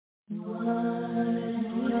Reporting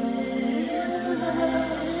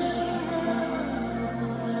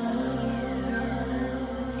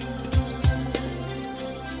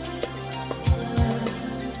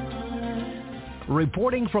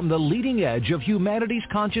from the leading edge of humanity's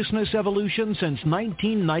consciousness evolution since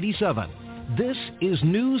 1997, this is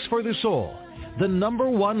News for the Soul, the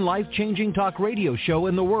 #1 life-changing talk radio show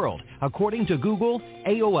in the world, according to Google,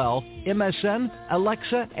 AOL, MSN,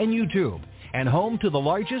 Alexa, and YouTube, and home to the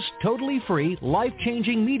largest totally free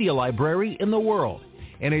life-changing media library in the world.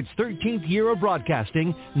 In its 13th year of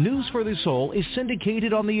broadcasting, News for the Soul is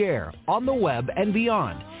syndicated on the air, on the web, and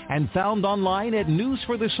beyond, and found online at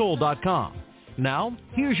newsforthesoul.com. Now,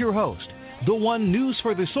 here's your host, the one News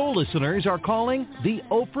for the Soul listeners are calling the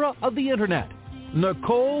Oprah of the Internet,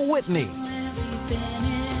 Nicole Whitney.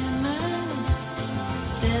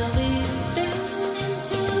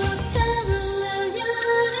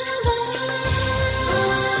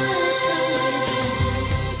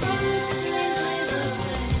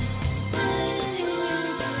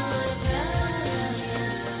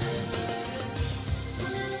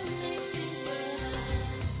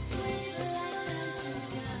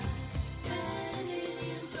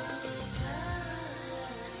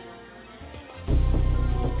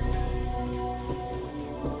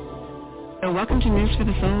 Welcome to News for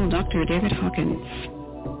the Soul, Dr. David Hawkins.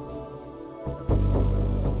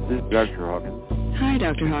 This is Dr. Hawkins. Hi,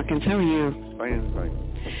 Dr. Hawkins. How are you? Fine.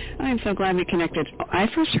 I'm so glad we connected. I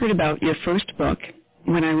first heard about your first book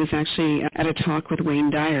when I was actually at a talk with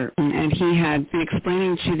Wayne Dyer, and he had been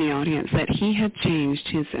explaining to the audience that he had changed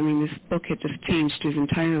this book had just changed his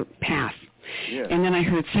entire path. Yeah. And then I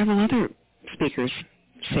heard several other speakers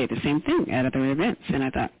say the same thing at other events, and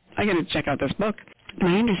I thought, I got to check out this book.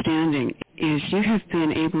 My understanding is you have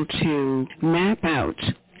been able to map out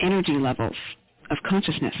energy levels of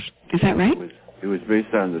consciousness. Is that right? It was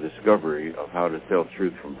based on the discovery of how to tell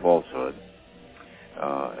truth from falsehood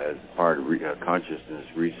as part of consciousness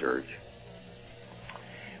research.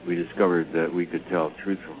 We discovered that we could tell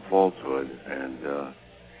truth from falsehood, and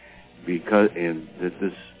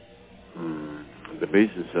the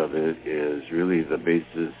basis of it is really the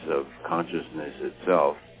basis of consciousness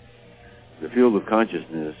itself. The field of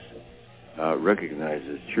consciousness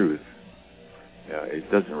recognizes truth. It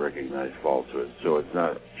doesn't recognize falsehood. So it's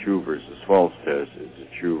not true versus false test. It's a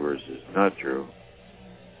true versus not true.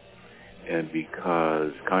 And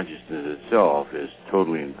because consciousness itself is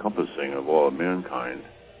totally encompassing of all of mankind,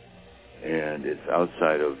 and it's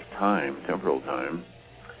outside of time, temporal time,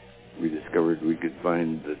 we discovered we could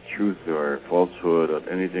find the truth or falsehood of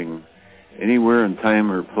anything, anywhere in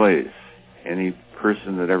time or place. Any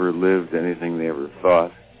person that ever lived, anything they ever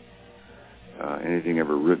thought, anything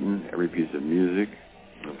ever written, every piece of music.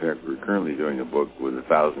 In fact, we're currently doing a book with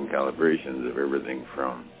 1,000 calibrations of everything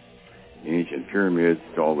from the ancient pyramids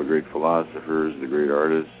to all the great philosophers, the great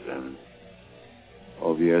artists, and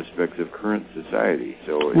all the aspects of current society.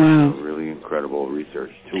 So it's a really incredible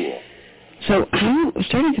research tool. So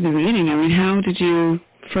starting from the beginning, how did you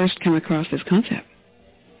first come across this concept?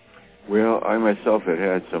 Well, I myself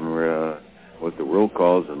had some what the world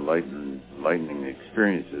calls enlightening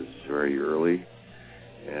experiences very early,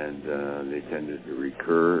 and they tended to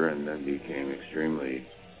recur and then became extremely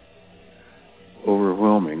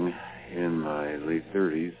overwhelming in my late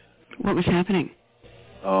 30s. What was happening?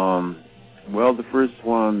 Well, the first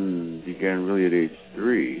one began really at age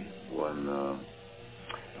 3 when,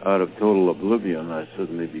 out of total oblivion, I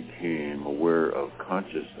suddenly became aware of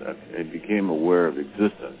consciousness. I became aware of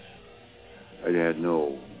existence. I had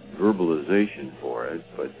no verbalization for it,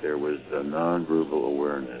 but there was a non-verbal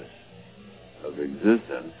awareness of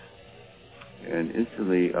existence, and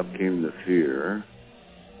instantly up came the fear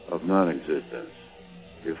of non-existence.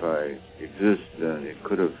 If I exist, then it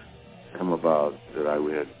could have come about that I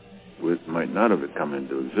might not have come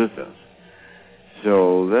into existence.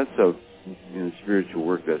 So that's in spiritual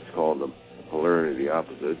work that's called the polarity of the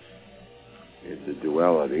opposites. It's a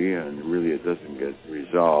duality, and really it doesn't get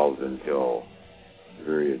resolved until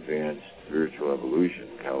very advanced spiritual evolution,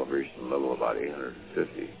 calibration level about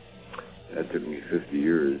 850. That took me 50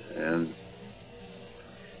 years. And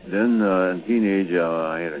then in teenage,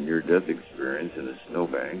 I had a near-death experience in a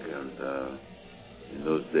snowbank, and in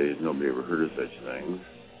those days, nobody ever heard of such things.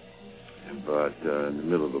 But in the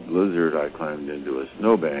middle of a blizzard, I climbed into a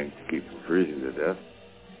snowbank to keep from freezing to death.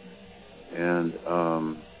 And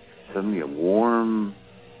suddenly a warm,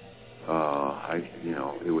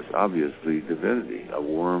 it was obviously divinity. A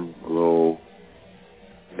warm glow,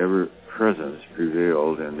 ever-presence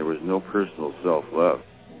prevailed, and there was no personal self left.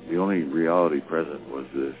 The only reality present was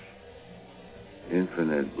this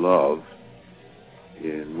infinite love,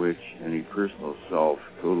 in which any personal self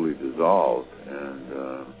totally dissolved. And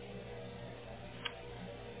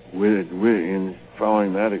in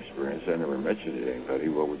following that experience, I never mentioned it to anybody.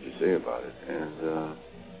 What would you say about it? And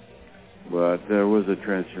but there was a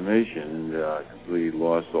transformation. I completely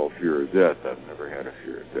lost all fear of death. I've never had a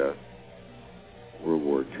fear of death. World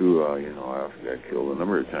War II, I often got killed a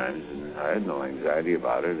number of times, and I had no anxiety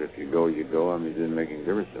about it. If you go, you go. I mean, it didn't make any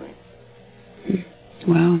difference to me.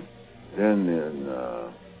 Wow. Then in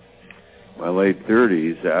my late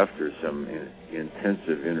 30s, after some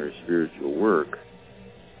intensive inner spiritual work,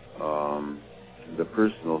 the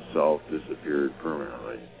personal self disappeared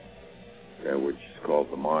permanently, which is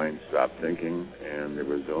called the mind stopped thinking, and there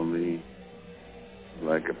was only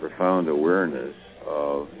like a profound awareness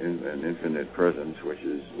of an infinite presence, which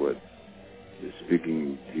is what is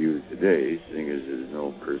speaking to you today, seeing as there's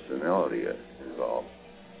no personality involved.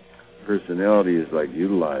 Personality is like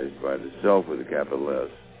utilized by the self with a capital S.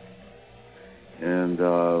 And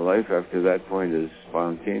life after that point is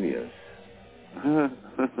spontaneous. So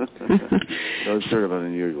it's sort of an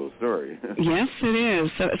unusual story. Yes, it is.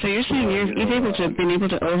 So you're saying you've been able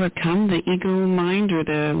to overcome the ego mind or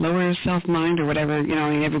the lower self mind or whatever,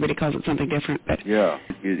 everybody calls it something different. But yeah,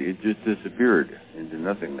 it just disappeared into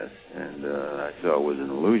nothingness. And I saw it was an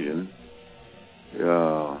illusion.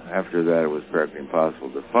 After that, it was practically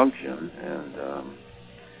impossible to function, and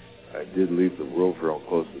I did leave the world for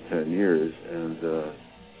close to 10 years, and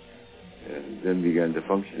then began to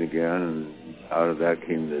function again, and out of that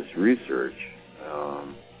came this research.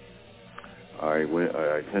 I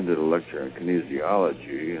attended a lecture on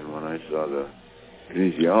kinesiology, and when I saw the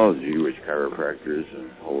kinesiology, which chiropractors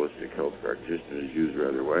and holistic health practitioners use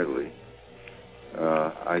rather widely,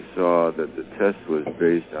 I saw that the test was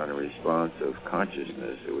based on a response of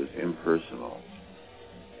consciousness. It was impersonal.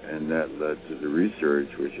 And that led to the research,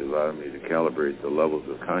 which allowed me to calibrate the levels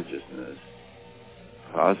of consciousness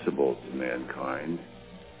possible to mankind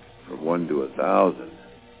from 1 to 1,000.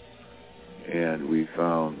 And we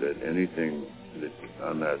found that anything that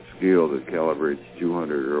on that scale that calibrates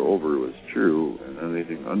 200 or over was true, and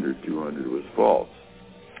anything under 200 was false.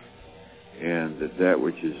 And that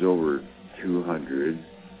which is over 200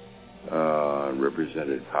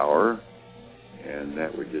 represented power, and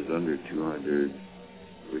that which is under 200,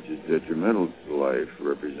 which is detrimental to life,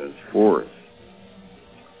 represents force.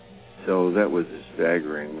 So that was a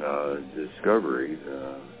staggering discovery.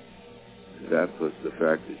 That plus the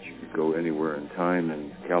fact that you could go anywhere in time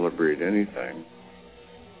and calibrate anything.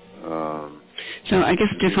 So I guess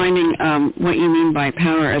defining what you mean by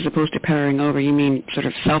power as opposed to powering over, you mean sort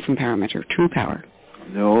of self-empowerment or true power?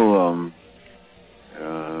 No,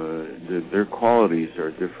 their qualities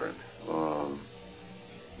are different.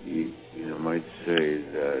 You might say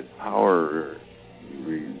that power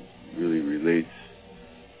really relates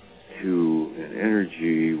to an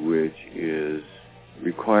energy which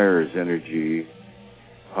requires energy.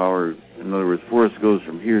 Power, in other words, force goes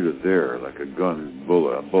from here to there, like a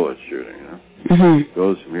bullet shooting. Mm-hmm.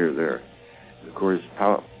 Goes from here to there. Of course,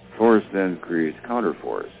 force then creates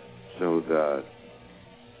counterforce, so that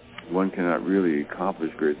one cannot really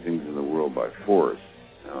accomplish great things in the world by force.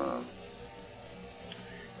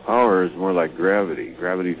 Power is more like gravity.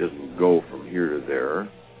 Gravity doesn't go from here to there.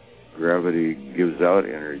 Gravity gives out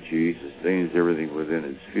energy, sustains everything within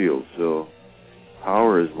its field. So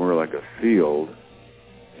power is more like a field,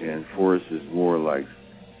 and force is more like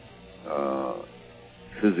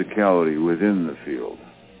physicality within the field.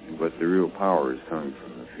 But the real power is coming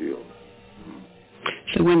from the field.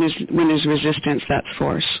 So when there's resistance, that's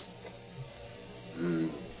force.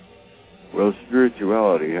 Well,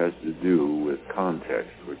 spirituality has to do with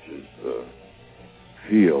context, which is the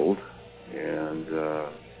field, and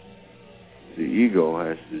the ego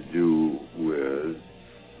has to do with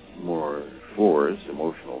more force,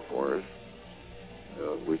 emotional force,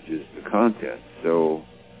 which is the content. So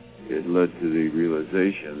it led to the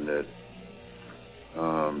realization that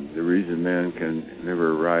the reason man can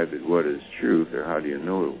never arrive at what is truth, or how do you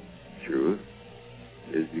know truth,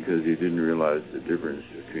 is because he didn't realize the difference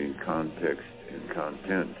between context and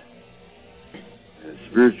content. And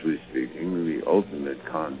spiritually speaking, the ultimate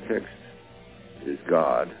context is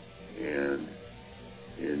God, and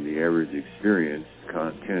in the average experience,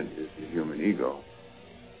 content is the human ego.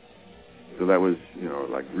 So that was,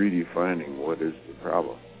 like redefining what is the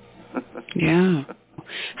problem. Yeah.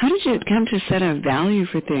 How did you come to set a value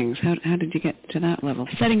for things? How did you get to that level?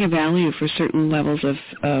 Setting a value for certain levels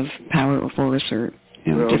of power or force or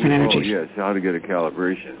different energies. Oh, yes, how to get a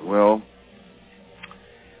calibration. Well,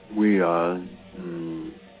 we,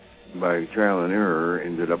 by trial and error,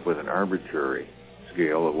 ended up with an arbitrary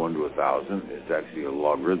scale of 1 to 1,000. It's actually a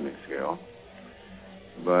logarithmic scale.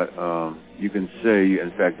 But you can say,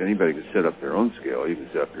 in fact, anybody can set up their own scale. You can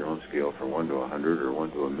set up your own scale from 1 to 100 or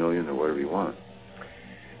 1 to 1,000,000 or whatever you want.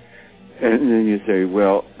 And then you say,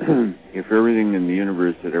 well, if everything in the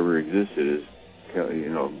universe that ever existed is,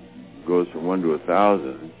 goes from 1 to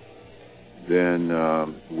 1,000, then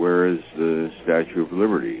where is the Statue of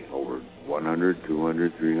Liberty? Over 100,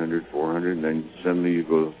 200, 300, 400, and then suddenly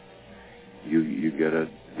you get a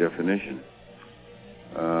definition.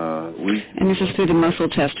 And this is through the muscle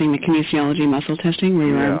testing, the kinesiology muscle testing, where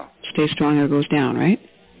your arm stays strong or goes down, right?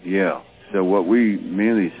 Yeah. So what we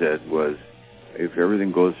mainly said was, if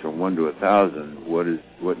everything goes from 1 to 1,000,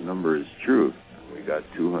 what number is truth? We got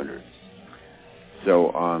 200.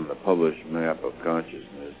 So on the published map of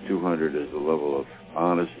consciousness, 200 is the level of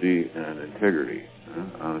honesty and integrity.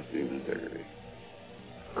 Honesty and integrity.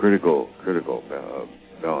 Critical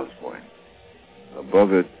balance point.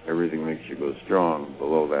 Above it, everything makes you go strong.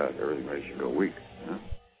 Below that, everything makes you go weak.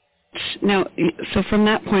 Now, so from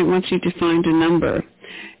that point, once you've defined a number,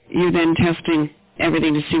 you're then testing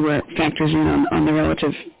everything to see where it factors in on the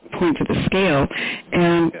relative points of the scale,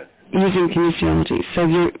 and using kinesiology.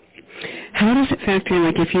 So how does it factor in,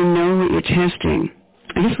 like if you know what you're testing?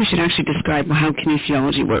 I guess we should actually describe how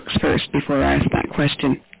kinesiology works first before I ask that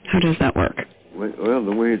question. How does that work? Well,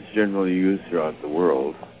 the way it's generally used throughout the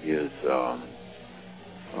world is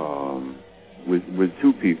with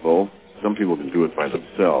two people. Some people can do it by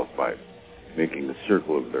themselves by making a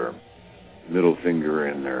circle of their middle finger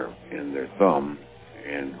and their thumb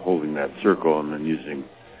and holding that circle, and then using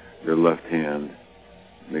their left hand,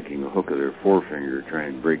 making a hook of their forefinger,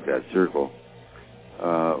 trying to break that circle.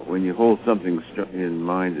 When you hold something in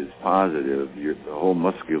mind as positive, the whole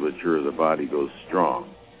musculature of the body goes strong.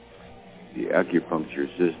 The acupuncture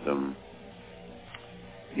system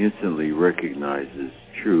instantly recognizes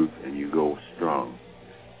truth, and you go strong.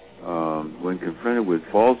 When confronted with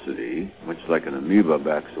falsity, much like an amoeba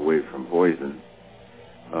backs away from poison,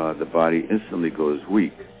 the body instantly goes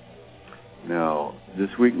weak. Now, this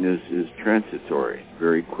weakness is transitory,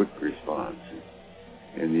 very quick response,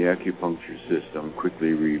 and the acupuncture system quickly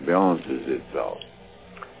rebalances itself.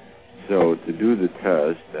 So to do the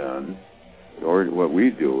test, then, or what we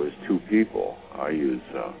do is two people. I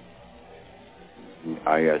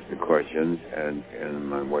ask the questions, and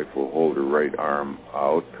my wife will hold her right arm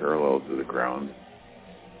out parallel to the ground,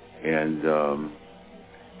 and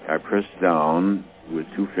I press down with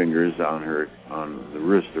two fingers on the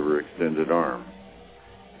wrist of her extended arm,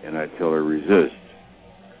 and I tell her resist.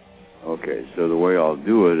 Okay, so the way I'll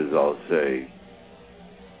do it is I'll say,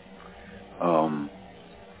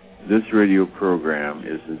 this radio program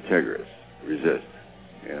is integrous, resist.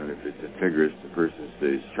 And if it's integrous, the person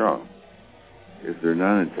stays strong. If they're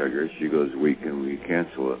non-integrous, she goes weak, and we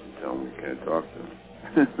cancel it and tell them we can't talk to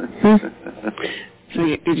them. So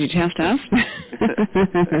did you test us?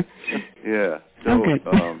 Yeah. So okay.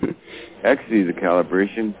 Actually, the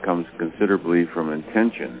calibration comes considerably from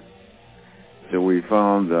intention. So we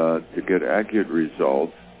found to get accurate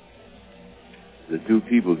results, the two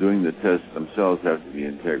people doing the test themselves have to be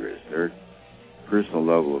integrous. Their personal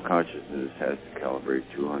level of consciousness has to calibrate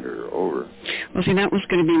 200 or over. Well, see, that was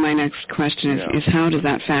going to be my next question, is how does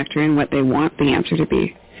that factor in what they want the answer to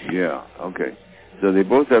be? Yeah, okay. So they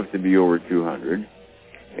both have to be over 200.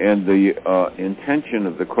 And the intention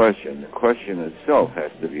of the question itself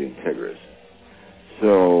has to be integrous.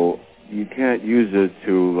 So you can't use it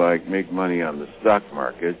to, like, make money on the stock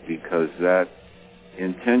market, because that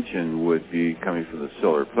intention would be coming from the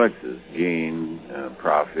solar plexus, gain,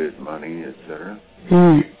 profit, money, etc.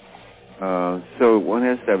 So one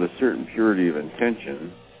has to have a certain purity of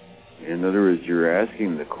intention. In other words, you're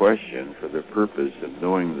asking the question for the purpose of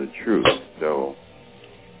knowing the truth. So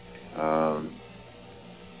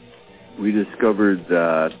we discovered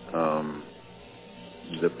that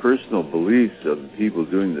the personal beliefs of the people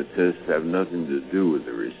doing the test have nothing to do with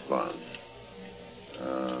the response.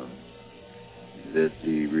 That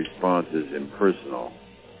the response is impersonal.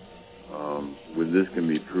 With this can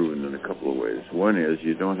be proven in a couple of ways. One is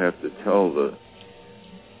you don't have to tell the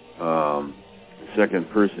second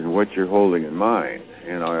person what you're holding in mind,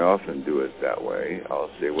 and I often do it that way. I'll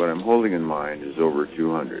say, what I'm holding in mind is over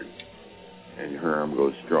 200, and her arm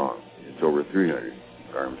goes strong. It's over 300,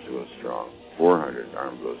 arm goes strong. 400,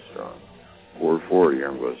 arm goes strong. 440,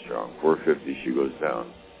 arm goes strong. 450, she goes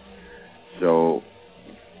down. So,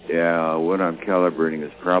 yeah, what I'm calibrating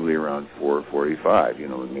is probably around 445,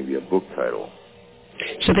 maybe a book title.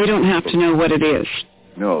 So they don't have to know what it is?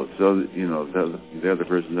 No, so, the other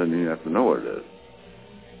person doesn't even have to know what it is.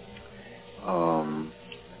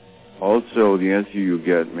 Also, the answer you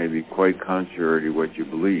get may be quite contrary to what you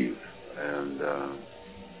believe. And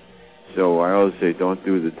so I always say don't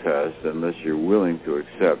do the test unless you're willing to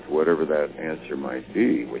accept whatever that answer might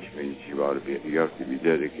be, which means you have to be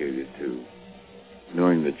dedicated to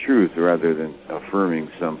knowing the truth rather than affirming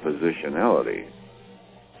some positionality.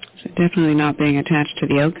 So definitely not being attached to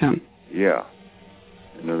the outcome. Yeah.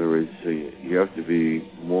 In other words, you have to be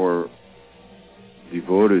more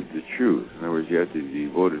devoted to truth. In other words, you have to be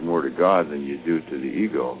devoted more to God than you do to the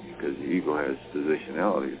ego, because the ego has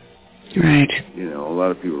positionalities. Right. You know, a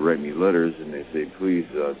lot of people write me letters and they say, please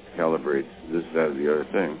calibrate this, that, or the other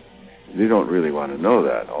thing. They don't really want to know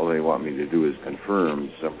that. All they want me to do is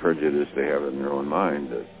confirm some prejudice they have in their own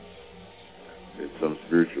mind that some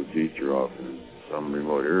spiritual teacher off in some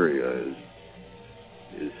remote area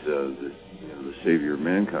is the savior of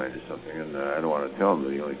mankind or something, and I don't want to tell them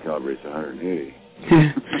that he only calibrates 180.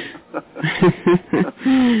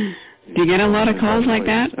 Do you get a lot of calls like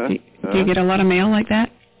that? Do you get a lot of mail like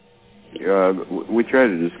that? Yeah, we try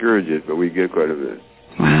to discourage it, but we get quite a bit.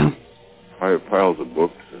 Wow. Piles of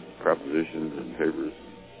books and propositions and papers,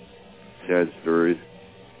 sad stories.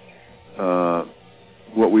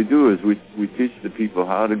 What we do is we teach the people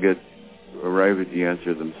how to arrive at the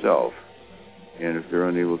answer themselves. And if they're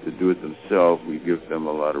unable to do it themselves, we give them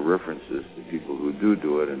a lot of references to people who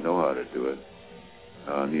do it and know how to do it.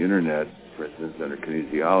 On the internet, for instance, under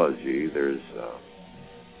kinesiology, there's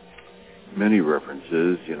many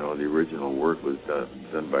references. You know, the original work was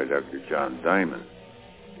done by Dr. John Diamond,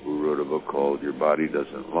 who wrote a book called Your Body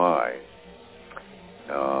Doesn't Lie.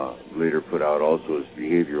 Later put out also as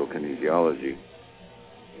Behavioral Kinesiology.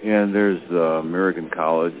 And there's the American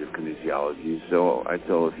College of Kinesiology. So I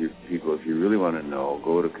tell people, if you really want to know,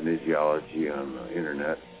 go to kinesiology on the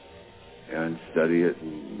internet and study it,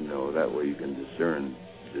 and that way you can discern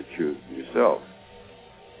the truth yourself.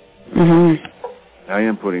 Mm-hmm. I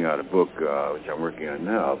am putting out a book, which I'm working on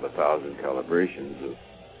now, of 1,000 calibrations.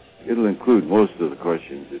 It'll include most of the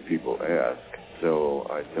questions that people ask. So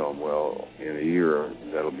I tell them, well, in a year,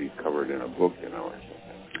 that'll be covered in a book, or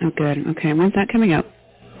something. Oh, good. Okay. When's that coming out?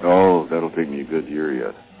 Oh, that'll take me a good year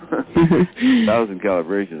yet. 1,000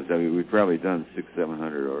 calibrations. I mean, we've probably done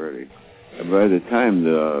 600-700 already. And by the time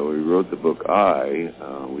we wrote the book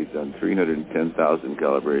we've done 310,000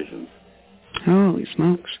 calibrations. Holy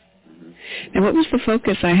smokes. Mm-hmm. And what was the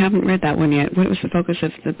focus? I haven't read that one yet. What was the focus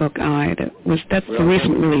of the book That's the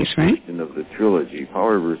recent release, right? Of the trilogy.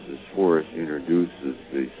 Power versus Force introduces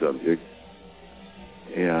the subject.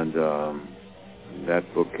 And that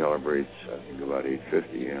book calibrates, I think, about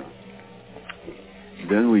 850, yeah.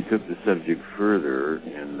 Then we took the subject further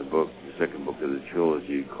in the book, the second book of the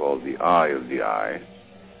trilogy, called The Eye of the Eye,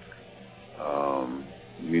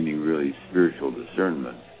 meaning really spiritual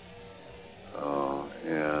discernment,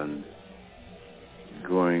 and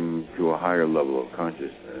going to a higher level of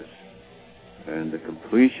consciousness, and the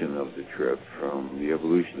completion of the trip from the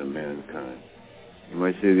evolution of mankind. You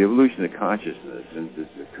might say the evolution of consciousness since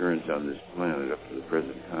its occurrence on this planet up to the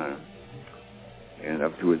present time, and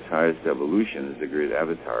up to its highest evolution as the great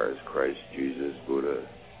avatars, Christ, Jesus, Buddha.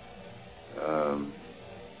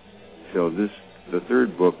 So the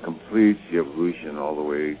third book completes the evolution all the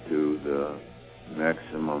way to the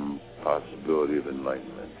maximum possibility of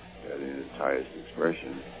enlightenment in its highest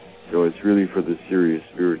expression. So it's really for the serious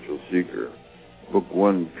spiritual seeker. Book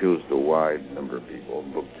 1 appeals to a wide number of people.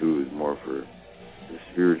 Book 2 is more for the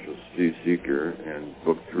spiritual seeker, and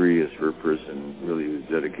book 3 is for a person really who's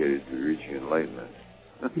dedicated to reaching enlightenment.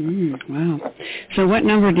 Wow. So what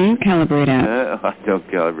number do you calibrate at? I don't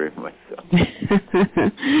calibrate myself.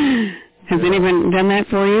 Has anyone done that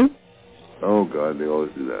for you? Oh, God, they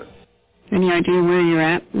always do that. Any idea where you're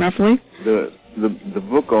at, roughly? The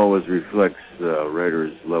book always reflects the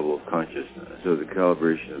writer's level of consciousness. So the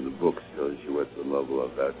calibration of the book tells you what the level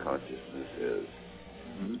of that consciousness is.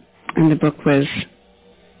 Mm-hmm. And the book was?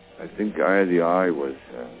 I think Eye of the Eye was,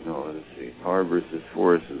 let's see, Power versus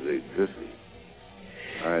Force was 850.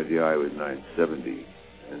 Eye of the Eye was 970.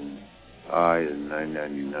 And I is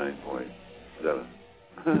 999.7.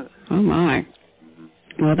 Oh, my. Mm-hmm.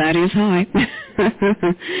 Well, that is high.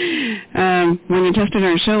 When you tested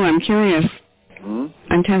our show, I'm curious. Hmm?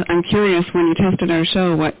 I'm curious, when you tested our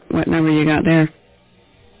show, what number you got there?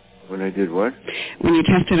 When I did what? When you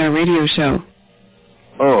tested our radio show.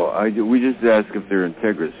 Oh, we just ask if they're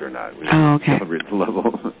integrous or not. We okay. Calibrate the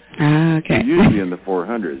level. Okay. It's usually in the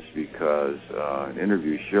 400s because an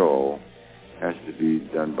interview show has to be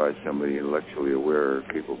done by somebody intellectually aware,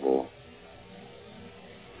 capable.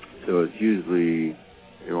 So it's usually,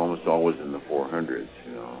 you're almost always in the 400s,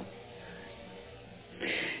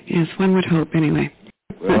 Yes, one would hope, anyway.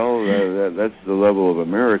 Well, that's the level of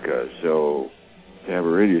America. So to have a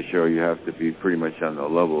radio show, you have to be pretty much on the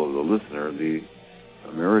level of the listener. The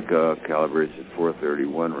America calibrates at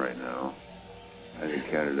 431 right now. I think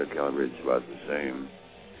Canada calibrates about the same.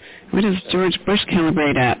 What does George Bush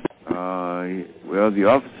calibrate at? Well, the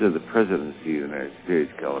Office of the Presidency of the United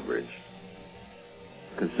States calibrates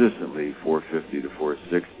consistently 450 to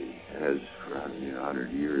 460. It has for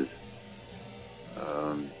 100 years.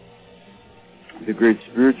 The great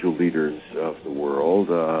spiritual leaders of the world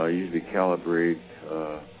usually calibrate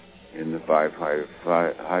in the high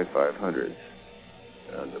 500s.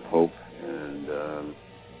 The Pope and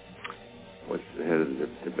what's the head of the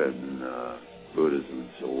Tibetan Buddhism,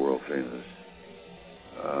 so world famous,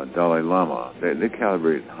 Dalai Lama. They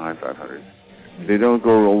calibrate in high 500s. They don't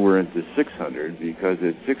go over into 600 because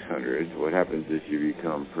at 600, what happens is you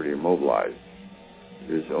become pretty immobilized.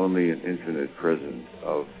 There's only an infinite presence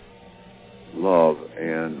of love,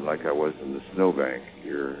 and like I was in the snowbank,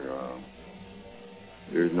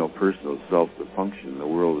 there's no personal self to function. The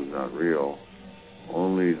world is not real.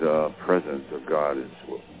 Only the presence of God is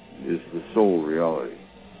the sole reality,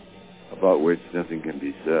 about which nothing can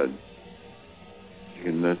be said.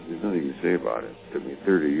 There's nothing to say about it. It took me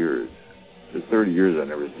 30 years. For 30 years I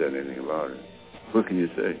never said anything about it. What can you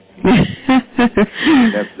say?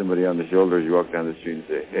 Tap somebody on the shoulder as you walk down the street and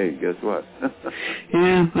say, hey, guess what?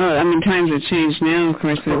 Yeah, well, I mean, times have changed now, of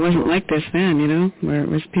course, but it wasn't like this then, where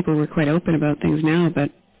people were quite open about things now,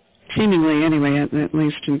 but seemingly anyway, at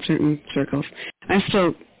least in certain circles. I'm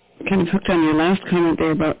still kind of hooked on your last comment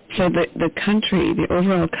there about, so the country, the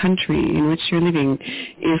overall country in which you're living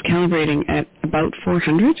is calibrating at about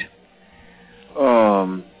 400?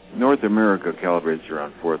 North America calibrates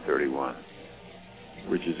around 431,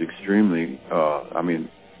 which is extremely, that's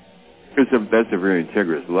a very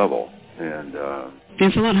integrous level. And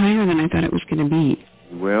it's a lot higher than I thought it was going to be.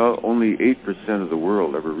 Well, only 8% of the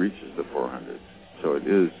world ever reaches the 400s, so it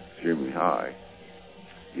is extremely high.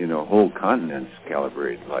 Whole continents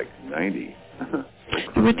calibrate like 90.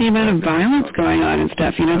 With the amount of violence going on and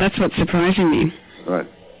stuff, that's what's surprising me. Right.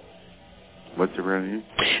 What's surprising you?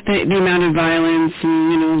 The amount of violence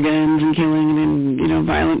and, guns and killing and,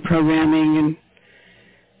 violent programming, and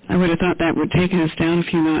I would have thought that would take us down a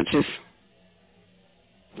few notches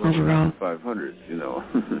overall. 500s,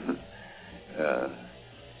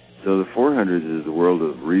 So the 400s is the world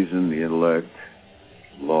of reason, the intellect,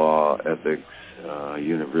 law, ethics,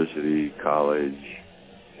 university, college,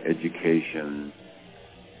 education,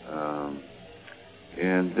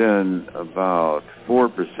 and then about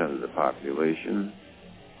 4% of the population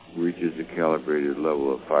reaches a calibrated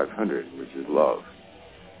level of 500, which is love.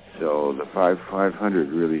 So the 500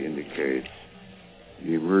 really indicates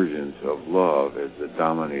the emergence of love as the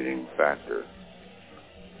dominating factor.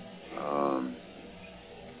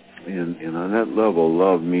 And on that level,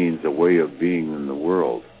 love means a way of being in the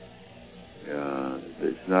world.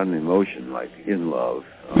 It's not an emotion like in love.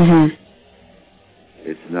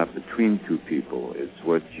 It's not between two people. It's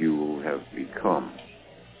what you have become.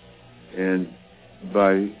 And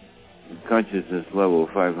by consciousness level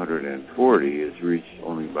 540 is reached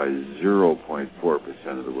only by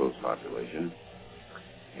 0.4% of the world's population.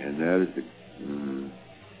 And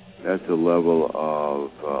that's a level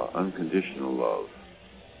of unconditional love.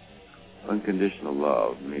 Unconditional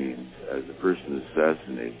love means as a person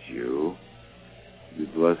assassinates you, you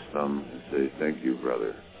bless them and say, thank you,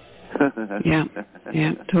 brother. Yeah,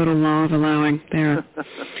 total law of allowing there.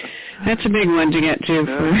 That's a big one to get to.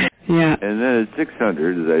 Yeah. And then at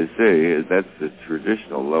 600, as I say, that's the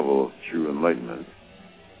traditional level of true enlightenment.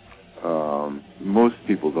 Most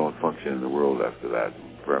people don't function in the world after that.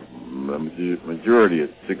 The majority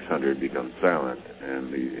at 600 becomes silent,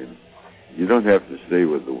 and you don't have to stay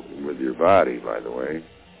with your body, by the way.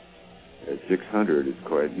 At 600, it's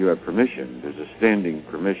quite, you have permission. There's a standing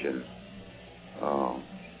permission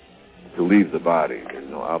to leave the body. There's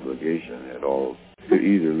no obligation at all to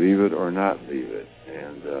either leave it or not leave it.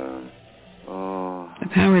 And the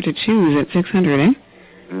power to choose at 600, eh?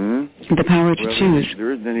 The power to choose.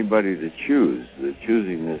 There isn't anybody to choose. The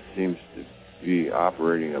choosingness seems to be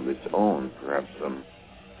operating of its own, perhaps some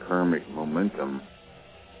karmic momentum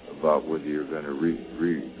about whether you're going to read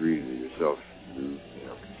yourself to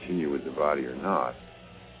continue with the body or not.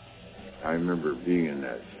 I remember being in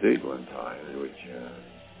that state one time in which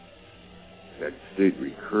that state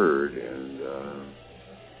recurred, and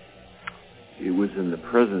it was in the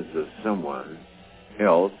presence of someone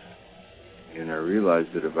else, and I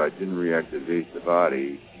realized that if I didn't reactivate the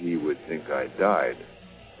body, he would think I died.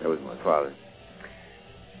 That was my father.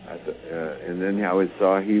 And then I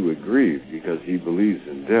saw he would grieve because he believes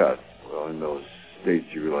in death. Well, in those states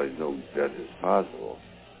you realize no death is possible.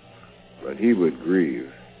 But he would grieve,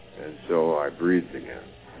 and so I breathed again.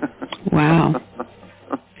 Wow.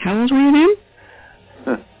 How old were you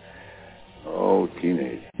then? Oh,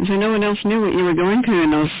 teenage. So no one else knew what you were going through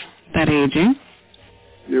in that age, eh?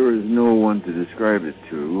 There was no one to describe it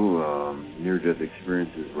to. Near-death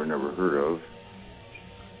experiences were never heard of.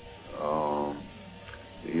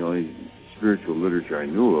 The only spiritual literature I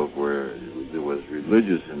knew of where it was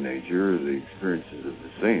religious in nature, the experiences of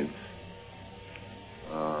the saints.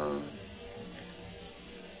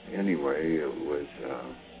 Anyway,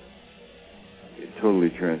 it totally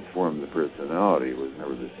transformed the personality. It was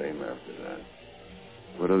never the same after that.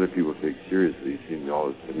 What other people take seriously seemed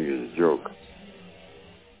always to me as a joke.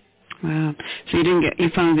 Wow. So you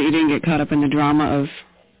found that you didn't get caught up in the drama of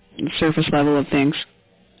the surface level of things?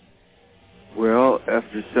 Well,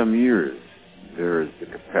 after some years, there is the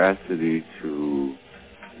capacity to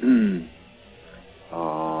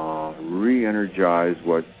re-energize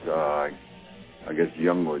what I guess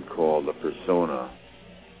Jung would call the persona.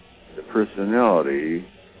 The personality,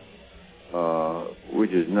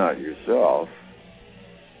 which is not yourself,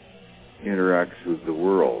 interacts with the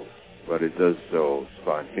world, but it does so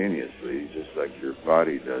spontaneously, just like your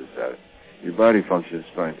body does that. Your body functions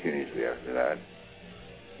spontaneously after that,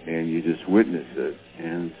 and you just witness it,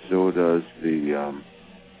 and so does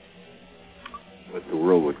what the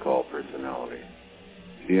world would call personality.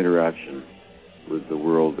 The interaction with the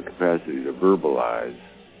world, the capacity to verbalize.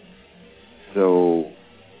 So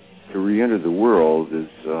to re-enter the world is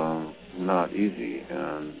not easy,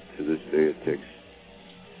 and to this day it takes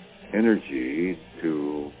energy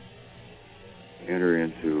to enter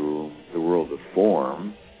into the world of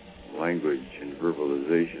form, language and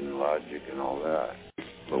verbalization and logic and all that.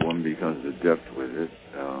 But one becomes adept with it.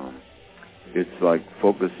 It's like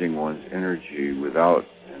focusing one's energy without,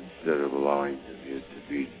 instead of allowing it to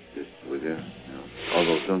be just within. You know?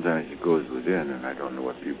 Although sometimes it goes within, and I don't know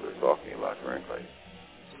what people are talking about, frankly.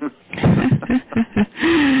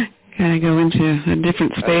 Kind of go into a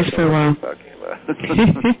different space for a while. Talking about.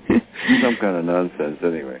 Some kind of nonsense,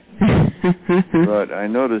 anyway. But I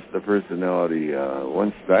noticed the personality,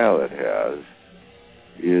 one style it has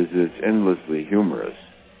is it's endlessly humorous,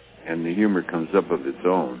 and the humor comes up of its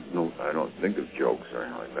own. No, I don't think of jokes or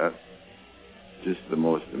anything like that. Just the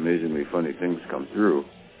most amazingly funny things come through,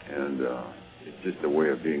 and it's just a way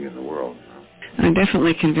of being in the world. You know? I'm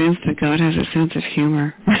definitely convinced that God has a sense of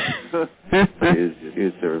humor.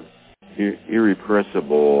 It's an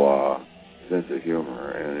irrepressible sense of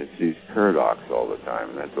humor, and it sees paradox all the time,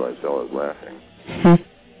 and that's why it's always laughing.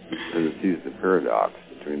 Because it sees the paradox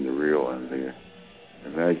between the real and the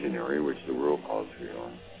imaginary, which the world calls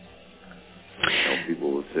real. You know,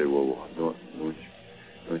 people will say, well,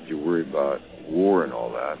 don't you worry about war and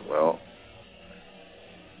all that? Well,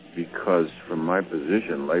 because from my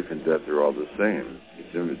position, life and death are all the same.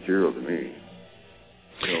 It's immaterial to me.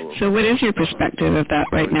 So what is your perspective of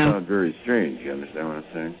that right now? It's not very strange, you understand what I'm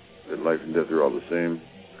saying? That life and death are all the same.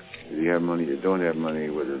 Whether you have money or don't have money,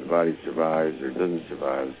 whether the body survives or doesn't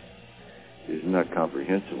survive, is not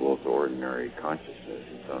comprehensible to ordinary consciousness.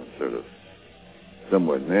 It sounds sort of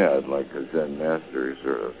somewhat mad, like a Zen master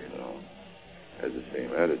sort of, has the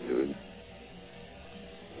same attitude.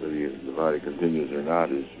 Whether the body continues or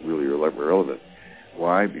not is really irrelevant.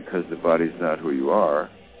 Why? Because the body's not who you are,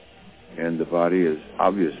 and the body is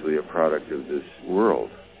obviously a product of this world.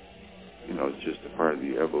 It's just a part of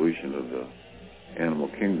the evolution of the animal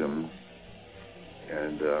kingdom,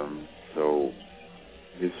 and so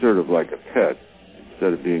it's sort of like a pet.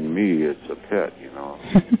 Instead of being me, it's a pet,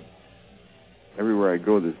 Everywhere I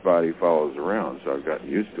go, this body follows around, so I've gotten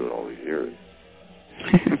used to it all these years.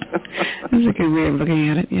 That's a good way of looking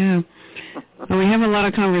at it, yeah. Well, we have a lot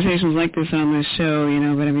of conversations like this on this show,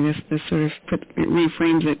 but I mean, this sort of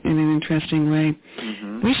reframes it in an interesting way.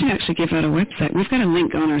 Mm-hmm. We should actually give out a website. We've got a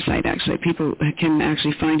link on our site, actually. People can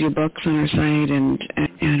actually find your books on our site and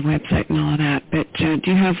website and all of that. But do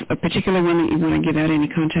you have a particular one that you want to give out, any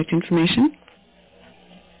contact information?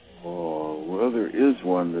 Well, there is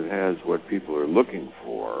one that has what people are looking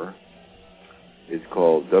for. It's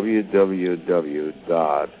called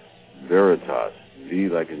www.veritas, V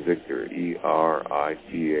like in Victor,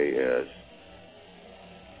 ERITAS,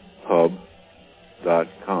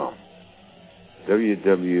 pub.com.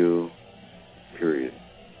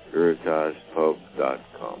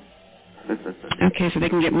 www.veritaspub.com. Okay, so they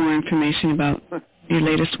can get more information about your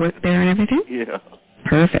latest work there and everything? Yeah.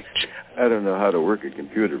 Perfect. I don't know how to work a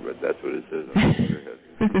computer, but that's what it says on the computer.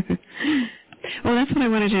 Well, that's what I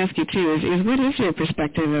wanted to ask you, too, is what is your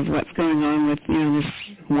perspective of what's going on with, this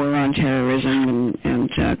war on terrorism and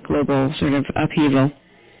global sort of upheaval.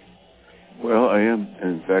 Well, I am,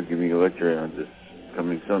 in fact, giving a lecture on this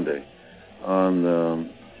coming Sunday on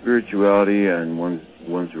spirituality and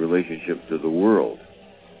one's relationship to the world.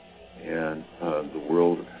 And the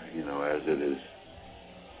world, as it is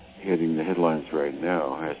hitting the headlines right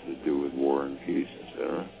now, has to do with war and peace,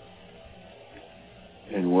 etc.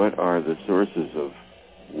 And what are the sources of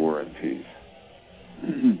war and peace?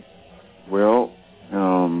 Well,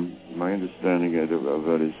 my understanding of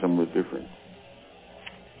it is somewhat different.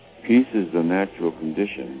 Peace is the natural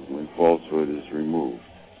condition when falsehood is removed.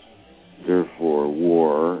 Therefore,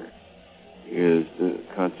 war is the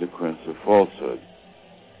consequence of falsehood.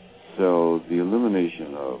 So the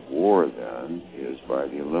elimination of war, then, is by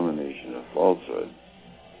the elimination of falsehood.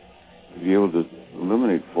 To be able to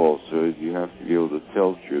eliminate falsehood, you have to be able to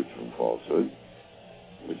tell truth from falsehood,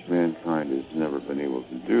 which mankind has never been able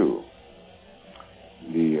to do.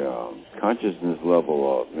 The consciousness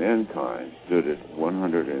level of mankind stood at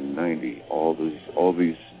 190 all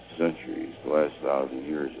these centuries, the last 1,000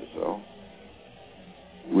 years or so,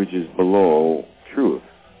 which is below truth,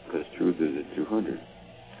 because truth is at 200.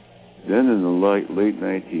 Then in the late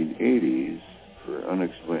 1980s, for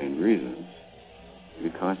unexplained reasons, the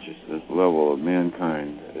consciousness level of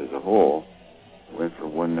mankind as a whole went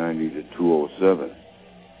from 190 to 207.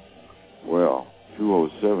 Well,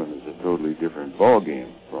 207 is a totally different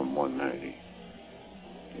ballgame from 190.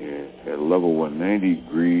 At level 190,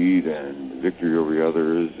 greed and victory over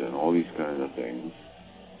others and all these kinds of things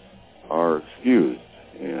are excused.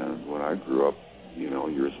 And when I grew up, you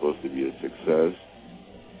were supposed to be a success.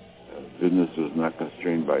 Business was not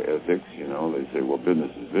constrained by ethics. They say, well,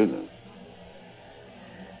 business is business.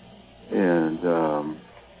 And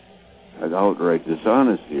outright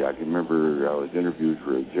dishonesty. I can remember I was interviewed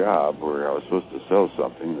for a job where I was supposed to sell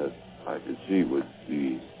something that I could see would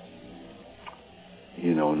be,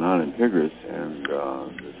 non-integrous, and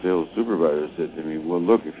the sales supervisor said to me, well,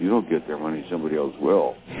 look, if you don't get their money, somebody else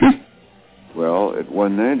will. Well, at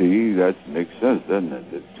 190, that makes sense, doesn't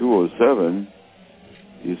it? At 207,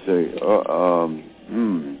 you say,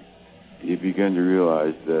 you begin to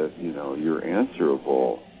realize that, you're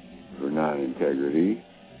answerable for non-integrity,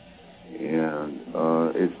 and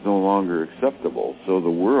it's no longer acceptable. So the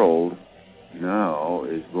world now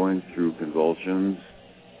is going through convulsions,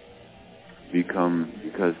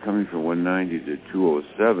 because coming from 190 to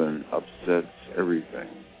 207 upsets everything.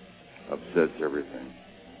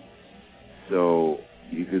 So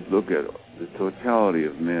you could look at the totality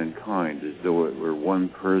of mankind as though it were one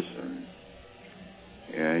person.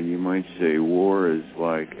 And you might say war is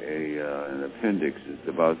like an appendix that's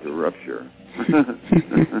about to rupture.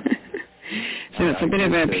 So it's a bit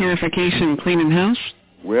of a purification, cleaning house?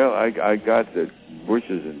 Well, I got that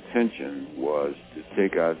Bush's intention was to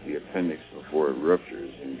take out the appendix before it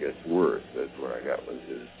ruptures and gets worse. That's what I got was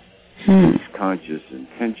his conscious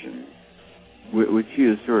intention, which he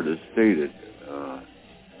has sort of stated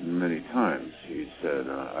many times. He said,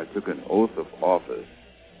 I took an oath of office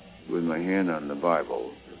with my hand on the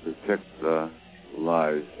Bible to protect the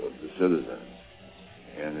lives of the citizens,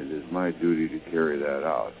 and it is my duty to carry that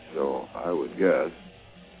out. So I would guess,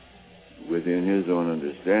 within his own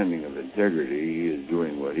understanding of integrity, he is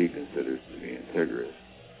doing what he considers to be integrous.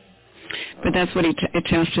 But that's what he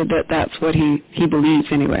attested, that's what he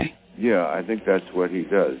believes anyway. Yeah, I think that's what he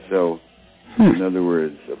does. So, in other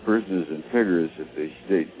words, a person is integrous if they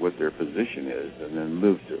state what their position is and then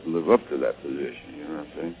live up to that position, you know what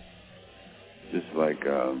I'm saying? Just like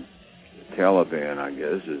the Taliban, I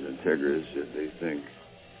guess, is integrous if they think,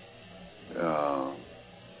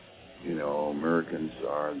 Americans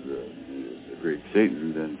are the great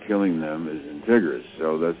Satan, then killing them is integrous.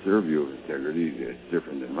 So that's their view of integrity. It's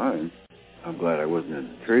different than mine. I'm glad I wasn't in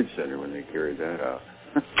the Trade Center when they carried that out.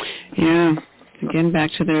 Yeah. Again,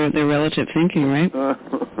 back to their relative thinking, right?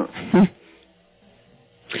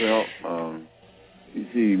 Well, you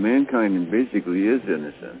see, mankind basically is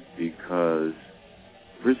innocent because,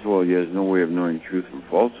 first of all, he has no way of knowing truth from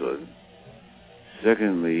falsehood.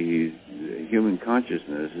 Secondly, human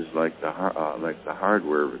consciousness is like the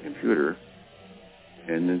hardware of a computer,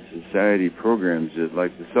 and then society programs it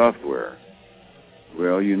like the software.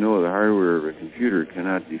 Well, the hardware of a computer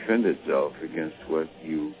cannot defend itself against what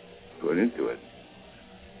you put into it.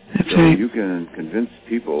 That's so right. You can convince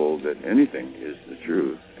people that anything is the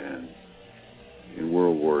truth, and in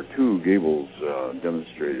World War II, Goebbels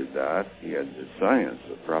demonstrated that. He had the science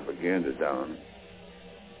of propaganda down,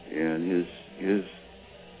 and his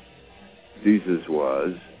thesis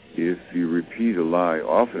was, if you repeat a lie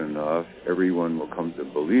often enough, everyone will come to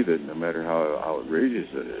believe it, no matter how outrageous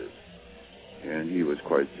it is. And he was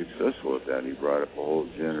quite successful at that. He brought up a whole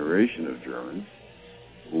generation of Germans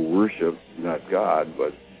who worshiped not God,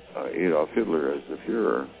 but Adolf Hitler as the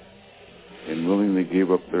Führer, and willingly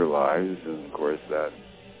gave up their lives. And, of course, that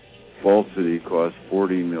falsity caused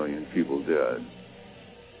 40 million people dead.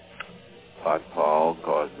 Paul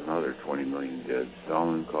caused another 20 million dead.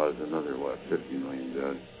 Stalin caused another, 50 million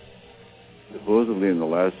dead. Supposedly in the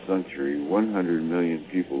last century, 100 million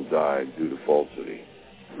people died due to falsity.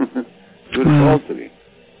 Due to falsity.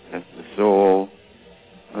 That's the sole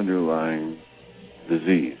underlying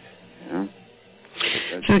disease. Yeah?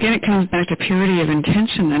 So again, it comes back to purity of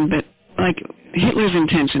intention then, but like Hitler's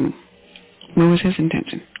intention, what was his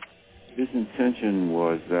intention? His intention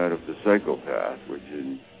was that of the psychopath,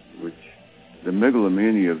 which the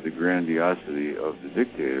megalomania of the grandiosity of the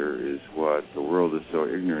dictator is what the world is so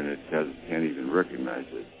ignorant it can't even recognize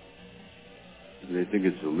it. They think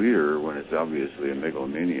it's a leader when it's obviously a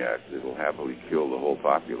megalomaniac that will happily kill the whole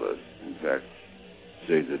populace. In fact,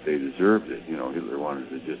 say that they deserved it. Hitler wanted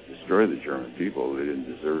to just destroy the German people. They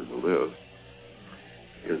didn't deserve to live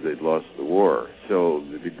because they'd lost the war. So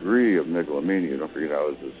the degree of megalomania, don't forget I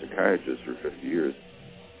was a psychiatrist for 50 years,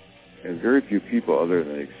 and very few people other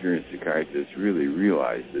than experienced psychiatrists really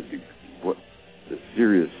realize that the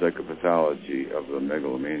serious psychopathology of a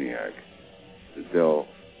megalomaniac, that they'll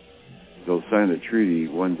sign a treaty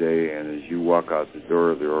one day, and as you walk out the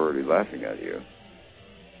door, they're already laughing at you.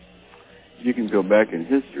 You can go back in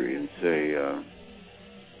history and say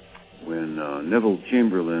when Neville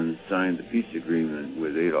Chamberlain signed the peace agreement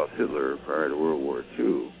with Adolf Hitler prior to World War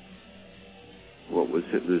II, what was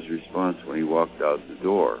Hitler's response when he walked out the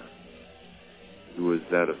door? It was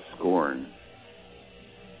that of scorn.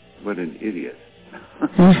 What an idiot.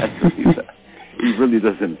 That's what he said. He really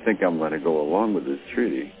doesn't think I'm going to go along with this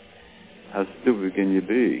treaty. How stupid can you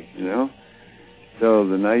be, So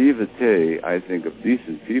the naivete, I think, of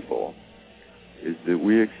decent people is that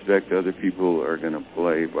we expect other people are going to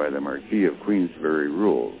play by the Marquis of Queensberry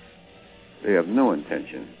rules. They have no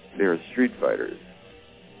intention. They are street fighters.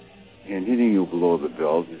 And hitting you below the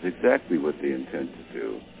belt is exactly what they intend to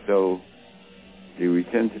do. So we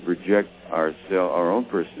tend to project our own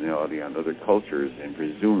personality on other cultures and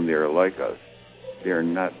presume they are like us. They are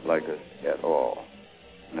not like us at all.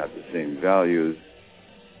 Not the same values.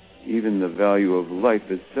 Even the value of life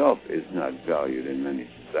itself is not valued in many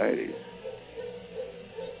societies.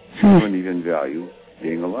 You don't even value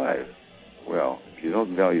being alive. Well, if you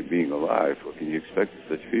don't value being alive, what can you expect of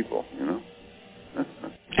such people,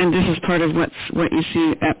 And this is part of what you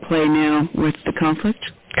see at play now with the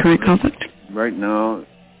current conflict? Right now,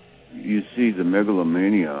 you see the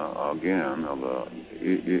megalomania again.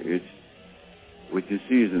 What you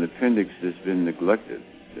see is an appendix that's been neglected,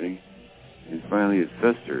 see? And finally it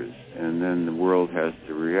festers, and then the world has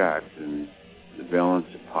to react, and the balance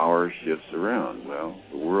of power shifts around. Well,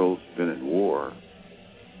 the world's been at war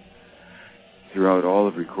throughout all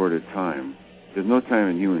of recorded time. There's no time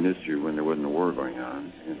in human history when there wasn't a war going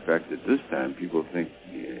on. In fact, at this time, people think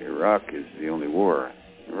Iraq is the only war.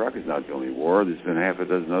 Iraq is not the only war. There's been half a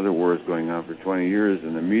dozen other wars going on for 20 years,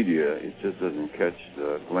 and the media, it just doesn't catch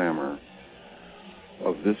the glamour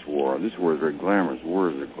of this war. This war is very glamorous.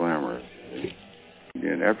 Wars are glamorous.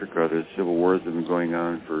 In Africa, there's civil wars that have been going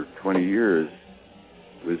on for 20 years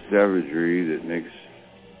with savagery that makes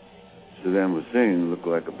Saddam Hussein look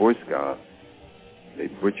like a Boy Scout. They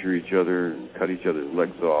butcher each other and cut each other's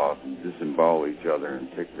legs off and disembowel each other and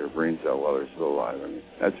take their brains out while they're still alive. I mean,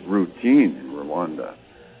 that's routine in Rwanda,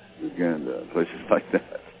 Uganda, places like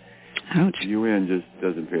that. Ouch. The UN just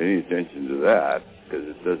doesn't pay any attention to that because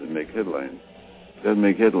it doesn't make headlines. It doesn't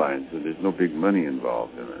make headlines, and there's no big money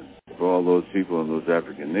involved in it. If all those people in those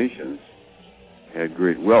African nations had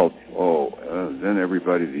great wealth, then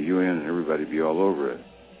everybody, the UN and everybody be all over it.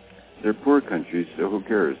 They're poor countries, so who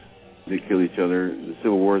cares? They kill each other. The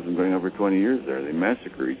civil war has been going on for 20 years there. They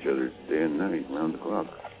massacre each other day and night, round the clock.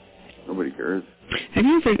 Nobody cares. Have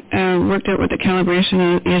you ever worked out what the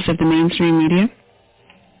calibration is of the mainstream media?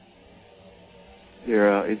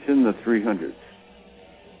 Yeah, it's in the 300s.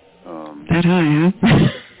 That high,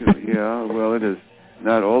 huh? Yeah, well, it is.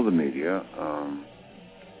 Not all the media,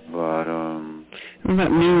 but... What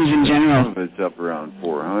about news in general? Some of it's up around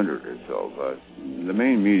 400 or so, but the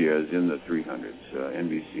main media is in the 300s.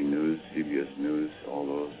 NBC News, CBS News, all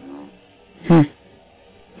those,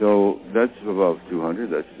 So that's above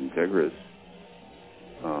 200. That's Integris.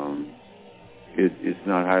 It's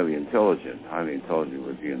not highly intelligent. Highly intelligent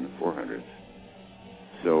would be in the 400s.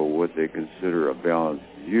 So what they consider a balanced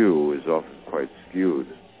view is often quite skewed.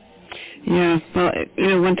 Yeah, well,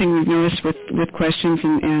 one thing we've noticed with questions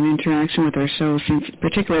and interaction with our show,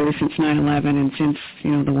 particularly since 9/11 and since,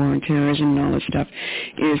 the war on terrorism and all this stuff,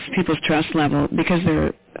 is people's trust level, because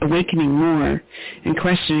they're awakening more and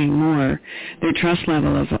questioning more, their trust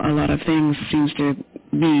level of a lot of things seems to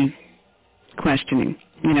be questioning,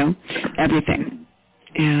 everything.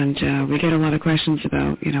 And we get a lot of questions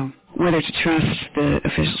about, whether to trust the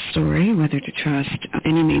official story, whether to trust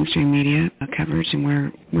any mainstream media coverage, and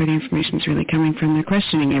where the information is really coming from. They're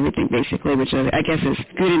questioning everything, basically, which I guess is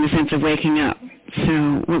good in the sense of waking up.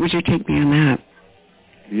 So what would your take be on that?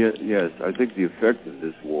 Yes, I think the effect of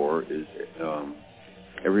this war is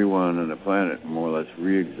everyone on the planet more or less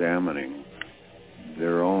re-examining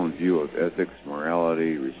their own view of ethics,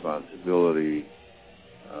 morality, responsibility.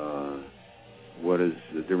 What is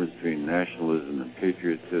the difference between nationalism and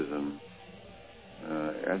patriotism?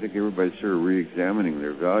 I think everybody's sort of re-examining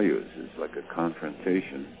their values. It's like a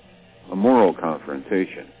confrontation, a moral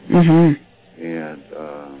confrontation. Mm-hmm. And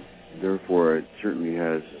therefore it certainly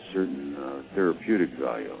has a certain therapeutic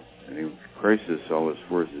value. And in crisis always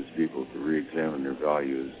forces people to re-examine their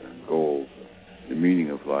values and goals, the meaning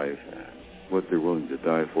of life, and what they're willing to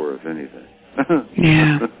die for, if anything.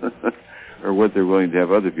 Yeah. Or what they're willing to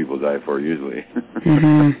have other people die for, usually.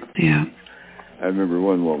 Mm-hmm. Yeah. I remember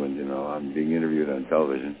one woman, I'm being interviewed on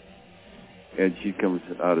television, and she comes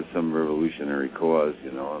out of some revolutionary cause,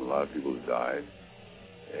 and a lot of people have died.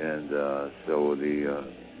 And so the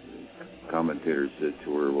commentator said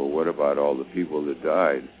to her, well, what about all the people that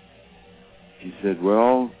died? She said,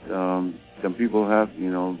 well, some people have,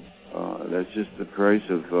 that's just the price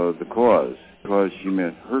of the cause. Because she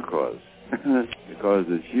meant her cause. The cause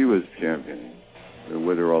that she was championing. And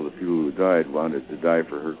whether all the people who died wanted to die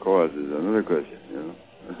for her cause is another question,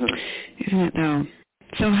 Isn't it, though?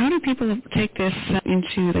 So how do people take this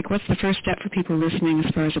into, what's the first step for people listening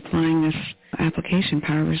as far as applying this application,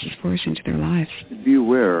 power versus force, into their lives? Be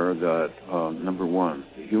aware that, number one,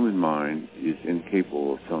 the human mind is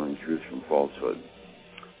incapable of telling truth from falsehood.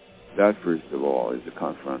 That, first of all, is a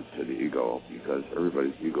confront to the ego, because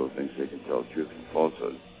everybody's ego thinks they can tell truth from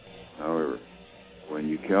falsehood. However, when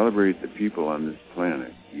you calibrate the people on this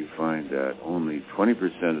planet, you find that only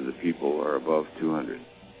 20% of the people are above 200.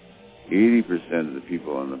 80% of the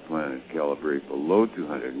people on the planet calibrate below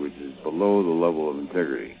 200, which is below the level of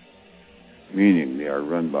integrity, meaning they are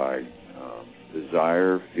run by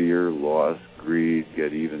desire, fear, loss, greed,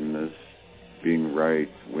 get-evenness, being right,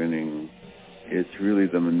 winning. It's really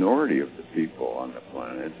the minority of the people on the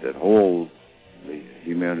planet that hold the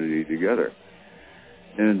humanity together.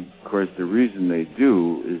 And, of course, the reason they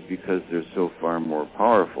do is because they're so far more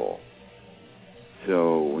powerful.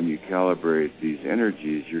 So when you calibrate these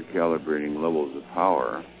energies, you're calibrating levels of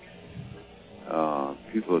power.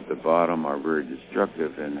 People at the bottom are very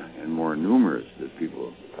destructive and more numerous than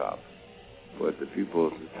people at the top. But the people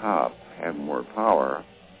at the top have more power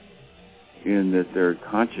in that their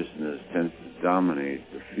consciousness tends to dominate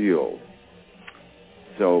the field.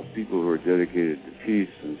 So people who are dedicated to peace,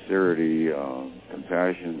 sincerity,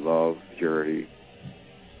 compassion, love, charity,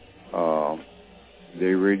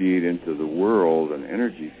 they radiate into the world an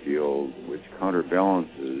energy field which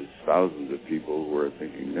counterbalances thousands of people who are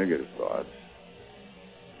thinking negative thoughts.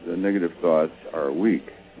 The negative thoughts are weak.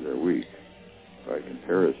 They're weak by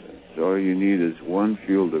comparison. So all you need is one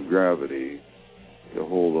field of gravity to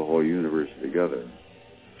hold the whole universe together.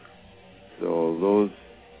 So those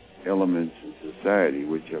elements in society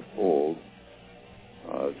which uphold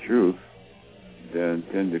truth then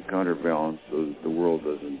tend to counterbalance so that the world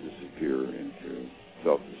doesn't disappear into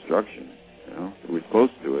self-destruction. We're close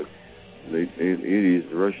to it. In the 80s,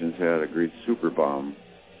 the Russians had a great super bomb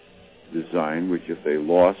design, which if they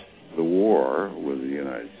lost the war with the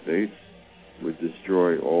United States, would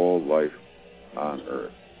destroy all life on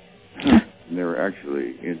Earth. And they were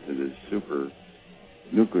actually into this super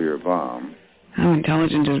nuclear bomb. How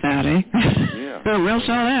intelligent is that, eh? Yeah. We'll show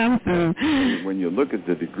them. When you look at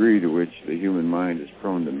the degree to which the human mind is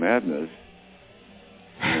prone to madness,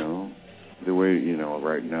 the way,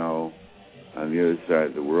 right now, on the other side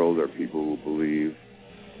of the world are people who believe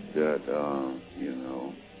that,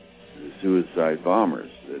 the suicide bombers,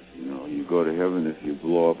 that, you go to heaven if you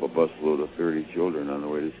blow up a busload of 30 children on the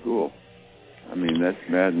way to school. I mean, that's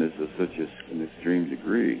madness of such an extreme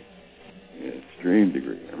degree.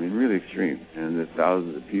 Really extreme. And that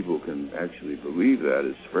thousands of people can actually believe that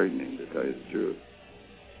is frightening, to tell you the truth.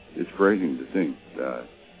 It's frightening to think that.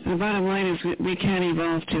 The bottom line is we can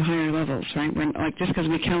evolve to higher levels, right? Just because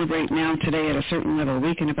we calibrate now today at a certain level,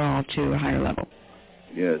 we can evolve to a higher level.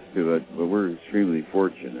 Yes, but we're extremely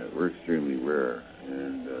fortunate. We're extremely rare.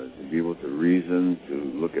 And to be able to reason, to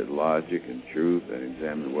look at logic and truth and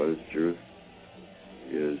examine what is truth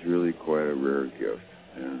is really quite a rare gift.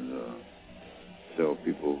 And so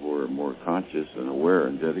people who are more conscious and aware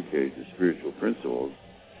and dedicated to spiritual principles,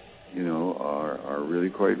 are really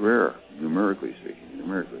quite rare, numerically speaking.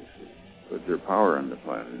 But their power on the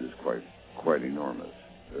planet is quite enormous.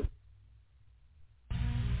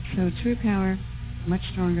 So true power, much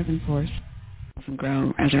stronger than force, and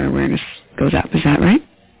grow as our awareness goes up. Is that right?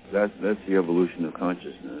 That's the evolution of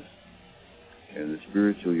consciousness. And the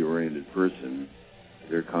spiritually oriented person,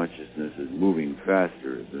 their consciousness is moving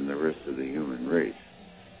faster than the rest of the human race.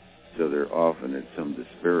 So they're often at some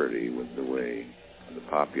disparity with the way the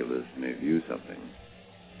populace may view something,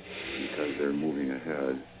 because they're moving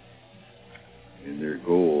ahead. And their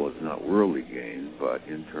goal is not worldly gain, but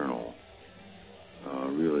internal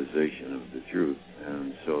realization of the truth.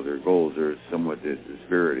 And so their goals are somewhat at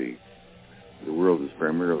disparity. The world is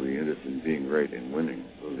primarily interested in being right and winning.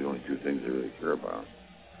 Those are the only two things they really care about.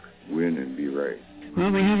 Win and be right.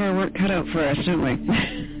 Well, we have our work cut out for us, don't we?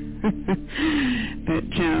 But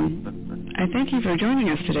I thank you for joining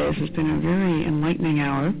us today. This has been a very enlightening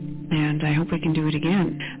hour, and I hope we can do it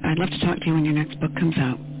again. I'd love to talk to you when your next book comes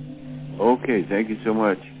out. Okay, thank you so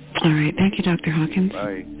much. All right, thank you, Dr. Hawkins.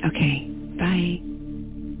 Bye. Okay, bye.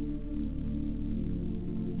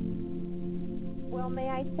 Well, may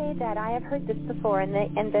I say that I have heard this before, and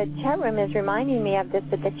the chat room is reminding me of this,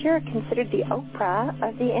 but that you're considered the Oprah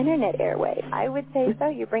of the Internet airwaves. I would say so.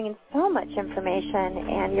 You're bringing so much information,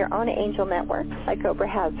 and your own angel network, like Oprah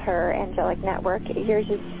has her angelic network. Yours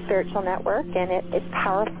is spiritual network, and it's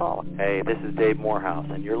powerful. Hey, this is Dave Morehouse,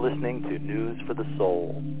 and you're listening to News for the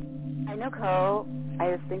Soul. Hi, Nicole.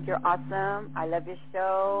 I just think you're awesome. I love your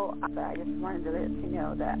show. I just wanted to let you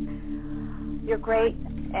know that you're great.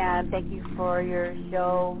 And thank you for your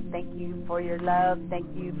show. Thank you for your love. Thank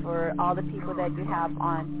you for all the people that you have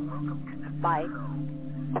on life.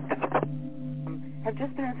 I've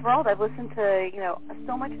just been enthralled. I've listened to,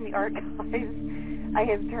 so much in the archives. I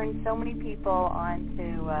have turned so many people on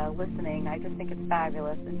to listening. I just think it's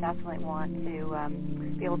fabulous, and definitely want to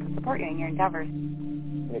be able to support you in your endeavors.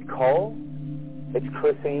 Nicole, it's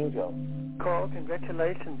Chris Angel. Nicole,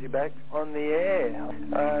 congratulations, you're back on the air.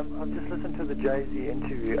 I've just listened to the Jay-Z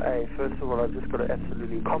interview. First of all, I've just got to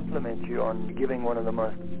absolutely compliment you on giving one of the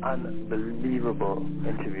most unbelievable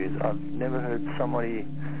interviews. I've never heard somebody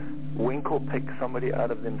wink or pick somebody out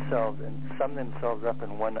of themselves and sum themselves up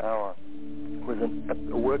in 1 hour. It was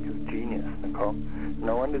a work of genius, Nicole.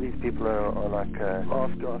 No wonder these people are like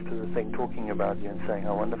after the thing talking about you and saying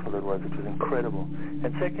how wonderful it was. It was incredible.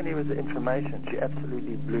 And secondly was the information. She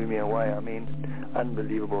absolutely blew me away. I mean,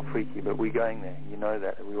 unbelievable, freaky, but we're going there. You know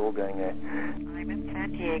that. We're all going there. I'm in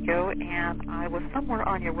San Diego, and I was somewhere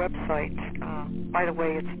on your website. By the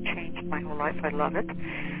way, it's changed my whole life. I love it.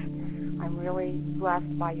 I'm really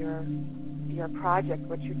blessed by your project.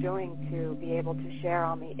 What you're doing to be able to share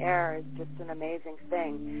on the air is just an amazing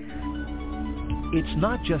thing. It's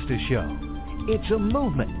not just a show. It's a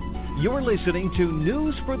movement. You're listening to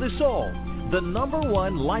News for the Soul, the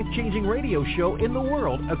 #1 life-changing radio show in the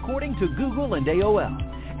world according to Google and AOL,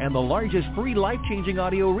 and the largest free life-changing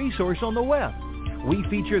audio resource on the web. We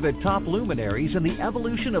feature the top luminaries in the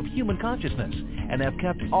evolution of human consciousness and have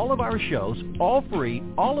kept all of our shows all free,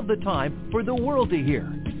 all of the time, for the world to hear.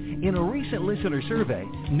 In a recent listener survey,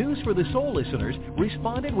 News for the Soul listeners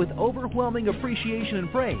responded with overwhelming appreciation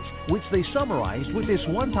and praise, which they summarized with this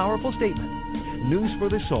one powerful statement: News for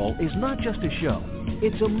the Soul is not just a show,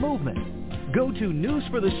 it's a movement. Go to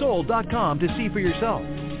newsforthesoul.com to see for yourself.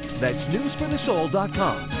 That's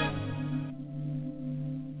newsforthesoul.com.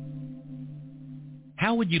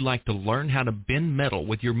 How would you like to learn how to bend metal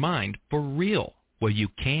with your mind for real? Well, you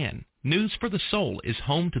can. News for the Soul is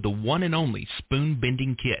home to the one and only Spoon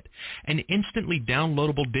Bending Kit, an instantly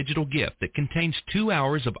downloadable digital gift that contains 2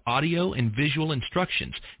 hours of audio and visual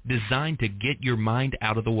instructions designed to get your mind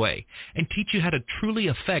out of the way and teach you how to truly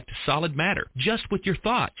affect solid matter just with your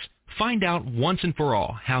thoughts. Find out once and for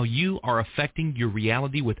all how you are affecting your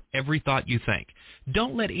reality with every thought you think.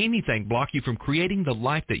 Don't let anything block you from creating the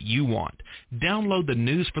life that you want. Download the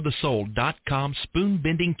newsforthesoul.com Spoon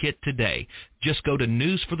Bending Kit today. Just go to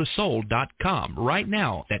newsforthesoul.com right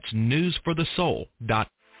now. That's newsforthesoul.com.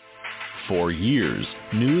 For years,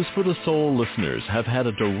 News for the Soul listeners have had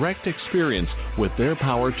a direct experience with their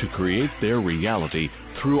power to create their reality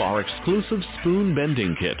through our exclusive Spoon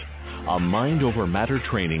Bending Kit, a mind-over-matter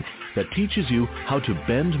training that teaches you how to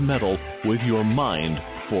bend metal with your mind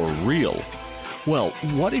for real. Well,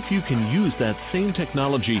 what if you can use that same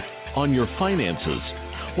technology on your finances?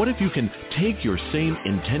 What if you can take your same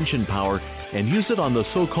intention power and use it on the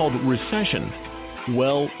so-called recession?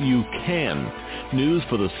 Well, you can. News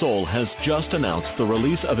for the Soul has just announced the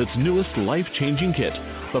release of its newest life-changing kit,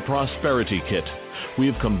 the Prosperity Kit. We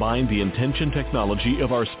have combined the intention technology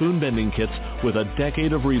of our spoon-bending kits with a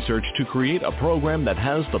decade of research to create a program that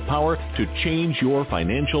has the power to change your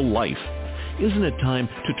financial life. Isn't it time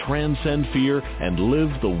to transcend fear and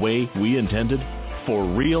live the way we intended? For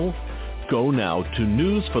real? Go now to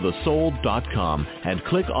newsforthesoul.com and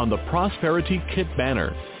click on the Prosperity Kit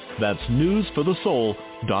banner. That's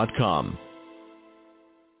newsforthesoul.com.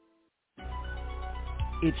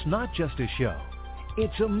 It's not just a show.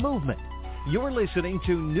 It's a movement. You're listening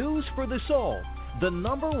to News for the Soul, the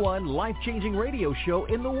 #1 life-changing radio show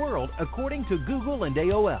in the world according to Google and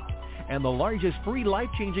AOL, and the largest free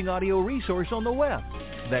life-changing audio resource on the web.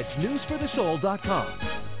 That's newsforthesoul.com.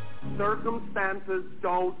 Circumstances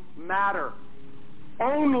don't matter.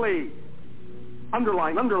 Only,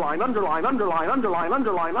 underline, underline, underline, underline, underline,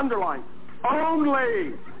 underline, underline,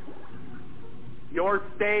 only your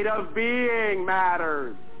state of being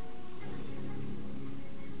matters.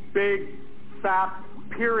 Big, fat,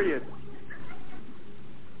 period.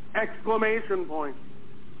 Exclamation point.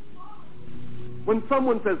 When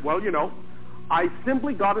someone says, well, you know, I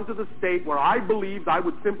simply got into the state where I believed I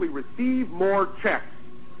would simply receive more checks,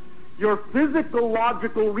 your physical,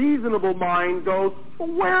 logical, reasonable mind goes,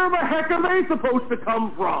 well, where the heck are they supposed to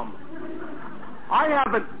come from? I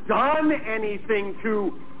haven't done anything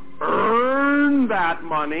to earn that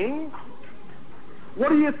money.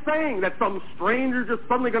 What are you saying? That some stranger just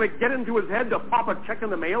suddenly going to get into his head to pop a check in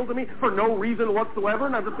the mail to me for no reason whatsoever,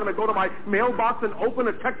 and I'm just going to go to my mailbox and open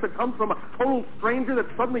a check that comes from a total stranger that's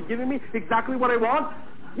suddenly giving me exactly what I want?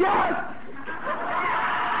 Yes!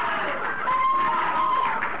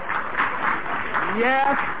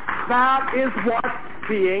 Yes, that is what's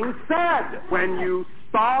being said. When you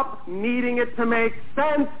stop needing it to make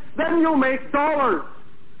sense, then you'll make dollars.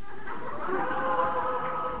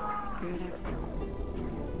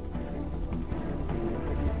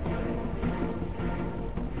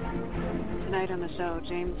 Tonight on the show,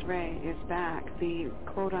 James Ray is back. The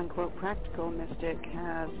quote-unquote practical mystic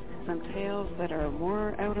has some tales that are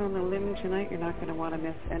more out on the limb tonight. You're not going to want to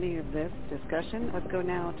miss any of this discussion. Let's go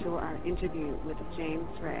now to our interview with James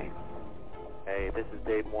Ray. Hey, this is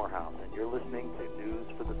Dave Morehouse, and you're listening to News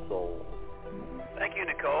for the Soul. Thank you,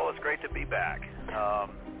 Nicole. It's great to be back.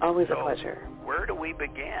 Always a pleasure. Where do we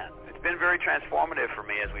begin? It's been very transformative for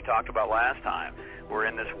me, as we talked about last time. We're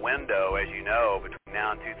in this window, as you know, between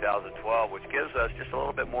now and 2012, which gives us just a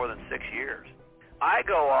little bit more than 6 years. I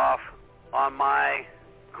go off on my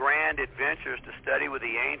grand adventures to study with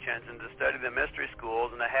the ancients and to study the mystery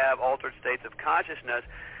schools and to have altered states of consciousness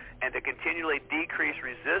and to continually decrease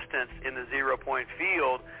resistance in the zero-point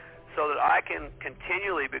field so that I can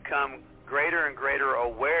continually become greater and greater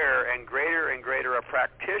aware and greater a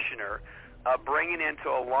practitioner of bringing into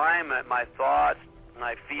alignment my thoughts,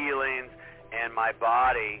 my feelings, and my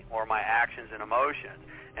body or my actions and emotions.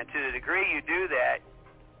 And to the degree you do that,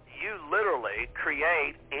 you literally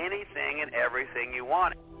create anything and everything you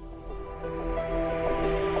want.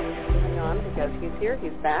 Because he's here,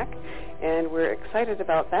 he's back, and we're excited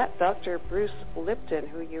about that. Dr. Bruce Lipton,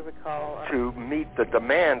 who you recall... to meet the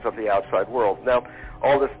demands of the outside world. Now,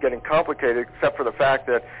 all this is getting complicated except for the fact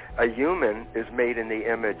that a human is made in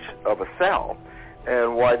the image of a cell.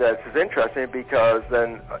 And why that's interesting, because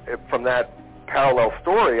then from that parallel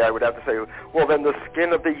story, I would have to say, well, then the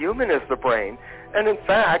skin of the human is the brain. And in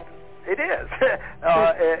fact, it is.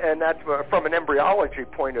 And that's from an embryology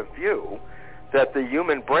point of view, that the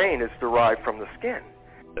human brain is derived from the skin.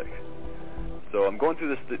 So I'm going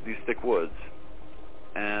through these thick woods,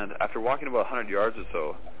 and after walking about 100 yards or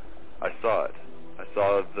so, I saw it. I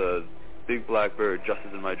saw the big black bird just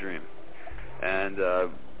as in my dream. And,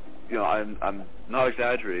 I'm not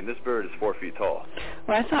exaggerating. This bird is 4 feet tall.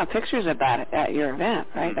 Well, I saw pictures of that at your event,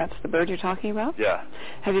 right? Mm-hmm. That's the bird you're talking about? Yeah.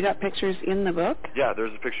 Have you got pictures in the book? Yeah,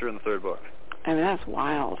 there's a picture in the third book. I mean, that's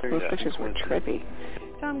wild. Those pictures were trippy.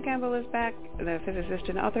 Tom Campbell is back, the physicist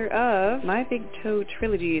and author of My Big Toe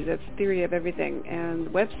Trilogies. That's Theory of Everything. And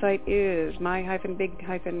the website is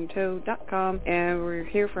my-big-toe.com. And we're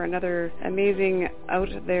here for another amazing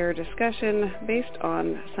out-there discussion based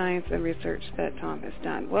on science and research that Tom has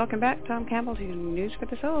done. Welcome back, Tom Campbell, to News for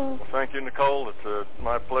the Soul. Well, thank you, Nicole. It's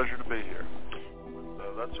my pleasure to be here.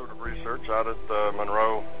 That sort of research out at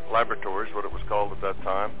Monroe Laboratories, what it was called at that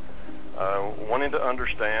time, wanting to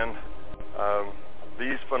understand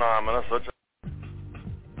these phenomena such as...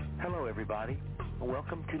 Hello, everybody.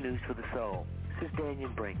 Welcome to News for the Soul. This is Daniel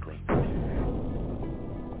Brinkley.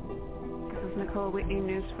 is Nicole Whitney,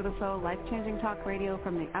 News for the Soul, life-changing talk radio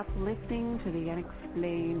from the uplifting to the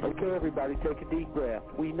unexplained. Okay, everybody, take a deep breath.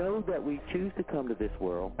 We know that we choose to come to this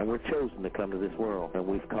world, and we're chosen to come to this world, and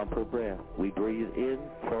we've come for breath. We breathe in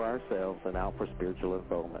for ourselves and out for spiritual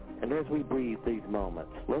unfoldment. And as we breathe these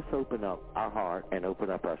moments, let's open up our heart and open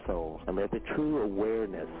up our souls, and let the true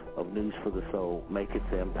awareness of News for the Soul make its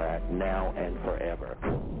impact now and forever.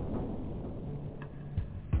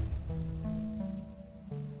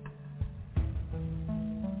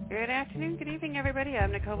 Good afternoon, good evening, everybody.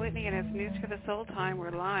 I'm Nicole Whitney, and it's News for the Soul time.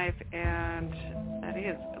 We're live, and that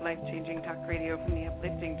is life-changing talk radio from the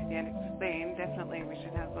uplifting to the unexplained. Definitely, we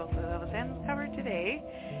should have both of those ends covered today,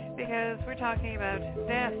 because we're talking about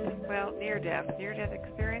death, well, near-death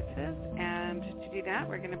experiences. And to do that,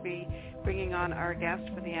 we're going to be bringing on our guest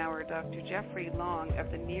for the hour, Dr. Jeffrey Long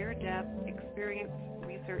of the Near-Death Experience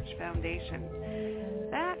Research Foundation.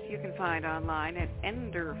 That you can find online at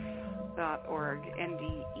NDERF.org,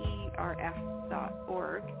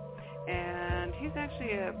 NDERF.org. And he's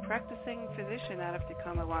actually a practicing physician out of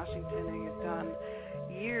Tacoma, Washington, and he's done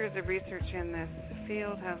years of research in this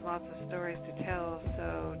field, has lots of stories to tell.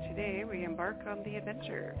 So today we embark on the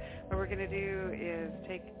adventure. What we're going to do is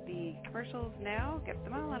take the commercials now, get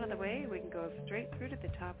them all out of the way. We can go straight through to the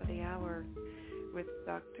top of the hour with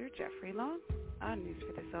Dr. Jeffrey Long on News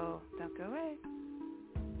for the Soul. Don't go away.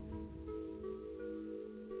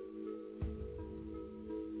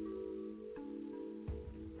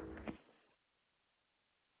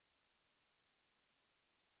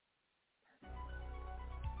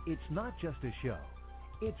 It's not just a show.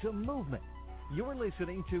 It's a movement. You're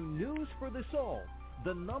listening to News for the Soul,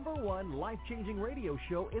 the #1 life-changing radio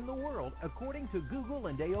show in the world according to Google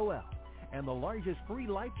and AOL, and the largest free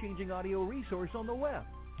life-changing audio resource on the web.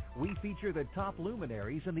 We feature the top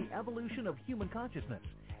luminaries in the evolution of human consciousness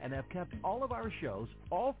and have kept all of our shows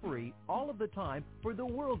all free all of the time for the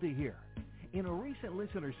world to hear. In a recent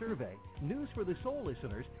listener survey, News for the Soul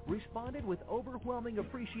listeners responded with overwhelming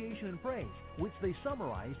appreciation and praise, which they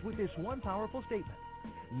summarized with this one powerful statement.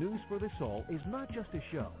 News for the Soul is not just a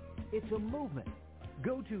show, it's a movement.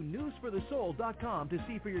 Go to newsforthesoul.com to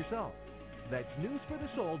see for yourself. That's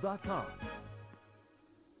newsforthesoul.com.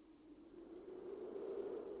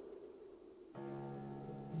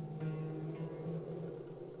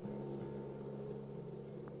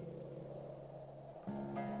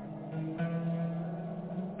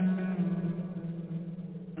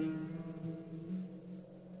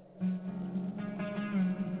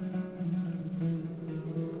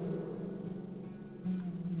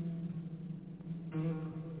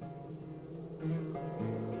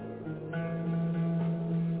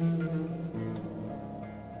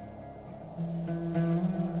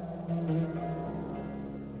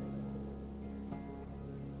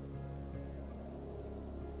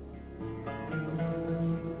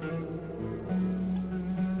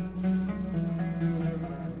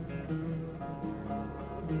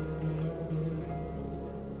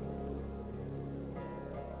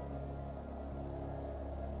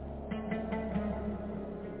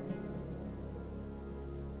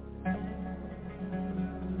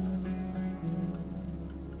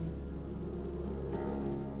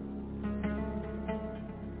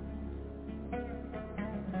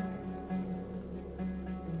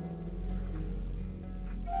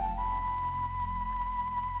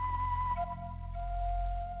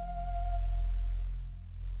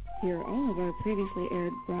 Hear all of our previously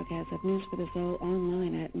aired broadcasts of News for the Soul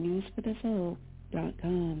online at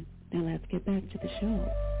newsforthesoul.com. Now let's get back to the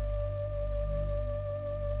show.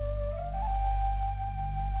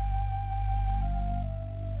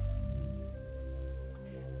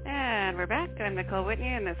 And we're back. I'm Nicole Whitney,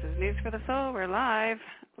 and this is News for the Soul. We're live.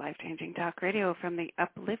 Life-changing talk radio from the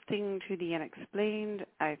uplifting to the unexplained.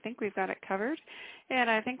 I think we've got it covered. And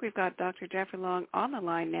I think we've got Dr. Jeffrey Long on the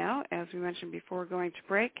line now. As we mentioned before going to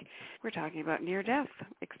break, we're talking about near-death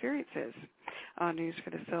experiences on News for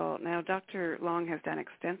the Soul. Now, Dr. Long has done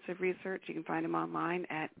extensive research. You can find him online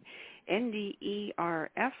at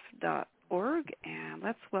NDERF.org. And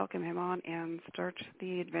let's welcome him on and start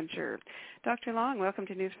the adventure. Dr. Long, welcome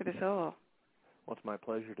to News for the Soul. Well, it's my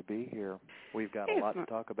pleasure to be here. We've got a lot to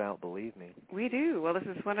talk about, believe me. We do. Well, this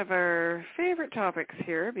is one of our favorite topics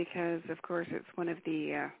here because, of course, it's one of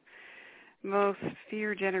the most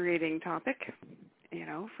fear-generating topic,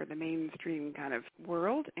 for the mainstream kind of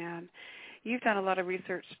world. And you've done a lot of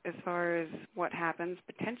research as far as what happens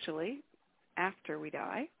potentially after we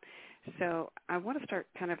die. So I want to start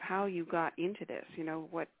kind of how you got into this,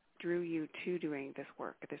 what drew you to doing this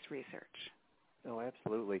work, this research. Oh,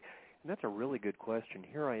 absolutely. And that's a really good question.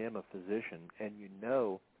 Here I am, a physician, and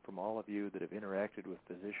from all of you that have interacted with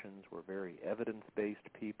physicians. We're very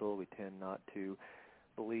evidence-based people. We tend not to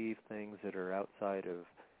believe things that are outside of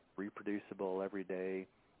reproducible, everyday,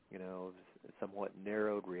 somewhat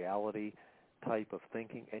narrowed reality type of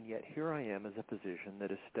thinking. And yet here I am as a physician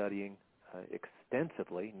that is studying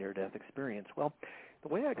extensively near-death experience. Well, the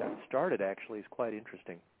way I got started actually is quite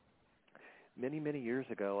interesting. Many, many years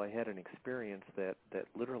ago, I had an experience that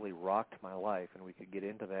literally rocked my life, and we could get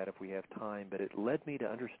into that if we have time, but it led me to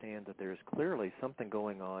understand that there's clearly something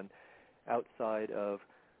going on outside of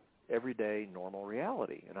everyday normal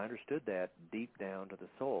reality, and I understood that deep down to the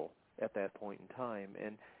soul at that point in time.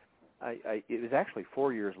 And it was actually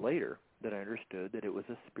 4 years later that I understood that it was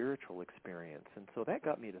a spiritual experience, and so that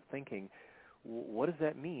got me to thinking, what does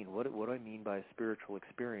that mean? What do I mean by a spiritual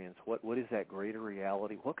experience? What is that greater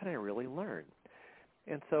reality? What can I really learn?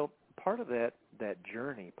 And so part of that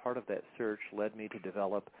journey, part of that search led me to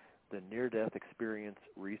develop the Near-Death Experience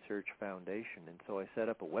Research Foundation. And so I set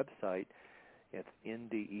up a website. It's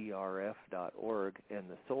nderf.org, and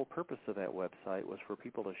the sole purpose of that website was for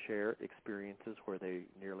people to share experiences where they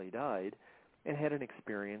nearly died and had an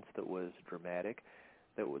experience that was dramatic,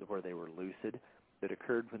 where they were lucid, that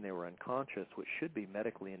occurred when they were unconscious, which should be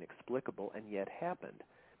medically inexplicable, and yet happened.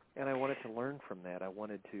 And I wanted to learn from that. I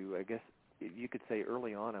wanted to, I guess you could say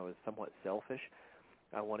early on I was somewhat selfish.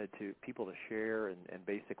 I wanted people to share and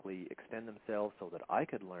basically extend themselves so that I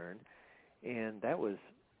could learn, and that was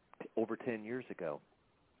over 10 years ago.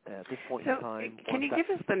 At this point in time... Can you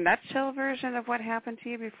give us the nutshell version of what happened to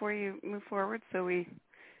you before you move forward so we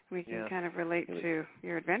can kind of relate to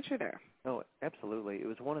your adventure there? Oh, absolutely. It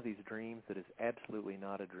was one of these dreams that is absolutely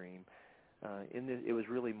not a dream. It was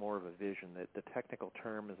really more of a vision. That the technical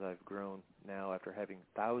term, as I've grown now after having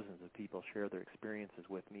thousands of people share their experiences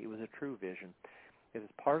with me, it was a true vision. As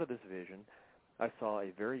part of this vision, I saw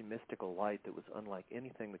a very mystical light that was unlike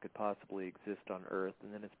anything that could possibly exist on Earth.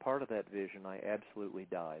 And then as part of that vision, I absolutely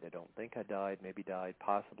died. I don't think I died, maybe died,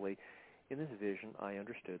 possibly. In this vision, I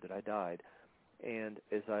understood that I died. And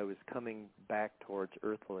as I was coming back towards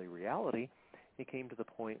earthly reality, it came to the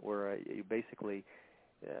point where basically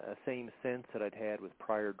a same sense that I'd had with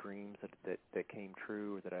prior dreams that came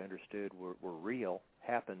true, or that I understood were real,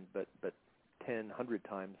 happened, but 10, 100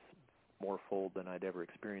 times more fold than I'd ever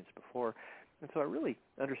experienced before. And so I really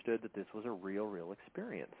understood that this was a real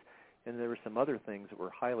experience. And there were some other things that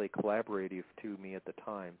were highly collaborative to me at the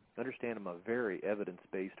time. Understand, I'm a very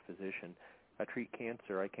evidence-based physician. I treat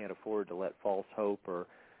cancer. I can't afford to let false hope or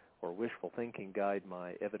wishful thinking guide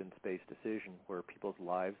my evidence-based decision where people's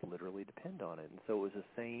lives literally depend on it. And so it was the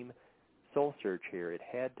same soul search here. It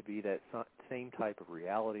had to be that same type of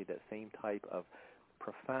reality, that same type of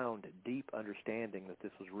profound, deep understanding that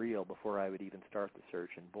this was real before I would even start the search.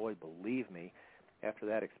 And boy, believe me, after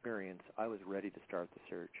that experience, I was ready to start the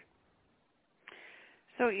search.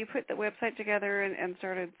 So you put the website together and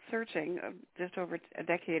started searching just over a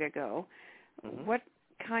decade ago. Mm-hmm. What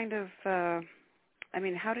kind of,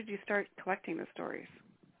 how did you start collecting the stories?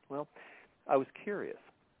 Well, I was curious.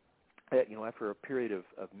 After a period of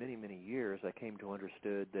many, many years, I came to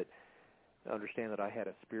understand that I had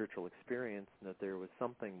a spiritual experience and that there was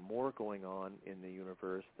something more going on in the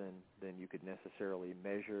universe than you could necessarily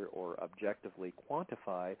measure or objectively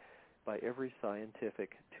quantify by every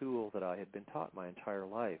scientific tool that I had been taught my entire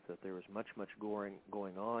life, that there was much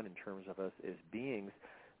going on in terms of us as beings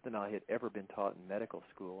than I had ever been taught in medical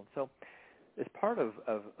school. And so as part of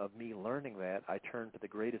me learning that, I turned to the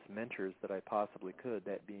greatest mentors that I possibly could,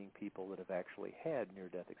 that being people that have actually had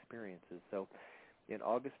near-death experiences. So in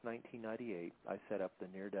August 1998, I set up the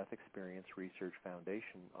Near-Death Experience Research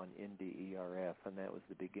Foundation on NDERF, and that was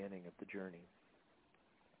the beginning of the journey.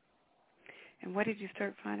 And what did you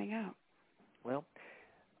start finding out? Well,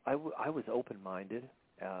 I was open-minded.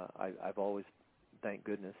 I've always, thank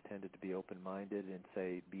goodness, tended to be open-minded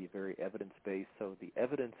and be very evidence-based. So the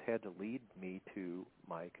evidence had to lead me to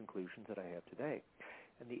my conclusions that I have today.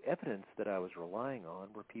 And the evidence that I was relying on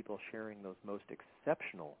were people sharing those most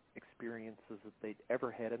exceptional experiences that they'd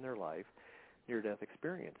ever had in their life, near-death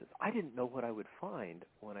experiences. I didn't know what I would find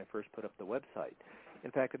when I first put up the website.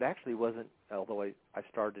 In fact, it actually wasn't, although I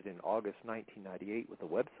started in August 1998 with the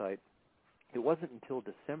website, it wasn't until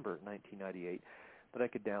December 1998 that I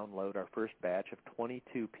could download our first batch of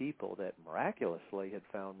 22 people that miraculously had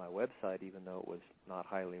found my website, even though it was not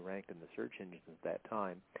highly ranked in the search engines at that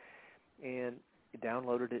time. And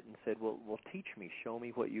downloaded it and said, well, teach me, show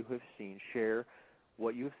me what you have seen, share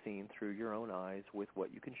what you have seen through your own eyes with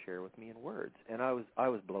what you can share with me in words. And I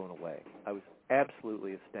was blown away. I was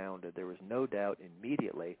absolutely astounded. There was no doubt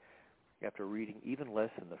immediately after reading even less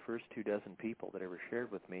than the first 2 dozen people that ever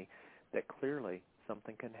shared with me, that clearly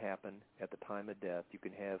something can happen at the time of death. You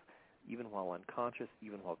can have, even while unconscious,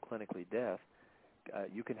 even while clinically deaf,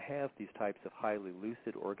 you can have these types of highly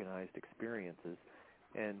lucid, organized experiences.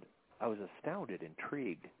 And I was astounded,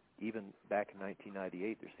 intrigued. Even back in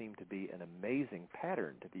 1998, there seemed to be an amazing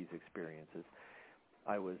pattern to these experiences.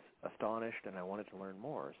 I was astonished, and I wanted to learn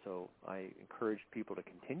more. So I encouraged people to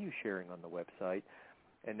continue sharing on the website.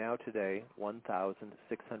 And now today,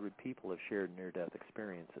 1,600 people have shared near-death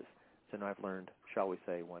experiences. So now I've learned, shall we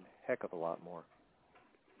say, one heck of a lot more.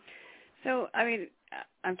 So, I mean,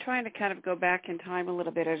 I'm trying to kind of go back in time a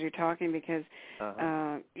little bit as you're talking because,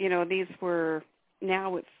 these were,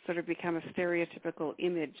 now it's sort of become a stereotypical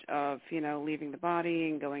image of, leaving the body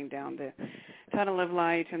and going down the tunnel of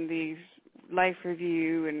light and the life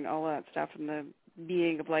review and all that stuff and the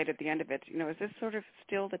being of light at the end of it. Is this sort of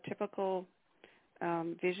still the typical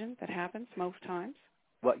vision that happens most times?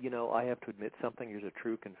 Well, I have to admit something. Here's a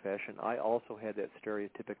true confession. I also had that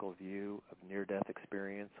stereotypical view of near-death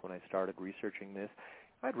experience when I started researching this.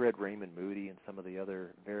 I'd read Raymond Moody and some of the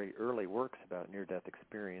other very early works about near-death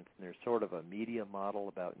experience, and there's sort of a media model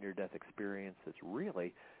about near-death experience that's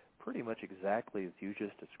really pretty much exactly as you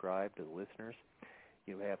just described to the listeners.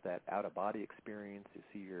 You have that out-of-body experience. You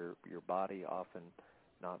see your body often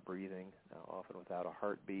not breathing, often without a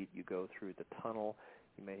heartbeat. You go through the tunnel.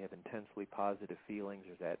 You may have intensely positive feelings.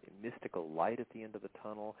 There's that mystical light at the end of the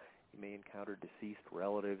tunnel. You may encounter deceased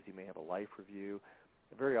relatives. You may have a life review.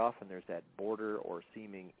 Very often there's that border or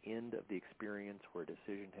seeming end of the experience where a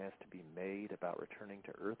decision has to be made about returning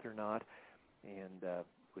to Earth or not. And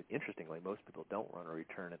interestingly, most people don't want to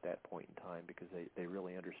return at that point in time because they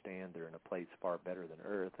really understand they're in a place far better than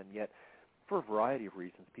Earth. And yet, for a variety of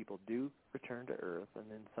reasons, people do return to Earth, and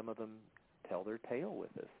then some of them tell their tale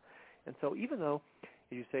with us. And so even though,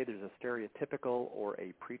 as you say, there's a stereotypical or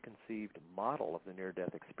a preconceived model of the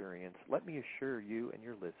near-death experience, let me assure you and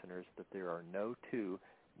your listeners that there are no two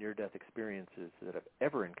near-death experiences that I've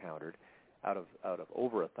ever encountered out of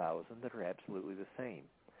over 1,000 that are absolutely the same.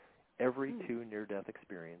 Every two near-death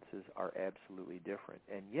experiences are absolutely different.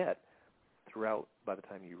 And yet, throughout, by the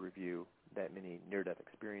time you review that many near-death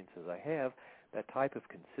experiences I have, that type of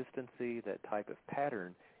consistency, that type of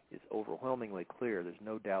pattern is overwhelmingly clear. There's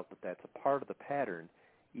no doubt that that's a part of the pattern,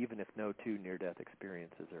 even if no two near-death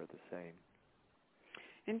experiences are the same.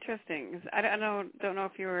 Interesting. I don't know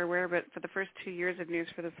if you were aware, but for the first 2 years of News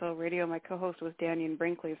for the Soul Radio, my co-host was Dannion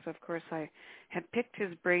Brinkley, so of course I had picked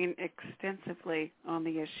his brain extensively on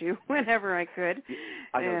the issue whenever I could.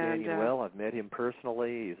 I know Dannion well. I've met him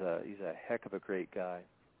personally. He's a heck of a great guy.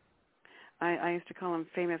 I used to call him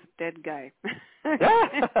famous dead guy.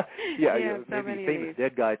 yeah, maybe famous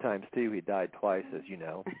dead guy times two. He died twice, as you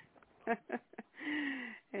know.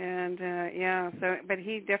 And but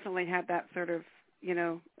he definitely had that sort of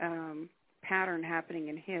pattern happening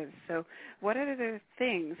in his. So what other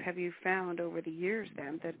things have you found over the years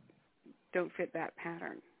then that don't fit that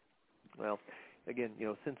pattern? Well, again,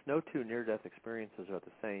 since no two near-death experiences are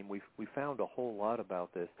the same, we found a whole lot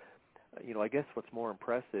about this. I guess what's more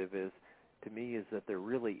impressive is that there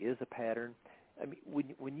really is a pattern. I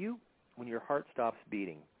mean, when your heart stops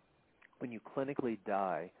beating, when you clinically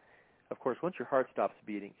die, of course, once your heart stops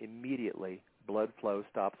beating, immediately blood flow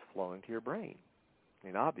stops flowing to your brain. I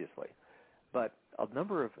mean, obviously. But a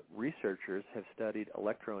number of researchers have studied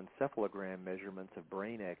electroencephalogram measurements of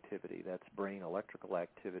brain activity, that's brain electrical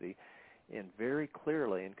activity, and very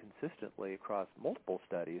clearly and consistently across multiple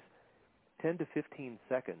studies, 10 to 15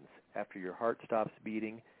 seconds after your heart stops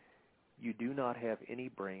beating, you do not have any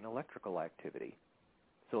brain electrical activity.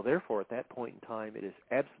 So therefore, at that point in time, it is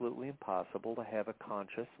absolutely impossible to have a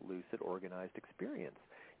conscious, lucid, organized experience.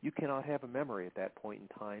 You cannot have a memory at that point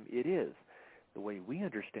in time. It is. The way we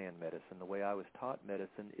understand medicine, the way I was taught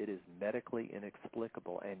medicine, it is medically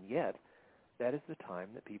inexplicable, and yet that is the time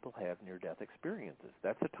that people have near-death experiences.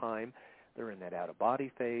 That's the time they're in that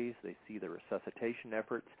out-of-body phase. They see the resuscitation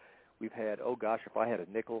efforts. We've had, if I had a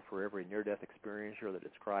nickel for every near-death experiencer that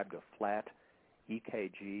described a flat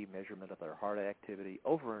EKG measurement of their heart activity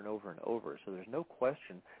over and over and over. So there's no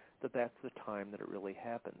question that that's the time that it really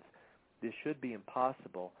happens. This should be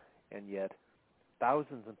impossible, and yet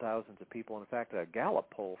thousands and thousands of people, in fact, a Gallup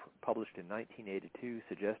poll published in 1982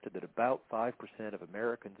 suggested that about 5% of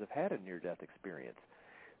Americans have had a near-death experience.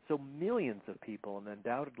 So millions of people, and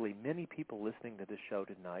undoubtedly many people listening to this show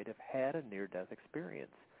tonight, have had a near-death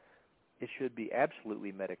experience. It should be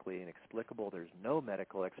absolutely medically inexplicable. There's no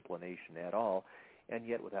medical explanation at all, and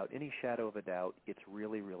yet without any shadow of a doubt, it's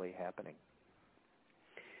really, really happening.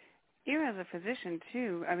 You as a physician,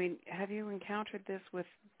 too, I mean, have you encountered this with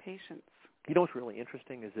patients? You know what's really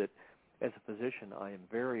interesting is that as a physician, I am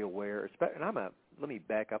very aware, and let me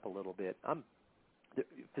back up a little bit.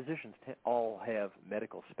 Physicians all have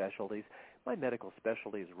medical specialties. My medical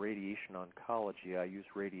specialty is radiation oncology. I use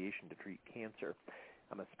radiation to treat cancer.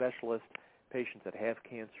 I'm a specialist. Patients that have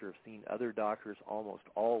cancer have seen other doctors almost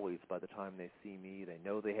always by the time they see me. They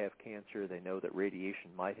know they have cancer. They know that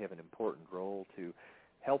radiation might have an important role to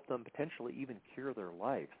help them potentially even cure their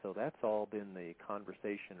life. So that's all been the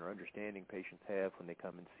conversation or understanding patients have when they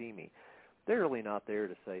come and see me. They're really not there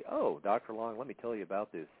to say, oh, Dr. Long, let me tell you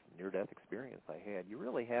about this near-death experience I had. You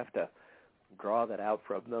really have to draw that out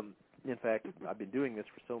from them. In fact, I've been doing this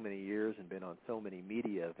for so many years and been on so many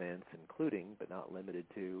media events, including, but not limited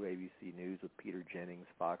to, ABC News with Peter Jennings,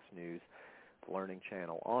 Fox News, the Learning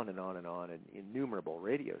Channel, on and on and on, and innumerable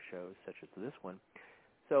radio shows such as this one.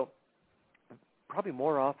 So probably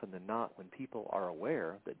more often than not, when people are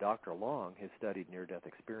aware that Dr. Long has studied near-death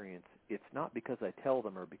experience, it's not because I tell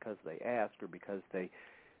them or because they ask or because they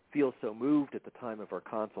feel so moved at the time of our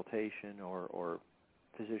consultation or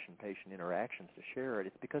physician-patient interactions to share it.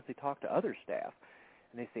 It's because they talk to other staff,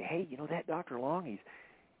 and they say, hey, you know, that Dr. Long,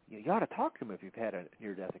 you ought to talk to him if you've had a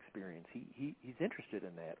near-death experience. He's interested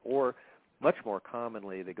in that. Or much more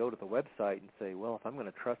commonly, they go to the website and say, well, if I'm going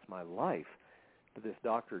to trust my life to this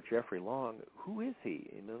Dr. Jeffrey Long, who is he?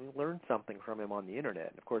 And then we learn something from him on the Internet.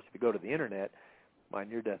 And, of course, if you go to the Internet, my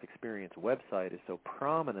near-death experience website is so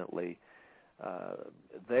prominently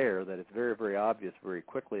there that it's very, very obvious very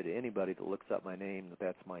quickly to anybody that looks up my name that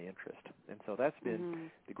that's my interest. And so that's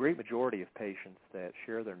been the great majority of patients that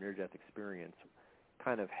share their near-death experience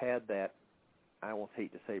kind of had that, I almost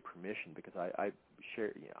hate to say permission because I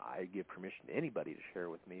give permission to anybody to share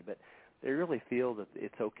with me, but they really feel that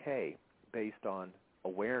it's okay based on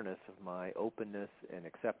awareness of my openness and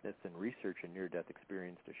acceptance and research in near-death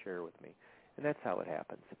experience to share with me. And that's how it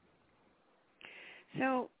happens.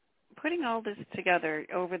 So putting all this together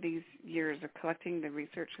over these years of collecting the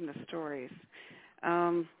research and the stories,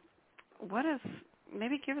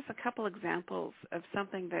 maybe give us a couple examples of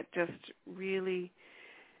something that just really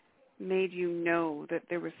made you know that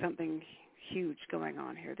there was something huge going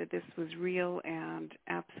on here, that this was real and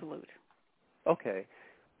absolute. Okay.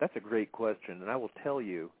 That's a great question, and I will tell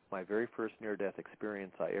you my very first near-death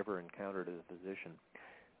experience I ever encountered as a physician.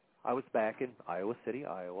 I was back in Iowa City,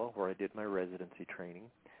 Iowa, where I did my residency training.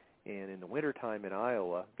 And in the wintertime in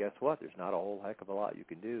Iowa, guess what? There's not a whole heck of a lot you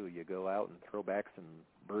can do. You go out and throw back some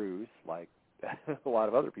brews like a lot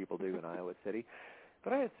of other people do in Iowa City.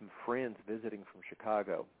 But I had some friends visiting from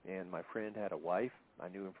Chicago, and my friend had a wife. I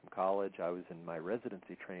knew him from college. I was in my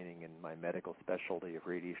residency training in my medical specialty of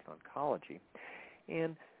radiation oncology.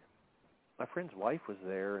 And my friend's wife was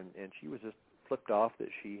there, and she was just flipped off that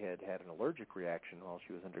she had had an allergic reaction while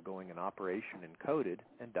she was undergoing an operation and coded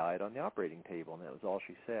and died on the operating table, and that was all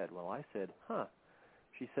she said. Well, I said, huh.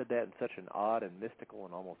 She said that in such an odd and mystical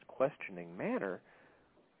and almost questioning manner,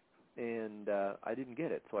 and I didn't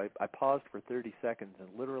get it. So I paused for 30 seconds, and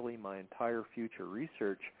literally my entire future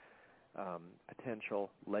research potential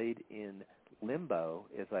laid in limbo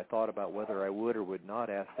as I thought about whether I would or would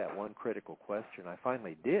not ask that one critical question. I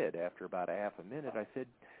finally did after about a half a minute. I said,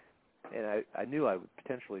 and I knew I would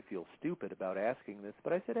potentially feel stupid about asking this,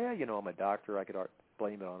 but I said, hey, you know, I'm a doctor. I could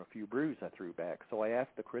blame it on a few brews I threw back. So I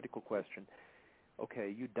asked the critical question,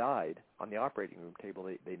 okay, you died on the operating room table.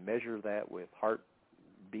 They measure that with heart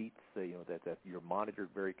beats, that you're monitored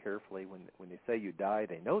very carefully. When they say you die,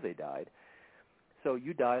 they know they died. So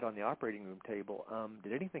you died on the operating room table.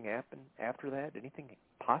 Did anything happen after that? Did anything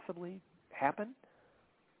possibly happen?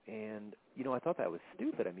 And, I thought that was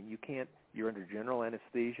stupid. I mean, you're under general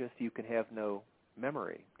anesthesia, so you can have no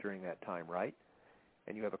memory during that time, right?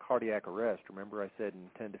 And you have a cardiac arrest. Remember I said in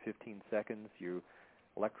 10 to 15 seconds your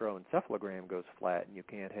electroencephalogram goes flat and you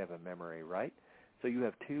can't have a memory, right? So you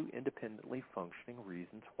have two independently functioning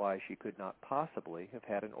reasons why she could not possibly have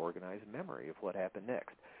had an organized memory of what happened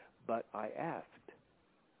next. But I asked,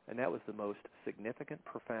 and that was the most significant,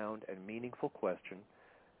 profound, and meaningful question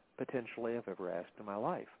potentially I've ever asked in my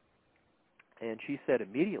life. And she said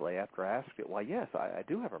immediately after I asked it, why, yes, I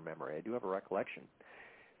do have a memory. I do have a recollection.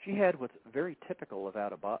 She had what's very typical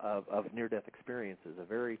of near-death experiences,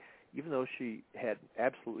 even though she had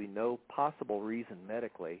absolutely no possible reason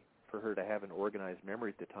medically for her to have an organized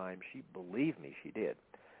memory at the time, she believed me she did.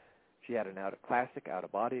 She had a classic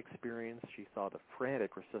out-of-body experience. She saw the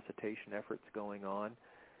frantic resuscitation efforts going on.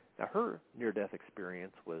 Now, her near-death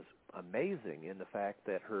experience was amazing in the fact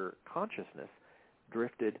that her consciousness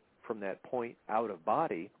drifted from that point out of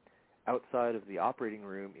body outside of the operating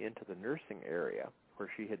room into the nursing area where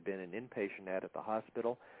she had been an inpatient at the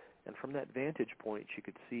hospital, And from that vantage point, she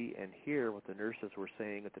could see and hear what the nurses were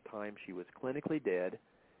saying at the time she was clinically dead,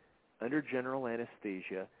 under general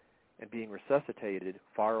anesthesia, and being resuscitated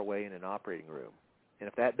far away in an operating room. And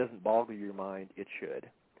if that doesn't boggle your mind, it should.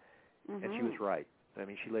 Mm-hmm. And she was right. I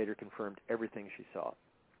mean, she later confirmed everything she saw.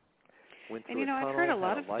 And, you know, I've heard a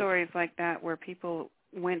lot of stories like that where people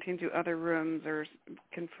went into other rooms or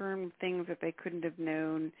confirmed things that they couldn't have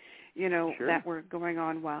known, you know, that were going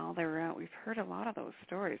on while they were out. We've heard a lot of those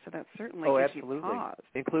stories, so that certainly gives you pause.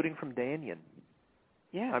 Including from Danyan.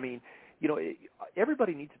 Yeah. I mean, you know,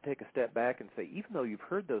 everybody needs to take a step back and say, even though you've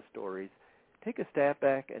heard those stories, take a step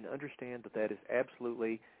back and understand that that is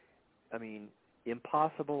absolutely, I mean,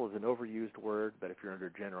 impossible is an overused word, but if you're under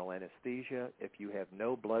general anesthesia, if you have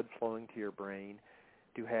no blood flowing to your brain,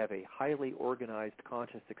 to have a highly organized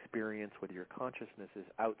conscious experience where your consciousness is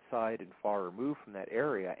outside and far removed from that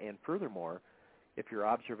area, and furthermore, if your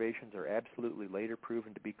observations are absolutely later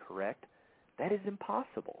proven to be correct, that is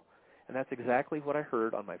impossible. And that's exactly what I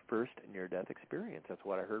heard on my first near-death experience. That's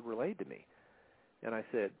what I heard relayed to me. And I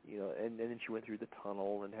said, you know, and then she went through the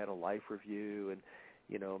tunnel and had a life review and,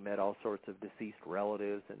 you know, met all sorts of deceased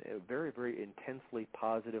relatives and very, very intensely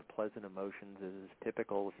positive, pleasant emotions as is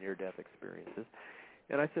typical of near-death experiences.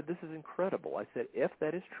 And I said, this is incredible. I said, if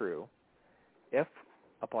that is true, if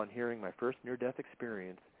upon hearing my first near-death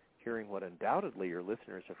experience, hearing what undoubtedly your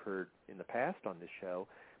listeners have heard in the past on this show,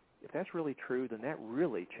 if that's really true, then that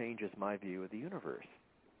really changes my view of the universe.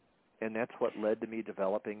 And that's what led to me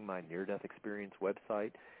developing my near-death experience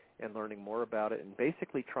website and learning more about it and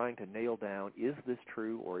basically trying to nail down, is this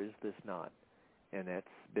true or is this not? And that's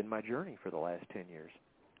been my journey for the last 10 years.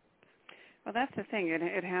 Well, that's the thing.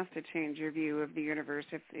 It has to change your view of the universe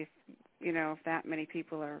if you know, if that many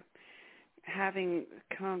people are having,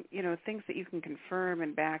 you know, things that you can confirm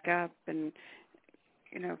and back up and,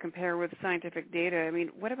 you know, compare with scientific data. I mean,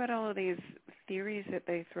 what about all of these theories that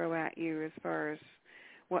they throw at you as far as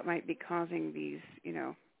what might be causing these, you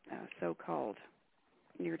know, so-called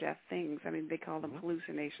near-death things? I mean, they call them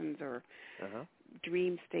hallucinations or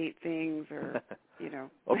dream state things, or you know.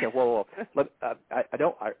 Okay, well,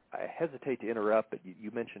 I hesitate to interrupt, but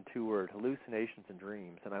you mentioned two words: hallucinations and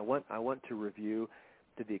dreams, and I want to review,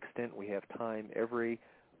 to the extent we have time, every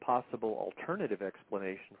possible alternative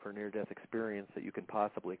explanation for near-death experience that you can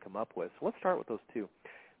possibly come up with. So let's start with those two.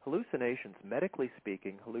 Hallucinations, medically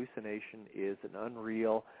speaking, hallucination is an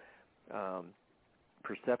unreal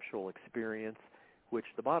perceptual experience, which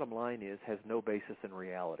the bottom line is has no basis in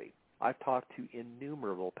reality. I've talked to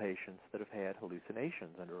innumerable patients that have had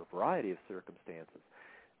hallucinations under a variety of circumstances,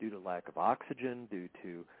 due to lack of oxygen, due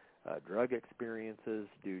to drug experiences,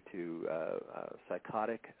 due to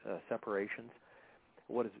psychotic separations.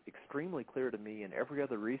 What is extremely clear to me and every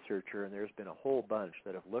other researcher, and there's been a whole bunch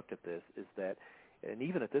that have looked at this, is that, and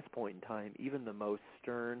even at this point in time, even the most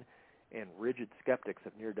stern and rigid skeptics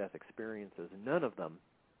of near-death experiences, none of them,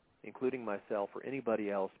 including myself or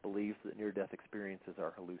anybody else, believes that near-death experiences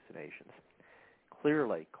are hallucinations.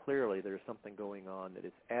 Clearly, there's something going on that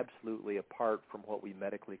is absolutely apart from what we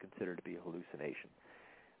medically consider to be a hallucination.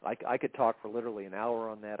 I could talk for literally an hour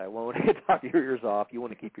on that. I won't. I could talk your ears off. You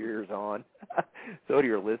want to keep your ears on. So do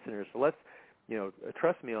your listeners. So let's, you know,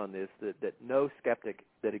 trust me on this, that no skeptic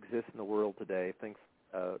that exists in the world today thinks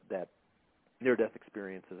that near-death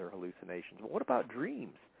experiences are hallucinations. But what about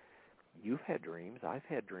dreams? You've had dreams. I've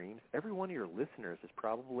had dreams. Every one of your listeners has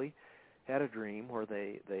probably had a dream where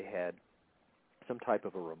they had some type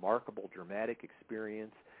of a remarkable, dramatic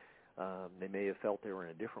experience. They may have felt they were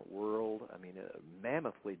in a different world. I mean,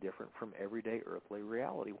 mammothly different from everyday earthly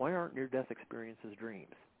reality. Why aren't near-death experiences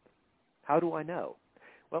dreams? How do I know?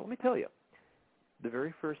 Well, let me tell you. The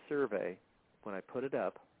very first survey, when I put it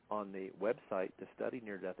up on the website to study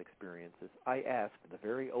near-death experiences, I asked the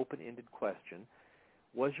very open-ended question,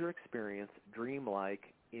 was your experience dreamlike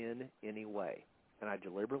in any way? And I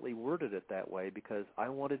deliberately worded it that way because I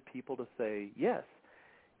wanted people to say, yes,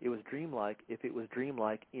 it was dreamlike if it was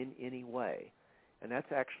dreamlike in any way. And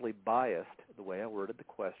that's actually biased, the way I worded the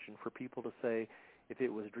question, for people to say if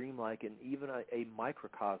it was dreamlike in even a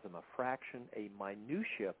microcosm, a fraction, a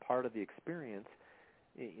minutia part of the experience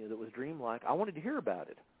that was dreamlike. I wanted to hear about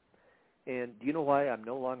it. And do you know why I'm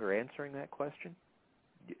no longer answering that question?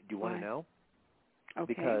 Do you want to know?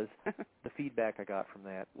 Okay. Because the feedback I got from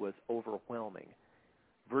that was overwhelming.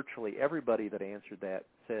 Virtually everybody that answered that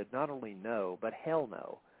said not only no, but hell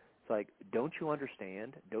no. It's like, don't you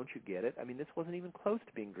understand? Don't you get it? I mean, this wasn't even close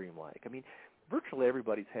to being dreamlike. I mean, virtually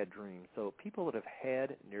everybody's had dreams. So people that have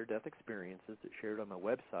had near-death experiences that shared on my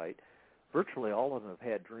website, virtually all of them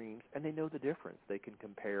have had dreams, and they know the difference. They can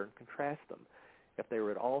compare and contrast them. If they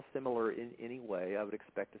were at all similar in any way, I would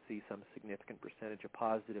expect to see some significant percentage of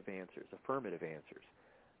positive answers, affirmative answers.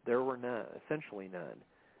 There were none, essentially none.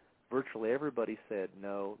 Virtually everybody said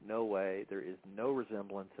no, no way, there is no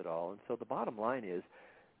resemblance at all. And so the bottom line is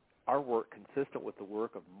our work, consistent with the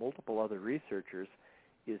work of multiple other researchers,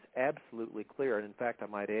 is absolutely clear. And in fact, I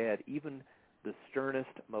might add, even the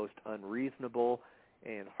sternest, most unreasonable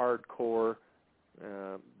and hardcore,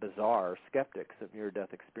 bizarre skeptics of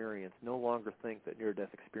near-death experience no longer think that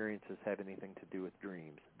near-death experiences have anything to do with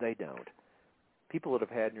dreams. They don't. People that have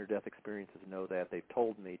had near-death experiences know that. They've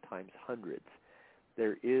told me times hundreds.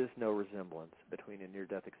 There is no resemblance between a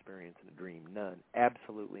near-death experience and a dream. None.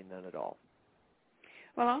 Absolutely none at all.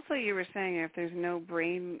 Well, also you were saying if there's no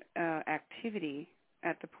brain activity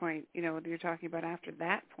at the point, you're talking about after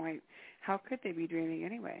that point, how could they be dreaming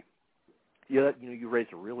anyway? Yeah, you raise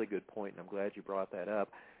a really good point, and I'm glad you brought that up.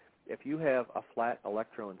 If you have a flat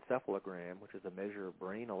electroencephalogram, which is a measure of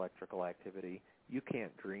brain electrical activity, you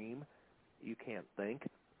can't dream, you can't think,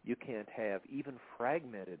 you can't have even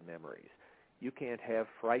fragmented memories. You can't have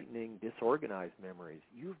frightening, disorganized memories.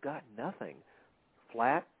 You've got nothing.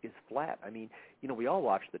 Flat is flat. I mean, we all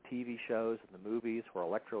watch the TV shows and the movies where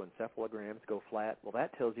electroencephalograms go flat. Well,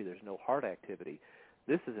 that tells you there's no heart activity.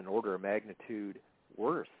 This is an order of magnitude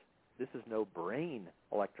worse. This is no brain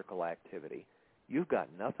electrical activity. You've got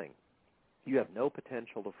nothing. You have no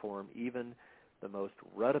potential to form even the most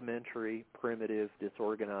rudimentary, primitive,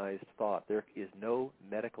 disorganized thought. There is no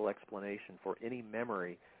medical explanation for any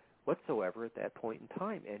memory whatsoever at that point in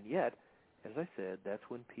time. And yet, as I said, that's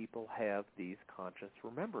when people have these conscious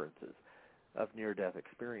remembrances of near-death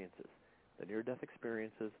experiences. The near-death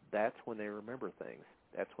experiences, that's when they remember things.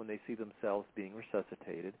 That's when they see themselves being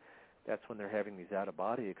resuscitated. That's when they're having these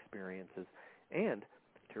out-of-body experiences. And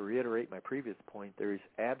to reiterate my previous point, there is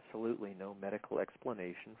absolutely no medical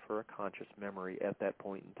explanation for a conscious memory at that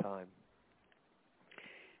point in time.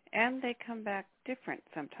 And they come back different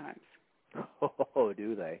sometimes. Oh,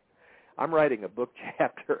 do they? I'm writing a book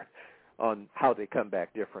chapter on how they come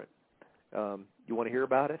back different. You want to hear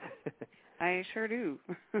about it? I sure do.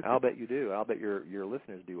 I'll bet you do. I'll bet your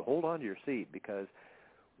listeners do. Hold on to your seat, because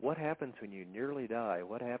what happens when you nearly die?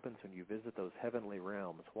 What happens when you visit those heavenly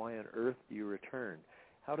realms? Why on earth do you return?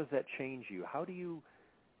 How does that change you? How do you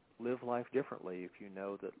live life differently if you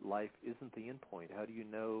know that life isn't the end point? How do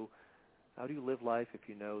you live life if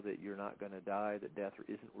you know that you're not going to die, that death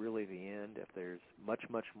isn't really the end, if there's much,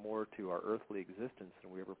 much more to our earthly existence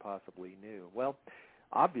than we ever possibly knew? Well,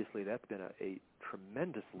 obviously that's been a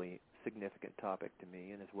tremendously significant topic to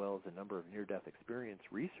me, and as well as a number of near-death experience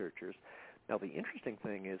researchers. Now, the interesting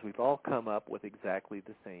thing is we've all come up with exactly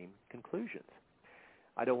the same conclusions.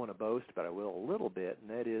 I don't want to boast, but I will a little bit, and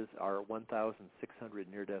that is our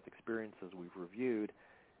 1,600 near-death experiences we've reviewed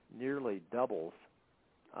nearly doubles,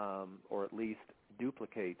 or at least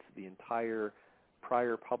duplicates, the entire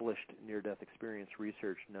prior published near-death experience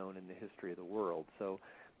research known in the history of the world. So,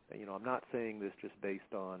 I'm not saying this just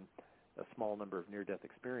based on a small number of near-death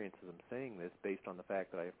experiences. I'm saying this based on the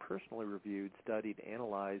fact that I have personally reviewed, studied,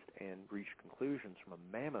 analyzed, and reached conclusions from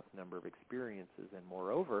a mammoth number of experiences. And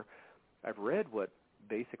moreover, I've read what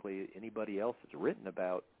basically anybody else has written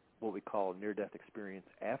about what we call near-death experience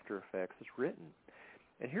after effects is written.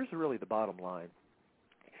 And here's really the bottom line.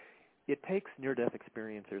 It takes near-death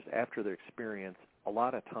experiencers after their experience a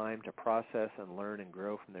lot of time to process and learn and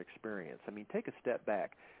grow from their experience. I mean, take a step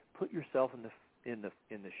back. Put yourself in the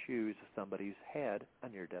shoes of somebody who's had a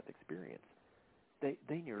near-death experience. They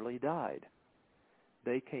nearly died.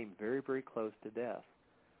 They came very, very close to death.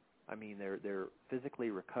 I mean, they're physically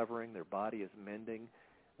recovering. Their body is mending.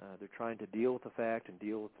 They're trying to deal with the fact and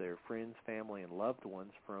deal with their friends, family, and loved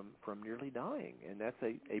ones from nearly dying. And that's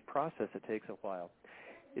a process that takes a while.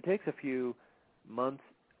 It takes a few months,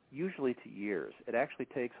 usually to years. It actually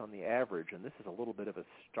takes, on the average, and this is a little bit of a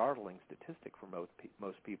startling statistic for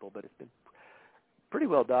most people, but it's been pretty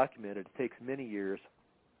well documented. It takes many years,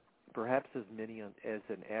 perhaps as many as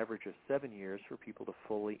an average of 7 years, for people to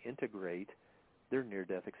fully integrate their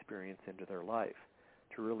near-death experience into their life,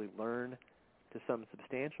 to really learn to some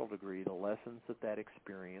substantial degree the lessons that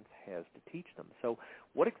experience has to teach them. So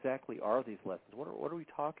what exactly are these lessons? What are we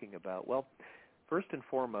talking about? Well, first and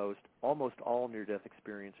foremost, almost all near-death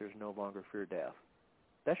experiencers no longer fear death.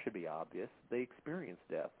 That should be obvious. They experienced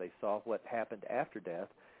death. They saw what happened after death.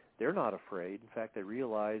 They're not afraid. In fact, they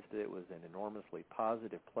realized that it was an enormously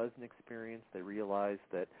positive, pleasant experience. They realized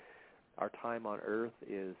that our time on earth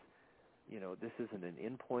is, this isn't an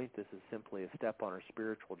end point. This is simply a step on our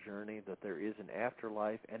spiritual journey, that there is an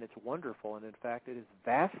afterlife, and it's wonderful. And in fact, it is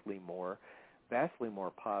vastly more vastly more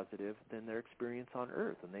positive than their experience on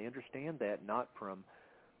Earth, and they understand that not from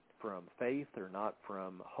faith or not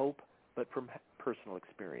from hope, but from personal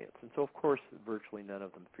experience. And so, of course, virtually none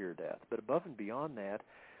of them fear death. But above and beyond that,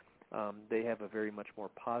 they have a very much more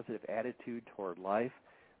positive attitude toward life.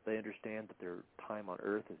 They understand that their time on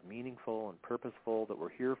Earth is meaningful and purposeful, that we're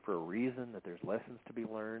here for a reason, that there's lessons to be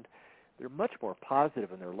learned. They're much more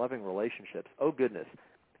positive in their loving relationships. Oh, goodness.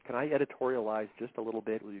 Can I editorialize just a little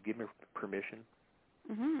bit? Will you give me permission?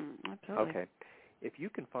 Mm-hmm. Absolutely. Okay. If you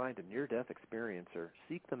can find a near-death experiencer,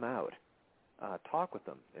 seek them out. Talk with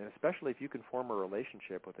them. And especially if you can form a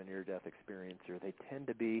relationship with a near-death experiencer, they tend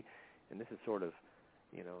to be, and this is sort of,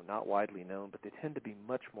 not widely known, but they tend to be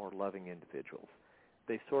much more loving individuals.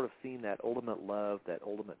 They've sort of seen that ultimate love, that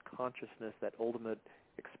ultimate consciousness, that ultimate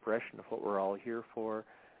expression of what we're all here for.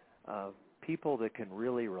 People that can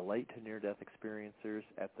really relate to near-death experiencers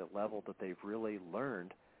at the level that they've really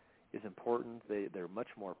learned is important. They're much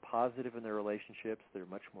more positive in their relationships. They're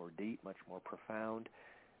much more deep, much more profound.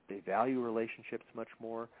 They value relationships much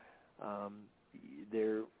more.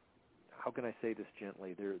 They're, how can I say this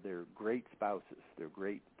gently? They're great spouses. They're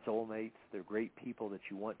great soulmates. They're great people that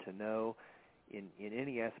you want to know in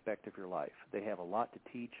any aspect of your life. They have a lot to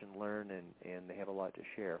teach and learn, and they have a lot to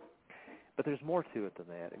share. But there's more to it than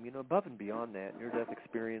that. I mean, above and beyond that, near-death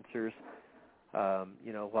experiencers,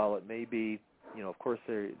 while it may be, of course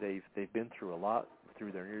they've been through a lot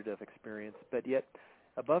through their near-death experience, but yet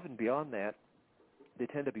above and beyond that, they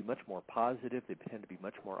tend to be much more positive. They tend to be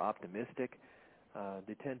much more optimistic.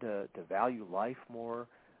 They tend to value life more.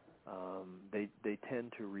 They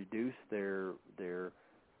tend to reduce their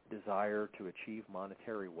desire to achieve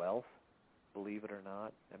monetary wealth, believe it or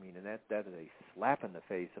not. I mean, and that is a slap in the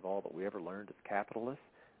face of all that we ever learned as capitalists,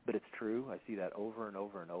 but it's true. I see that over and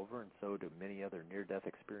over and over, and so do many other near-death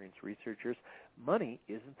experience researchers. Money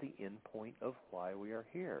isn't the end point of why we are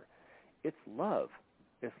here. It's love.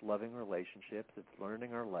 It's loving relationships. It's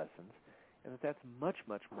learning our lessons, and that's much,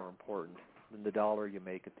 much more important than the dollar you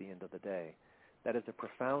make at the end of the day. That is a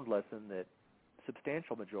profound lesson that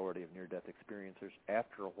substantial majority of near-death experiencers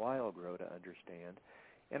after a while grow to understand,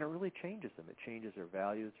 and it really changes them. It changes their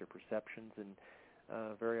values, their perceptions,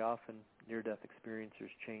 and very often near-death experiencers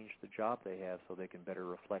change the job they have so they can better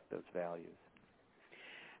reflect those values.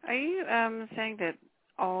 Are you saying that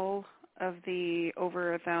all of the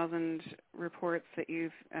over 1,000 reports that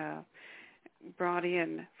you've brought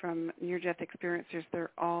in from near-death experiencers,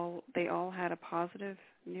 they all had a positive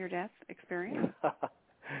near-death experience?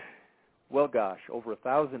 Well, gosh, over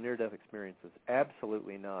 1,000 near-death experiences?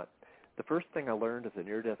 Absolutely not. The first thing I learned as a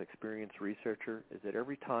near-death experience researcher is that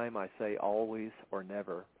every time I say always or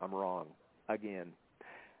never, I'm wrong. Again,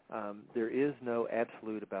 there is no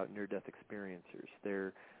absolute about near-death experiencers.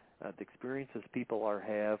 The experiences people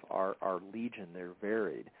have are legion. They're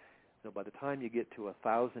varied. So by the time you get to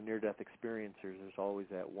 1,000 near-death experiencers, there's always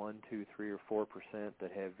that 1, 2, 3, or 4%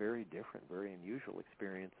 that have very different, very unusual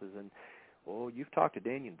experiences. And you've talked to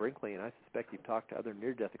Dannion Brinkley, and I suspect you've talked to other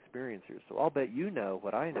near-death experiencers. So I'll bet you know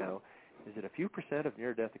what I know is that a few percent of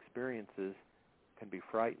near-death experiences can be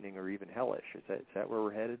frightening or even hellish. Is that where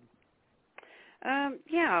we're headed?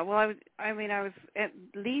 Yeah. Well, I was at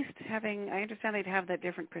least I understand they'd have that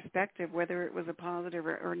different perspective, whether it was a positive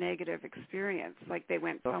or negative experience, like they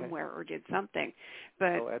went somewhere or did something.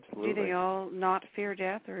 But do they all not fear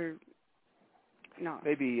death or not?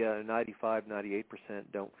 Maybe 95, 98%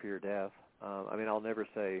 don't fear death. I'll never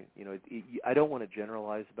say, I don't want to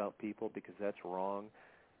generalize about people because that's wrong,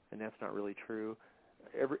 and that's not really true.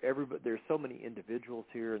 There's so many individuals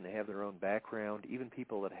here, and they have their own background. Even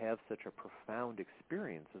people that have such a profound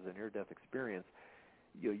experience as a near-death experience,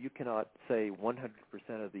 you cannot say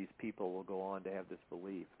 100% of these people will go on to have this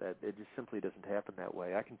belief. That it just simply doesn't happen that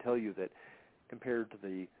way. I can tell you that compared to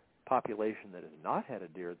the population that has not had a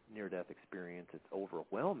near-death experience, it's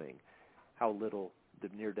overwhelming how little the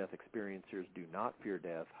near-death experiencers do not fear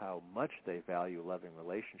death, how much they value loving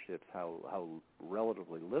relationships, how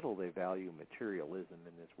relatively little they value materialism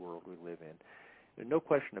in this world we live in. There's no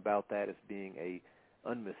question about that as being a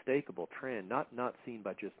unmistakable trend, not seen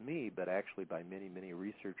by just me, but actually by many, many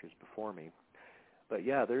researchers before me. But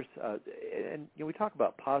yeah, there's we talk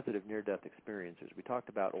about positive near-death experiences. We talked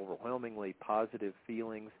about overwhelmingly positive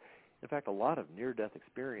feelings. In fact, a lot of near-death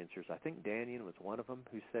experiencers, I think Dannion was one of them,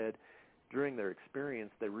 who said during their experience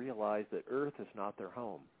they realized that Earth is not their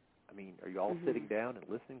home. I mean, are you all sitting down and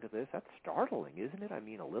listening to this? That's startling, isn't it? I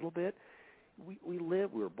mean, a little bit. We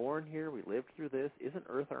were born here. We lived through this. Isn't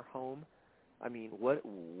Earth our home? I mean,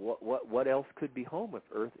 what else could be home if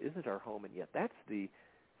Earth isn't our home? And yet that's the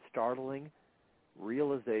startling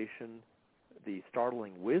realization the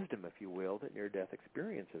startling wisdom, if you will, that near-death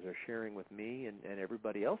experiences are sharing with me and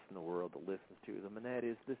everybody else in the world that listens to them, and that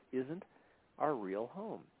is this isn't our real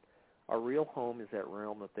home. Our real home is that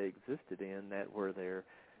realm that they existed in, that where they're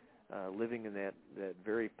living in that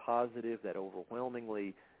very positive, that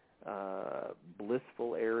overwhelmingly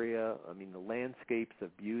blissful area. I mean, the landscapes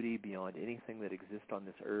of beauty beyond anything that exists on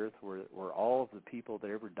this earth, where all of the people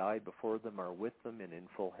that ever died before them are with them and in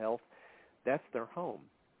full health. That's their home.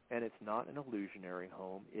 And it's not an illusionary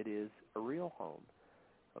home. It is a real home.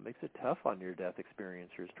 It makes it tough on near-death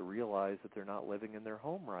experiencers to realize that they're not living in their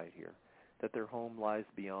home right here, that their home lies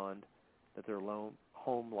beyond, that their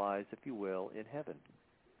home lies, if you will, in heaven.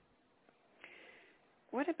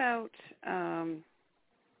 What about, how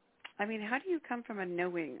do you come from a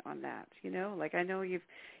knowing on that? Like I know you've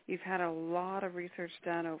had a lot of research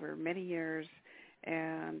done over many years,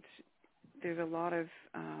 and there's a lot of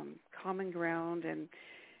common ground, and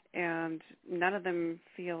none of them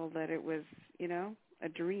feel that it was, a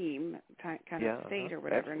dream kind of state or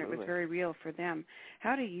whatever, absolutely. And it was very real for them.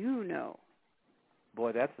 How do you know?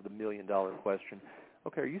 Boy, that's the million-dollar question.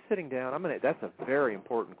 Okay, are you sitting down? That's a very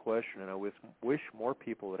important question, and I wish more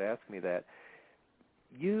people would ask me that.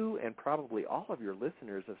 You and probably all of your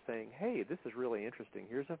listeners are saying, hey, this is really interesting.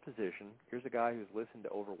 Here's a physician. Here's a guy who's listened to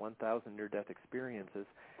over 1,000 near-death experiences,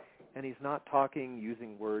 and he's not talking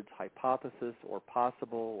using words hypothesis or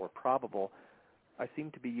possible or probable. I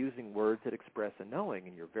seem to be using words that express a knowing,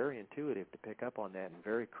 and you're very intuitive to pick up on that and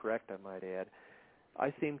very correct, I might add.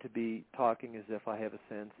 I seem to be talking as if I have a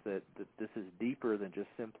sense that this is deeper than just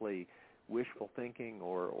simply wishful thinking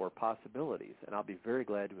or possibilities, and I'll be very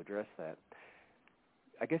glad to address that.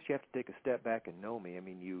 I guess you have to take a step back and know me. I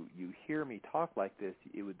mean, you hear me talk like this,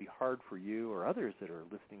 it would be hard for you or others that are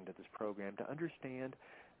listening to this program to understand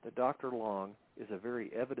that Dr. Long is a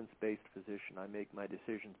very evidence-based physician. I make my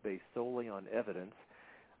decisions based solely on evidence.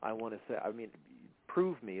 I want to say,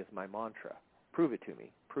 prove me is my mantra. Prove it to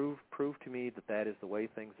me. Prove to me that that is the way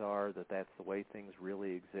things are, that that's the way things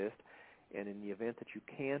really exist. And in the event that you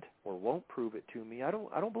can't or won't prove it to me, I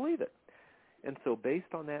don't believe it. And so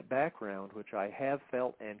based on that background, which I have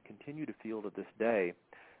felt and continue to feel to this day,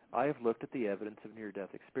 I have looked at the evidence of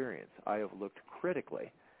near-death experience. I have looked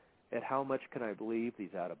critically at how much can I believe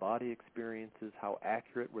these out-of-body experiences, how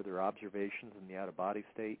accurate were their observations in the out-of-body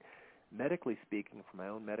state, medically speaking, from my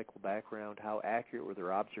own medical background, how accurate were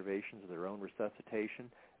their observations of their own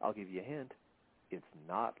resuscitation. I'll give you a hint. It's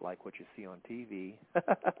not like what you see on TV.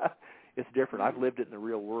 It's different. I've lived it in the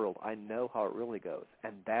real world. I know how it really goes,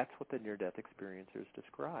 and that's what the near-death experiencers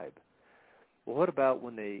describe. Well, what about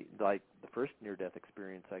when they, like the first near-death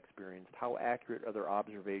experience I experienced, how accurate are their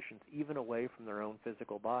observations even away from their own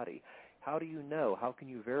physical body? How do you know? How can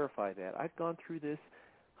you verify that? I've gone through this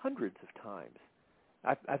hundreds of times.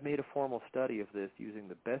 I've made a formal study of this using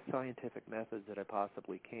the best scientific methods that I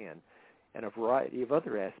possibly can, and a variety of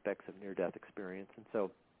other aspects of near-death experience. And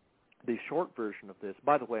so the short version of this,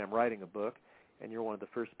 by the way, I'm writing a book, and you're one of the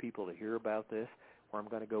first people to hear about this, where I'm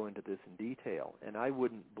going to go into this in detail. And I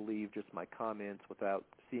wouldn't believe just my comments without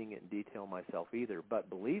seeing it in detail myself either. But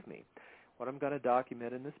believe me, what I'm going to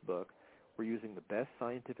document in this book, we're using the best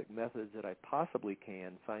scientific methods that I possibly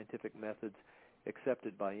can, scientific methods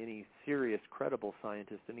accepted by any serious, credible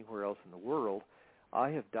scientist anywhere else in the world. I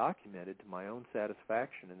have documented to my own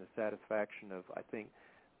satisfaction and the satisfaction of, I think,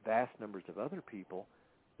 vast numbers of other people,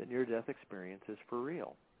 that near-death experience is for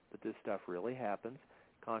real, that this stuff really happens.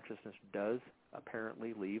 Consciousness does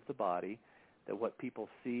apparently leave the body, that what people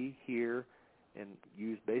see, hear, and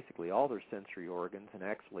use basically all their sensory organs, and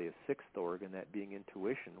actually a sixth organ, that being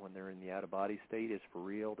intuition, when they're in the out-of-body state, is for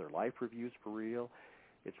real. Their life review's for real.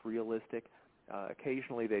 It's realistic.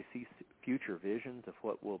 Occasionally they see future visions of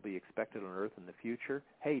what will be expected on Earth in the future.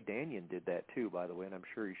 Hey, Danyan did that too, by the way, and I'm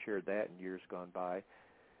sure he shared that in years gone by.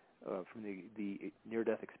 From the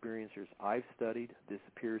near-death experiencers I've studied, this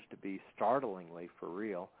appears to be startlingly for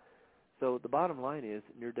real. So the bottom line is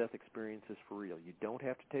near-death experience is for real. You don't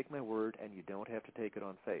have to take my word, and you don't have to take it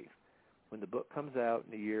on faith. When the book comes out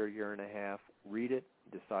in a year and a half, read it,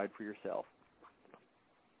 decide for yourself.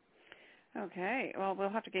 Okay. Well, we'll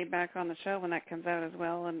have to get back on the show when that comes out as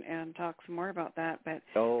well and talk some more about that. But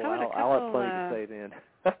I'll have plenty to say then.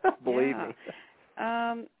 Believe me.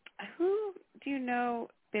 Who do you know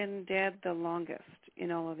been dead the longest in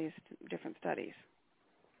all of these different studies?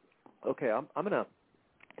 Okay, I'm going to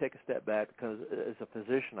take a step back because as a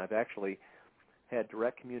physician, I've actually had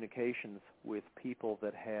direct communications with people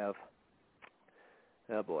that have,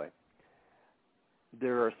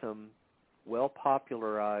 there are some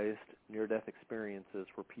well-popularized near-death experiences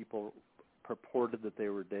where people purported that they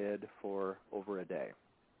were dead for over a day.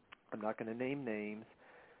 I'm not going to name names,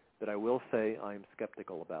 but I will say I'm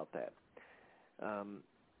skeptical about that.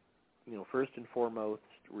 First and foremost,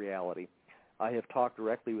 reality. I have talked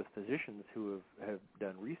directly with physicians who have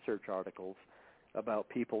done research articles about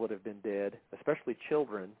people that have been dead, especially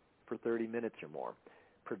children, for 30 minutes or more.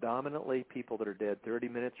 Predominantly people that are dead 30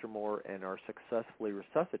 minutes or more and are successfully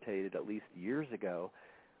resuscitated at least years ago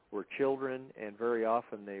were children, and very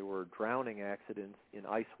often they were drowning accidents in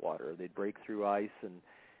ice water. They'd break through ice,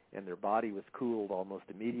 and their body was cooled almost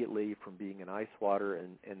immediately from being in ice water,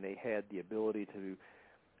 and they had the ability to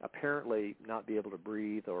apparently not be able to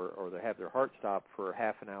breathe or they have their heart stop for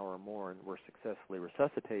half an hour or more and were successfully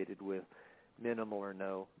resuscitated with minimal or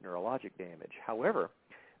no neurologic damage. However,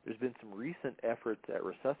 there's been some recent efforts at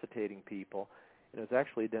resuscitating people, and it was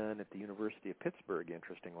actually done at the University of Pittsburgh,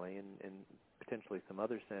 interestingly, and potentially some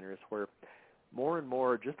other centers, where more and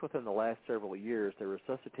more, just within the last several years, they're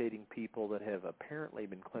resuscitating people that have apparently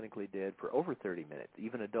been clinically dead for over 30 minutes,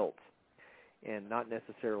 even adults, and not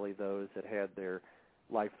necessarily those that had their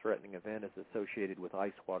life-threatening event is associated with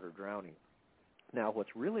ice water drowning. Now, what's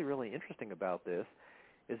really, really interesting about this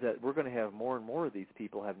is that we're going to have more and more of these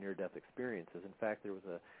people have near-death experiences. In fact, there was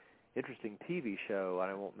an interesting TV show,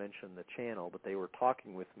 and I won't mention the channel, but they were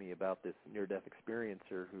talking with me about this near-death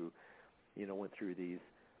experiencer who, went through these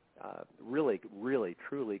really, really,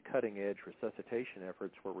 truly cutting-edge resuscitation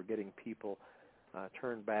efforts where we're getting people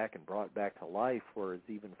turned back and brought back to life, whereas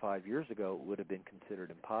even 5 years ago it would have been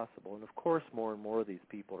considered impossible. And, of course, more and more of these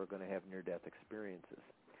people are going to have near-death experiences.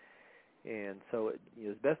 And so,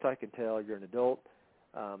 as best I can tell, you're an adult.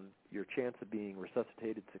 Your chance of being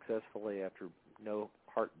resuscitated successfully after no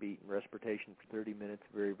heartbeat and respiration for 30 minutes,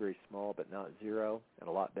 very, very small, but not zero, and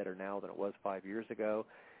a lot better now than it was 5 years ago.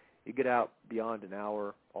 You get out beyond an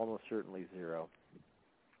hour, almost certainly zero.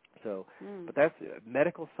 So, but that's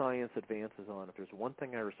medical science advances on. If there's one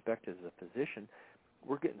thing I respect as a physician,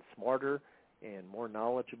 we're getting smarter and more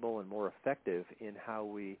knowledgeable and more effective in how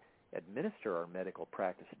we administer our medical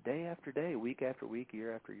practice day after day, week after week,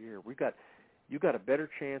 year after year. You've got a better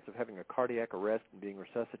chance of having a cardiac arrest and being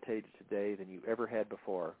resuscitated today than you ever had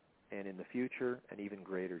before, and in the future, an even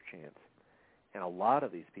greater chance. And a lot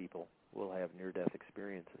of these people will have near-death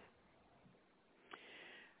experiences.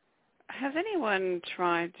 Has anyone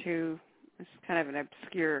tried to, this is kind of an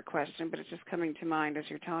obscure question, but it's just coming to mind as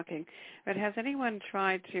you're talking, but has anyone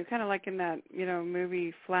tried to, kind of like in that,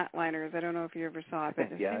 movie Flatliners, I don't know if you ever saw it, but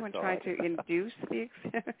has anyone tried to induce the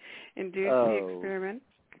experiment?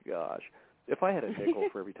 Gosh. If I had a nickel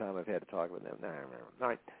for every time I've had to talk with them, no. All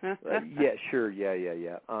right. Yeah, sure,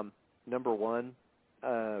 yeah. Number one,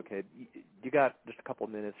 okay, you got just a couple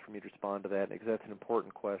of minutes for me to respond to that, because that's an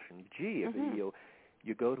important question. Gee, if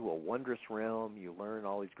you go to a wondrous realm, you learn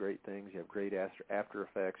all these great things, you have great after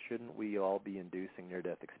effects, shouldn't we all be inducing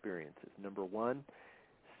near-death experiences? Number one,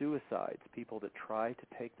 suicides, people that try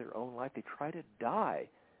to take their own life, they try to die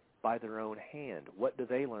by their own hand. What do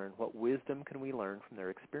they learn? What wisdom can we learn from their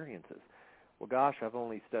experiences? Well, gosh, I've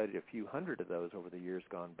only studied a few hundred of those over the years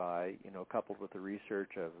gone by, coupled with the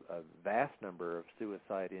research of a vast number of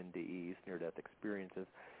suicide NDEs, near-death experiences,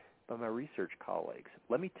 by my research colleagues.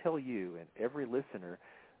 Let me tell you and every listener,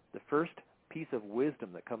 the first piece of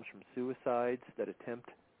wisdom that comes from suicides that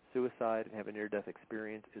attempt suicide and have a near-death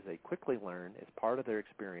experience is they quickly learn, as part of their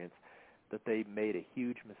experience, that they made a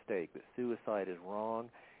huge mistake, that suicide is wrong.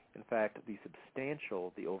 In fact,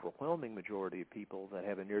 the overwhelming majority of people that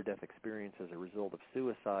have a near-death experience as a result of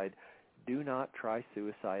suicide do not try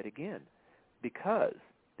suicide again, because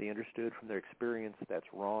they understood from their experience that's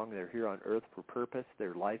wrong. They're here on earth for purpose.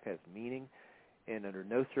 Their life has meaning, and under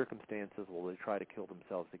no circumstances will they try to kill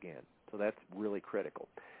themselves again. So that's really critical.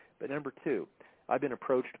 But number two, I've been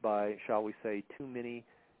approached by, shall we say, too many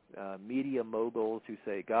media moguls who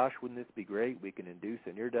say, gosh, wouldn't this be great? We can induce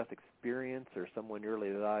a near-death experience or someone nearly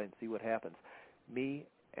die and see what happens. Me,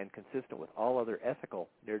 and consistent with all other ethical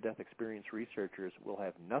near-death experience researchers, will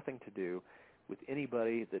have nothing to do with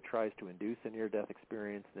anybody that tries to induce a near-death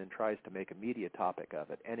experience and then tries to make a media topic of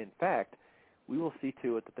it. And in fact, we will see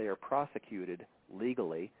to it that they are prosecuted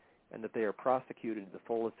legally and that they are prosecuted to the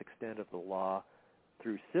fullest extent of the law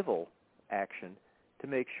through civil action to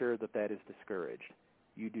make sure that that is discouraged.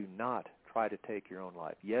 You do not try to take your own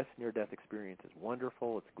life. Yes, near-death experience is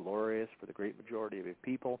wonderful. It's glorious for the great majority of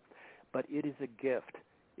people, but it is a gift.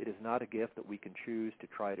 It is not a gift that we can choose to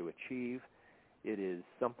try to achieve. It is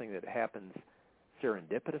something that happens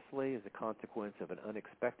serendipitously as a consequence of an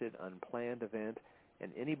unexpected, unplanned event,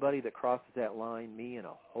 and anybody that crosses that line, me and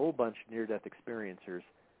a whole bunch of near-death experiencers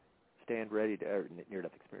stand ready to,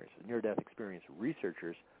 near-death experience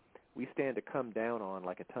researchers we stand to come down on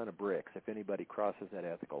like a ton of bricks if anybody crosses that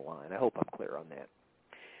ethical line. I hope I'm clear on that.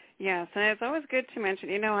 Yes, and it's always good to mention,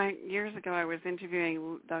 years ago I was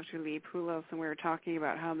interviewing Dr. Lee Poulos, and we were talking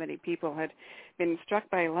about how many people had been struck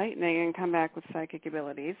by lightning and come back with psychic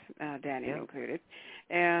abilities, Daniel included.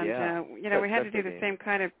 And, we had to do the same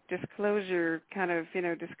kind of disclosure,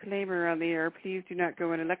 disclaimer on the air. Please do not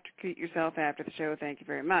go and electrocute yourself after the show. Thank you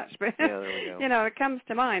very much. But, there we go. It comes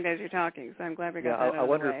to mind as you're talking, so I'm glad we got that out of the way. I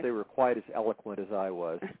wonder if they were quite as eloquent as I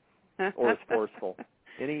was, or as forceful.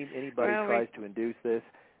 Anybody tries to induce this,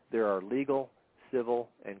 there are legal, civil,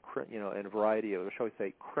 and and a variety of, shall we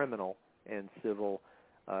say, criminal and civil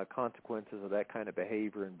consequences of that kind of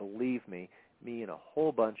behavior. And believe me and a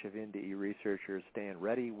whole bunch of NDE researchers stand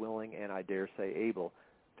ready, willing, and I dare say able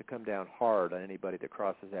to come down hard on anybody that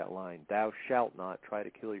crosses that line. Thou shalt not try to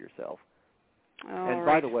kill yourself. And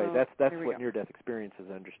by the way, that's what near-death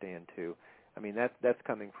experiences understand too. I mean, that's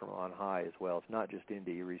coming from on high as well. It's not just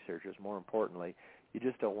NDE researchers. More importantly, you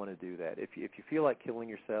just don't want to do that. If you feel like killing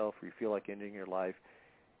yourself or you feel like ending your life,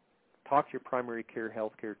 talk to your primary care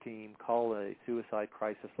healthcare team. Call a suicide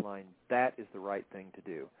crisis line. That is the right thing to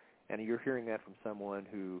do. And you're hearing that from someone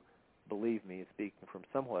who, believe me, is speaking from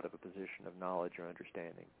somewhat of a position of knowledge or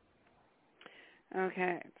understanding.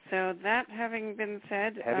 Okay, so that having been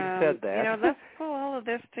said, let's pull all of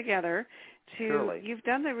this together. Surely. You've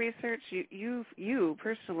done the research. You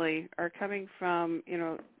personally are coming from,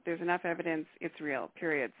 there's enough evidence, it's real,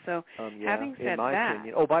 period. So having said in my that.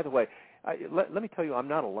 opinion, oh, by the way, let me tell you, I'm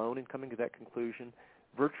not alone in coming to that conclusion.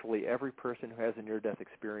 Virtually every person who has a near-death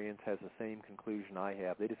experience has the same conclusion I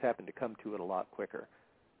have. They just happen to come to it a lot quicker.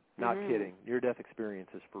 Not kidding. Near-death experience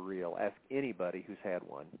is for real. Ask anybody who's had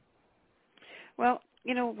one. Well,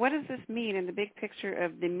 what does this mean in the big picture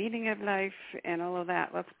of the meaning of life and all of that?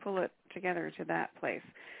 Let's pull it together to that place.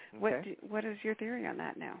 Okay. What is your theory on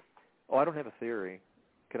that now? Oh, I don't have a theory.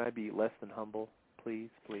 Can I be less than humble? Please?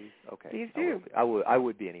 Okay. Please do. I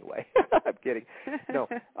would be anyway. I'm kidding. No,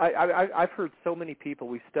 I've heard so many people.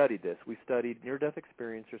 We studied this. We studied near-death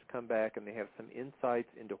experiencers come back and they have some insights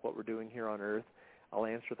into what we're doing here on Earth. I'll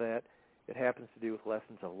answer that. It happens to do with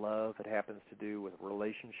lessons of love. It happens to do with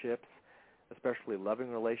relationships, especially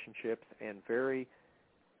loving relationships, and very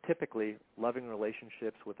typically loving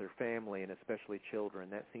relationships with their family and especially children.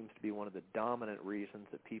 That seems to be one of the dominant reasons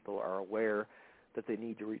that people are aware that they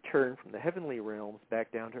need to return from the heavenly realms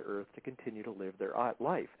back down to earth to continue to live their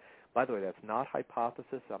life. By the way, that's not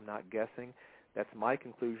hypothesis. I'm not guessing. That's my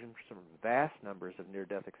conclusion from vast numbers of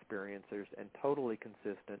near-death experiencers and totally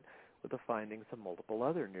consistent with the findings of multiple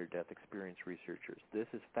other near-death experience researchers. This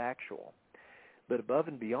is factual. But above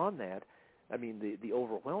and beyond that, I mean, the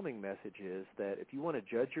overwhelming message is that if you want to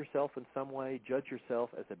judge yourself in some way, judge yourself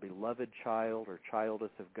as a beloved child or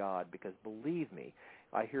childess of God, because believe me,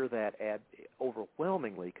 I hear that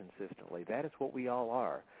overwhelmingly consistently. That is what we all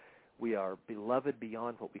are. We are beloved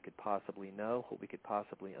beyond what we could possibly know, what we could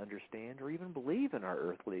possibly understand, or even believe in our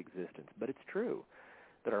earthly existence. But it's true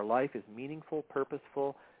that our life is meaningful,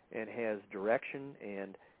 purposeful, and has direction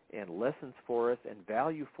and lessons for us and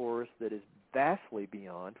value for us that is vastly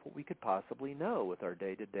beyond what we could possibly know with our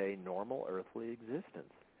day-to-day normal earthly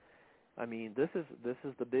existence. I mean, this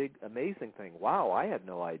is the big amazing thing. Wow, I had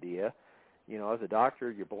no idea. As a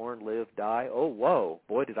doctor, you're born, live, die. Oh, whoa,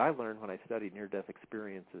 boy, did I learn when I studied near-death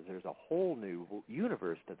experiences. There's a whole new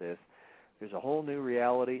universe to this. There's a whole new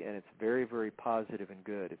reality, and it's very, very positive and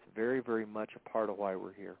good. It's very, very much a part of why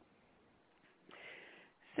we're here.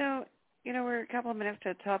 So, we're a couple of minutes to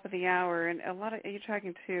the top of the hour, and you're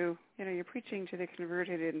talking to, you're preaching to the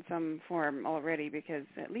converted in some form already, because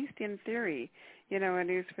at least in theory, a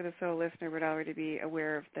News for the Soul listener would already be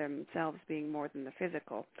aware of themselves being more than the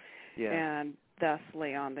physical, and thus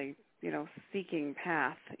lay on the, seeking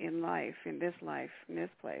path in life, in this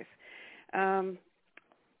place. Trying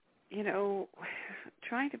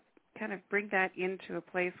to kind of bring that into a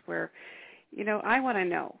place where, I want to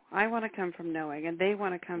know. I want to come from knowing, and they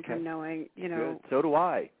want to come from knowing, Good. So do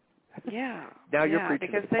I. Yeah. Now you're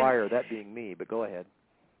preaching to the choir, that being me, but go ahead.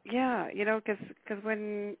 Yeah, because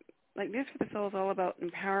when, News for the Soul is all about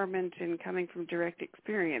empowerment and coming from direct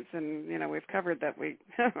experience, and, we've covered that we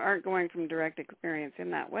aren't going from direct experience in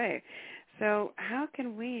that way. So how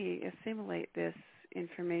can we assimilate this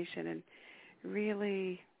information and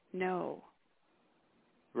really know?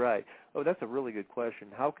 Right. Oh, that's a really good question.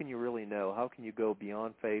 How can you really know? How can you go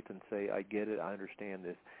beyond faith and say, I get it, I understand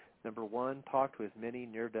this? Number one, talk to as many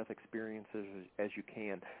near-death experiences as you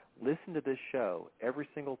can. Listen to this show. Every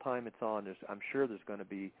single time it's on, I'm sure there's going to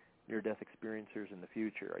be near-death experiencers in the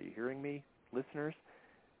future. Are you hearing me, listeners?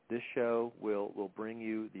 This show will bring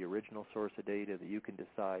you the original source of data that you can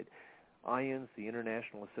decide. IANDS, the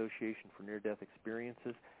International Association for Near-Death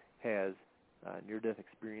Experiences, has near-death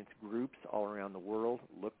experience groups all around the world.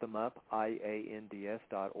 Look them up,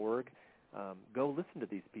 IANDS.org. Go listen to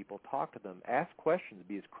these people, talk to them, ask questions,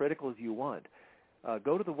 be as critical as you want.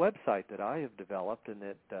 Go to the website that I have developed and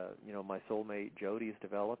that my soulmate Jody has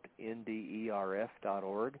developed,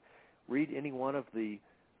 nderf.org. Read any one of the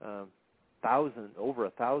over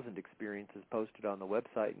 1,000 experiences posted on the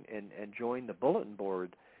website and join the bulletin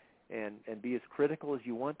board and be as critical as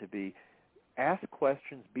you want to be. Ask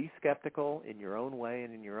questions, be skeptical in your own way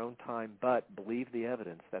and in your own time, but believe the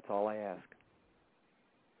evidence. That's all I ask.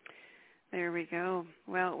 There we go.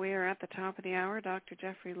 Well, we are at the top of the hour. Dr.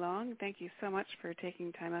 Jeffrey Long, thank you so much for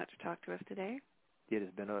taking time out to talk to us today. It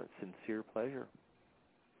has been a sincere pleasure.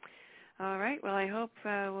 All right. Well, I hope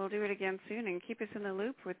we'll do it again soon, and keep us in the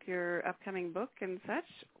loop with your upcoming book and such.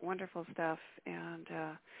 Wonderful stuff. And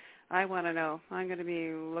I want to know. I'm going to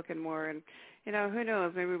be looking more. And, who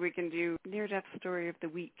knows, maybe we can do Near-Death Story of the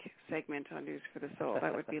Week segment on News for the Soul.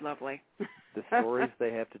 That would be lovely. The stories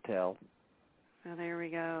they have to tell. Well, there we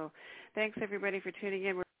go. Thanks, everybody, for tuning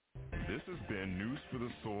in. This has been News for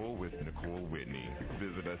the Soul with Nicole Whitney.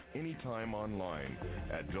 Visit us anytime online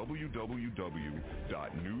at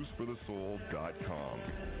www.newsforthesoul.com,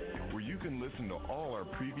 where you can listen to all our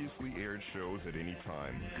previously aired shows at any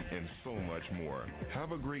time and so much more.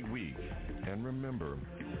 Have a great week, and remember,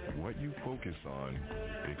 what you focus on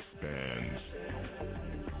expands.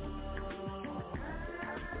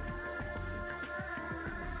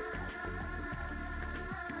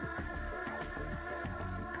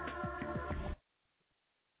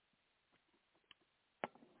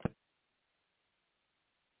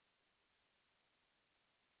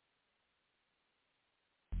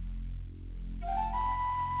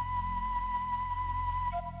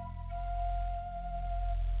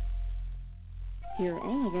 Hear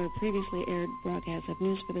all of our previously aired broadcasts of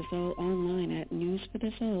News for the Soul online at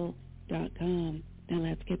newsforthesoul.com. Now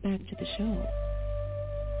let's get back to the show.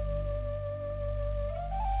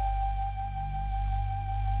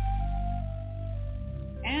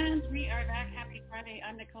 And we are back. Happy Friday.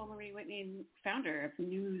 I'm Nicole Marie Whitney, founder of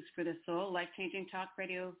News for the Soul, life-changing talk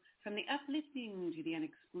radio from the uplifting to the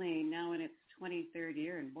unexplained, now in its 23rd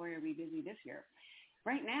year, and boy, are we busy this year.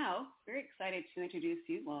 Right now, very excited to introduce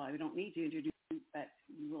you. Well, I don't need to introduce you, but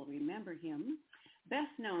you will remember him.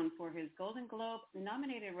 Best known for his Golden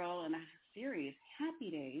Globe-nominated role in the series Happy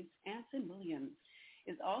Days, Anson Williams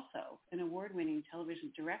is also an award-winning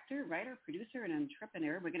television director, writer, producer, and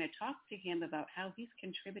entrepreneur. We're going to talk to him about how he's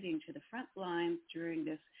contributing to the front lines during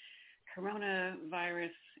this coronavirus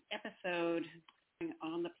episode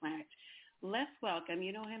on the planet. Let's welcome,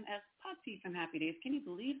 you know him as Potsy from Happy Days. Can you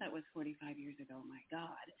believe that was 45 years ago? My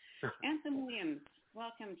God. Anson Williams,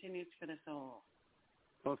 welcome to News for the Soul.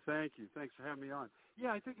 Well, thank you. Thanks for having me on.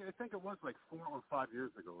 Yeah, I think it was like 4 or 5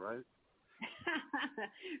 years ago, right?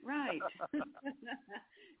 Right.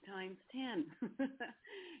 Times 10.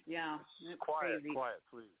 Yeah, that's quiet, crazy. Quiet,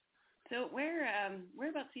 please. So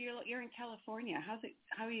whereabouts you're in California? How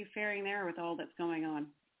are you faring there with all that's going on?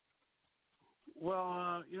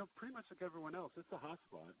 Well, pretty much like everyone else, it's a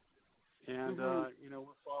hotspot, and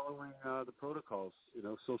we're following the protocols,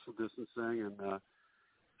 social distancing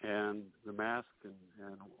and the mask and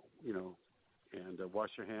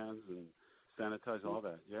wash your hands and sanitize, all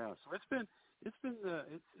that. Yeah, so it's been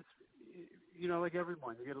like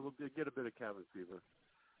everyone, you get a bit of cabin fever,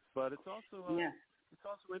 but it's also it's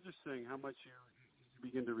also interesting how much you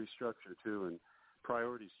begin to restructure too, and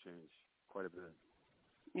priorities change quite a bit.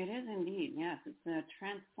 It is indeed, yes. It's a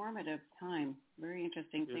transformative time. Very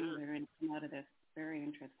interesting things are going to come out of this. Very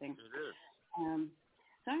interesting. It is.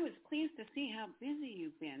 So I was pleased to see how busy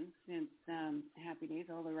you've been since Happy Days,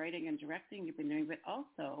 all the writing and directing you've been doing, but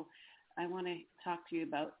also I want to talk to you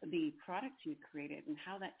about the product you created and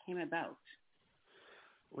how that came about.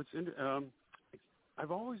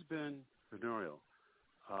 I've always been entrepreneurial,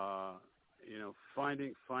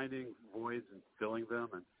 finding voids and filling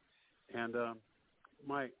them, and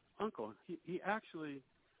my uncle, he actually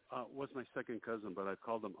was my second cousin, but I've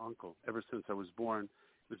called him uncle ever since I was born.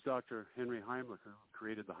 It was Dr. Henry Heimlich who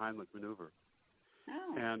created the Heimlich maneuver.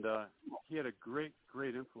 Oh. And he had a great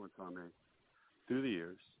influence on me through the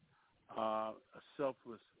years, a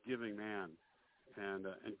selfless, giving man. And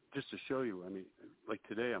just to show you, I mean, like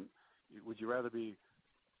today, would you rather be,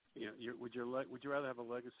 would you rather have a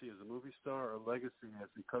legacy as a movie star or a legacy as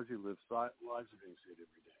because you live lives are being saved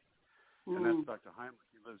every day? And that's Dr.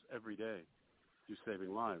 Heimlich. He lives every day through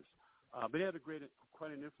saving lives. But he had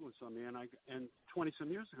quite an influence on me. And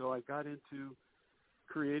 20-some years ago, I got into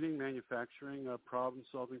creating, manufacturing,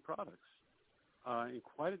 problem-solving products in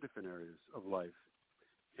quite a different areas of life.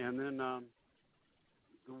 And then,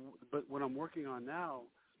 but what I'm working on now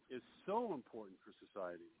is so important for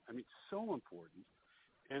society. I mean, so important.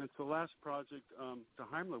 And it's the last project Dr.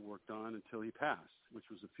 Heimlich worked on until he passed, which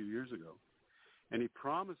was a few years ago. And he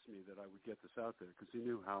promised me that I would get this out there because he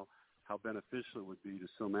knew how beneficial it would be to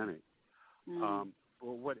so many. Well,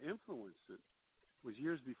 what influenced it was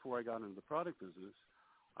years before I got into the product business,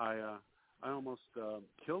 I almost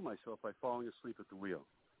killed myself by falling asleep at the wheel.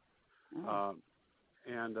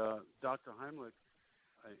 And Dr. Heimlich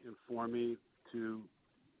informed me to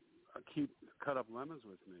cut up lemons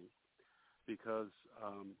with me because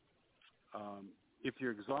if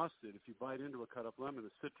you're exhausted, if you bite into a cut up lemon,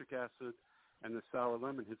 the citric acid and the sour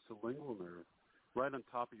lemon hits the lingual nerve right on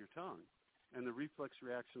top of your tongue. And the reflex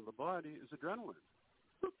reaction of the body is adrenaline.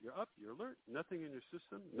 You're up, you're alert, nothing in your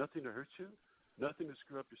system, nothing to hurt you, nothing to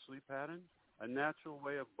screw up your sleep pattern, a natural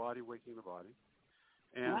way of body waking the body.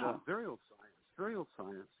 And very old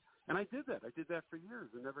science. And I did that. I did that for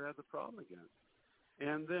years and never had the problem again.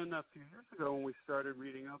 And then a few years ago when we started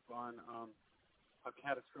reading up on how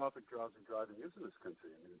catastrophic drowsy driving is in this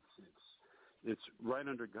country, I mean, it's right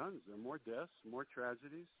under guns. There are more deaths, more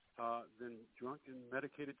tragedies than drunk and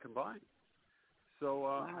medicated combined. So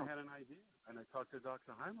I had an idea, and I talked to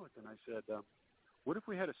Dr. Heimlich, and I said, what if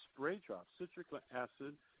we had a spray drop, citric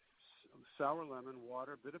acid, sour lemon,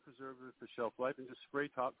 water, a bit of preservative for shelf life, and just spray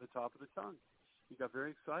the top of the tongue? He got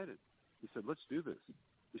very excited. He said, let's do this.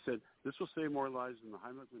 He said, this will save more lives than the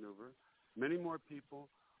Heimlich maneuver. Many more people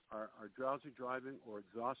are drowsy driving or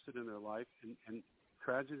exhausted in their life, and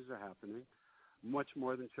tragedies are happening, much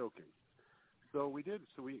more than choking. So we did.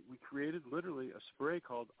 So we created literally a spray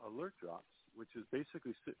called Alert Drops, which is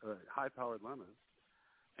basically high-powered lemons,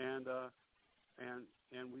 and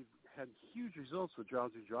we've had huge results with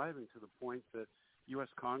drowsy driving to the point that U.S.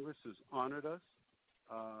 Congress has honored us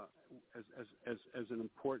as an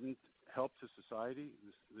important help to society,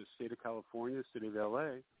 the state of California, the city of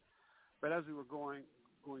L.A. But as we were going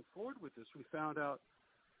forward with this, we found out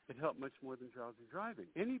it helped much more than drowsy driving.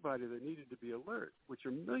 Anybody that needed to be alert, which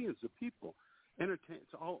are millions of people,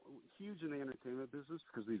 it's all huge in the entertainment business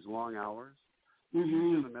because of these long hours, huge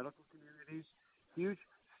in the medical communities, huge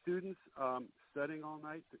students studying all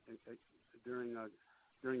night during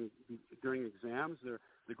exams. They're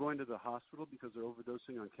going to the hospital because they're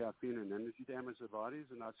overdosing on caffeine and energy damage their bodies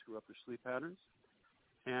and not screw up their sleep patterns.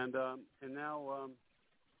 And now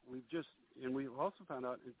we've also found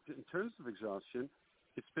out in terms of exhaustion,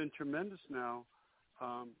 it's been tremendous now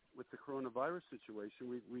with the coronavirus situation.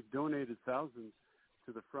 We've donated thousands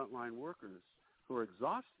to the frontline workers who are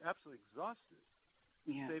absolutely exhausted,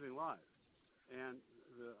 saving lives. And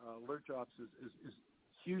the Alert Drops is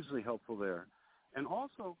hugely helpful there. And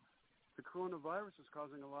also, the coronavirus is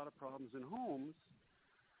causing a lot of problems in homes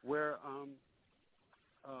where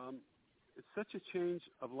it's such a change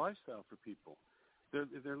of lifestyle for people.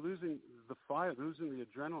 They're losing the fire, losing the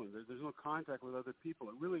adrenaline. There's no contact with other people.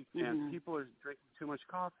 It really, and people are drinking too much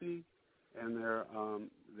coffee, and they're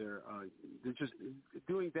just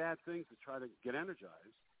doing bad things to try to get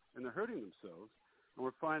energized, and they're hurting themselves. And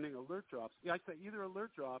we're finding Alert Drops. Yeah, I say either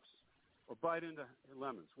Alert Drops or bite into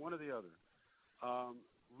lemons, one or the other.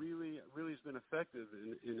 Really has been effective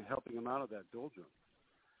in helping them out of that doldrum.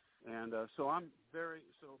 And I was very,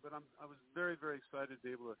 very excited to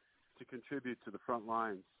be able to contribute to the front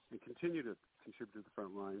lines and continue to contribute to the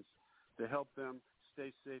front lines to help them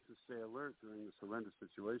stay safe and stay alert during this horrendous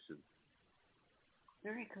situation.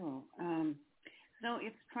 Very cool. So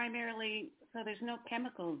it's primarily, so there's no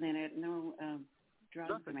chemicals in it, no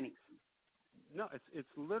drugs or anything? No, it's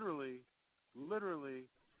literally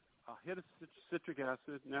a hit of citric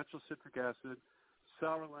acid, natural citric acid,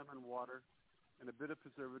 sour lemon water, and a bit of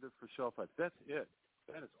preservative for shelf life. That's it.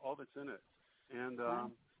 That is all that's in it. And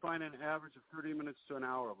find an average of 30 minutes to an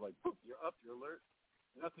hour of like, boop, you're up, you're alert,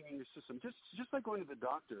 nothing in your system. Just like going to the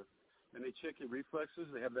doctor and they check your reflexes.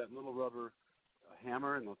 They have that little rubber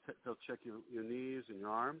hammer and they'll check your knees and your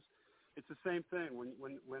arms. It's the same thing.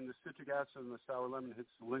 When the citric acid and the sour lemon hits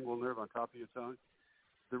the lingual nerve on top of your tongue,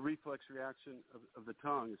 the reflex reaction of the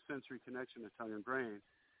tongue is sensory connection to tongue and brain,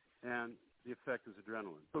 and the effect is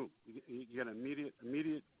adrenaline. Boom. You get an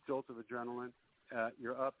immediate jolt of adrenaline.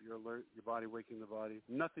 You're up, you're alert, your body waking the body.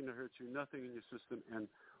 Nothing to hurt you, nothing in your system, and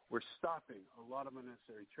we're stopping a lot of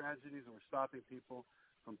unnecessary tragedies, and we're stopping people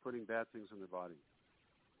from putting bad things in their body.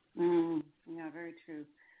 Yeah, very true.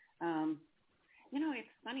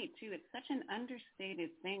 It's funny, too. It's such an understated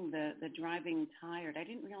thing, the driving tired. I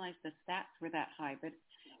didn't realize the stats were that high, but,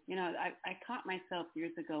 I caught myself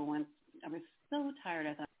years ago once I was so tired.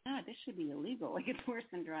 I thought, God, this should be illegal. Like, it's worse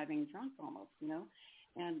than driving drunk almost, you know?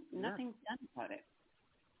 And nothing's done about it.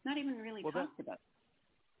 Not even really talked about.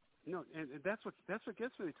 No, and that's what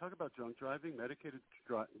gets me. They talk about drunk driving, medicated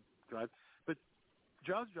drive, but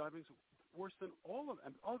drowsy driving is worse than all of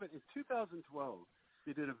it. In 2012,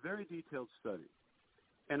 they did a very detailed study,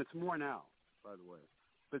 and it's more now, by the way.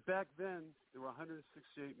 But back then, there were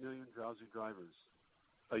 168 million drowsy drivers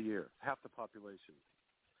a year, half the population.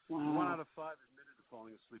 Wow. 1 out of 5 admitted to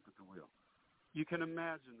falling asleep at the wheel. You can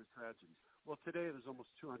imagine the tragedies. Well, today there's almost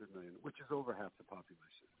 200 million, which is over half the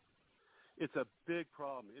population. It's a big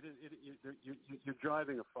problem. You're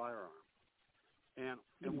driving a firearm, and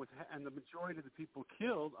the majority of the people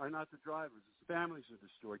killed are not the drivers. It's families are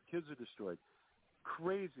destroyed, kids are destroyed.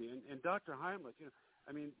 Crazy. And Dr. Heimlich, you know,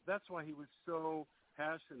 I mean, that's why he was so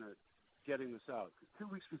passionate getting this out. Because 2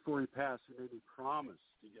 weeks before he passed, he made me promise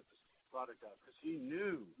to get this product out because he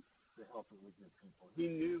knew the help it would give people. He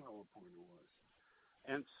knew how important it was.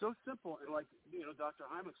 And so simple, and like, you know, Dr.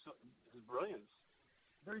 Heimlich, his brilliance,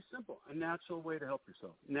 very simple, a natural way to help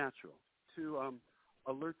yourself, natural. To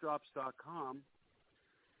alertdrops.com,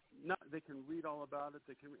 they can read all about it.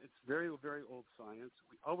 It's very, very old science.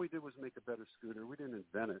 All we did was make a better scooter. We didn't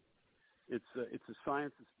invent it. It's a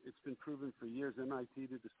science. It's been proven for years. MIT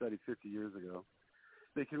did the study 50 years ago.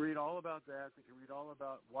 They can read all about that. They can read all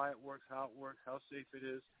about why it works, how safe it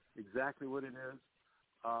is, exactly what it is,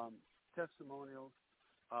 testimonials.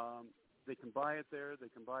 They can buy it there.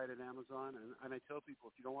 They can buy it at Amazon. And I tell people,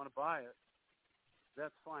 if you don't want to buy it,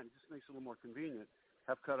 that's fine. It just makes it a little more convenient.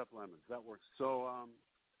 Have cut up lemons. That works. So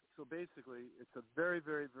basically, it's a very,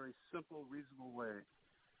 very, very simple, reasonable way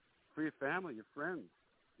for your family, your friends,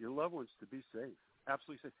 your loved ones to be safe,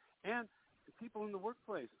 absolutely safe. And people in the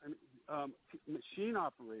workplace, machine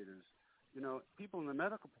operators, you know, people in the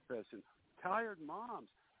medical profession, tired moms,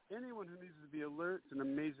 anyone who needs to be alert. It's an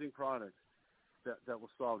amazing product that will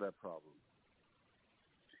solve that problem.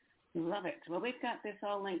 Love it. Well, we've got this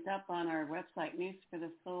all linked up on our website,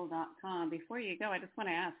 newsforthesoul.com. Before you go, I just want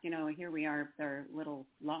to ask, you know, here we are with our little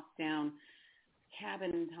lockdown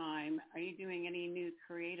cabin time. Are you doing any new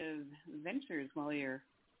creative ventures while you're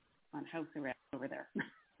on house arrest over there?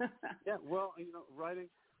 Yeah, well, you know, writing,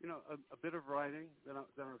 you know, a bit of writing that I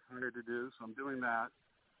was hired to do, so I'm doing that.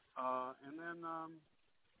 And then,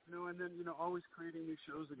 you know, always creating new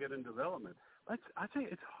shows to get in development. I tell you,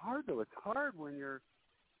 it's hard, though. It's hard when you're,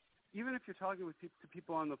 even if you're talking with to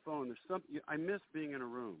people on the phone, there's I miss being in a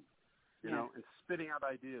room, you know, and spitting out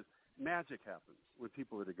ideas. Magic happens when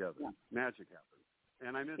people are together. Yeah. Magic happens.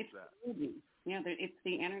 And I miss that. Yeah, it's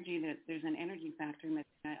the energy that there's an energy factor. That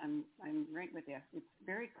I'm right with you. It's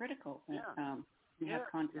very critical that you have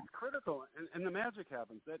contact. It's critical, and the magic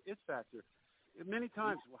happens. That it factor. Many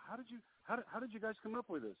times, well, how did you guys come up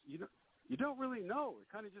with this? You don't really know. It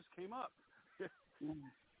kind of just came up.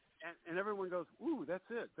 And everyone goes, ooh, that's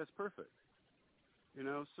it. That's perfect. You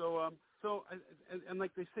know, so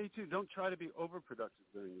like they say too, don't try to be overproductive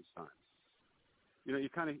during these times. You know, you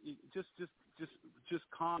just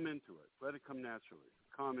calm into it. Let it come naturally.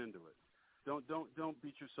 Calm into it. Don't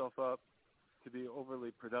beat yourself up to be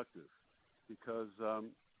overly productive, because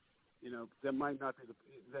you know, that might not be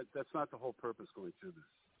that's not the whole purpose going through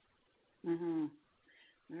this. Mhm.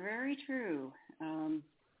 Very true.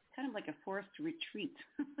 Kind of like a forced retreat.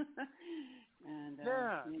 And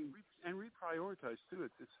reprioritize too.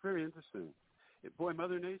 It's very interesting. Boy,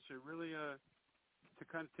 Mother Nature really to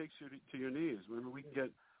kind of takes you to your knees. When we can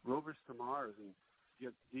get rovers to Mars and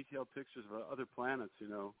get detailed pictures of other planets, you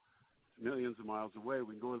know, millions of miles away.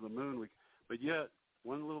 We can go to the moon. But yet,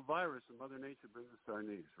 one little virus and Mother Nature brings us to our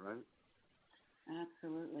knees, right?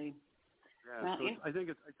 Absolutely. Yeah. Well, so I think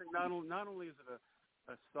not only is it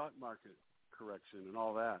a stock market correction and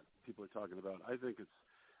all that people are talking about. I think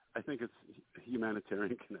it's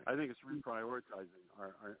humanitarian connect. I think it's reprioritizing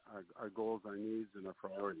our goals, our needs, and our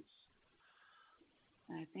priorities.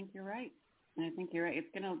 I think you're right.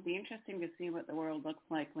 It's going to be interesting to see what the world looks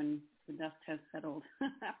like when the dust has settled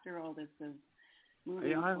after all this is moving.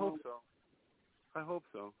 Yeah, I hope so. I hope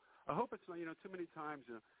it's not, you know, too many times,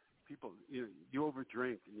 you know, people, you know, you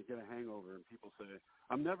overdrink and you get a hangover and people say,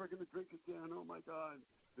 I'm never going to drink again. Oh my God.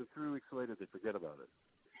 Then 3 weeks later they forget about it.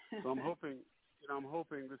 So I'm hoping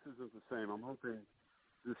this isn't the same. I'm hoping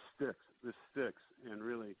this sticks, and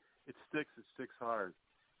really it sticks hard,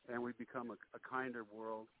 and we become a kinder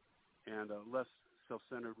world and a less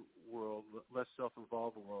self-centered world, less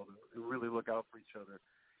self-involved world, and really look out for each other.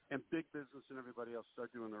 And big business and everybody else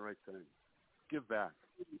start doing the right thing. Give back.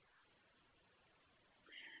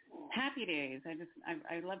 Happy days.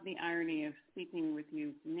 I love the irony of speaking with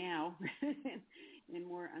you now in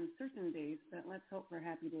more uncertain days, but let's hope for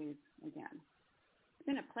happy days again. It's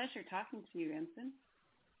been a pleasure talking to you, Ensign.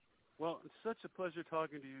 Well, it's such a pleasure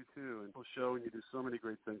talking to you, too. And show, and you do so many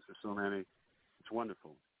great things for so many. It's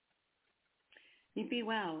wonderful. You be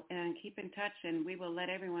well, and keep in touch, and we will let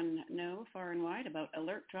everyone know far and wide about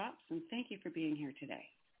alert drops, and thank you for being here today.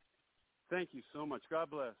 Thank you so much. God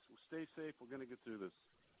bless. Well, stay safe. We're going to get through this.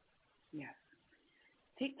 Yes.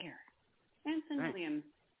 Take care. Ensign Williams,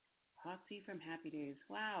 Potsy from Happy Days.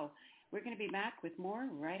 Wow. We're going to be back with more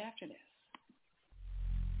right after this.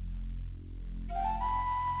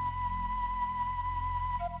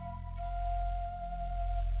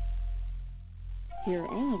 Hear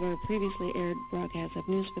all of our previously aired broadcasts of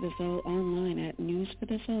News for the Soul online at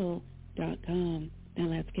newsforthesoul.com. Now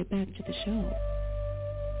let's get back to the show.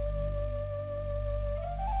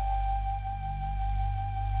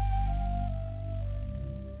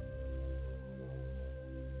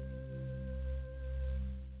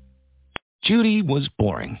 Judy was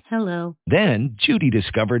boring. Hello. Then Judy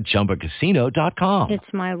discovered ChumbaCasino.com.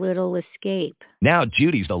 It's my little escape. Now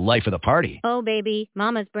Judy's the life of the party. Oh, baby,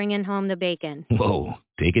 mama's bringing home the bacon. Whoa,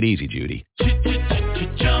 take it easy, Judy.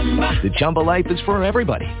 The Chumba life is for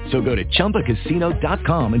everybody. So go to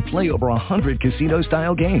ChumbaCasino.com and play over 100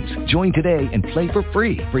 casino-style games. Join today and play for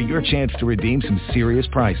free for your chance to redeem some serious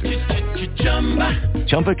prizes.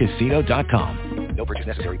 ChumbaCasino.com. No purchase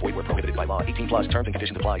necessary. Void where prohibited by law. 18+ terms and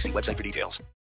conditions apply. See website for details.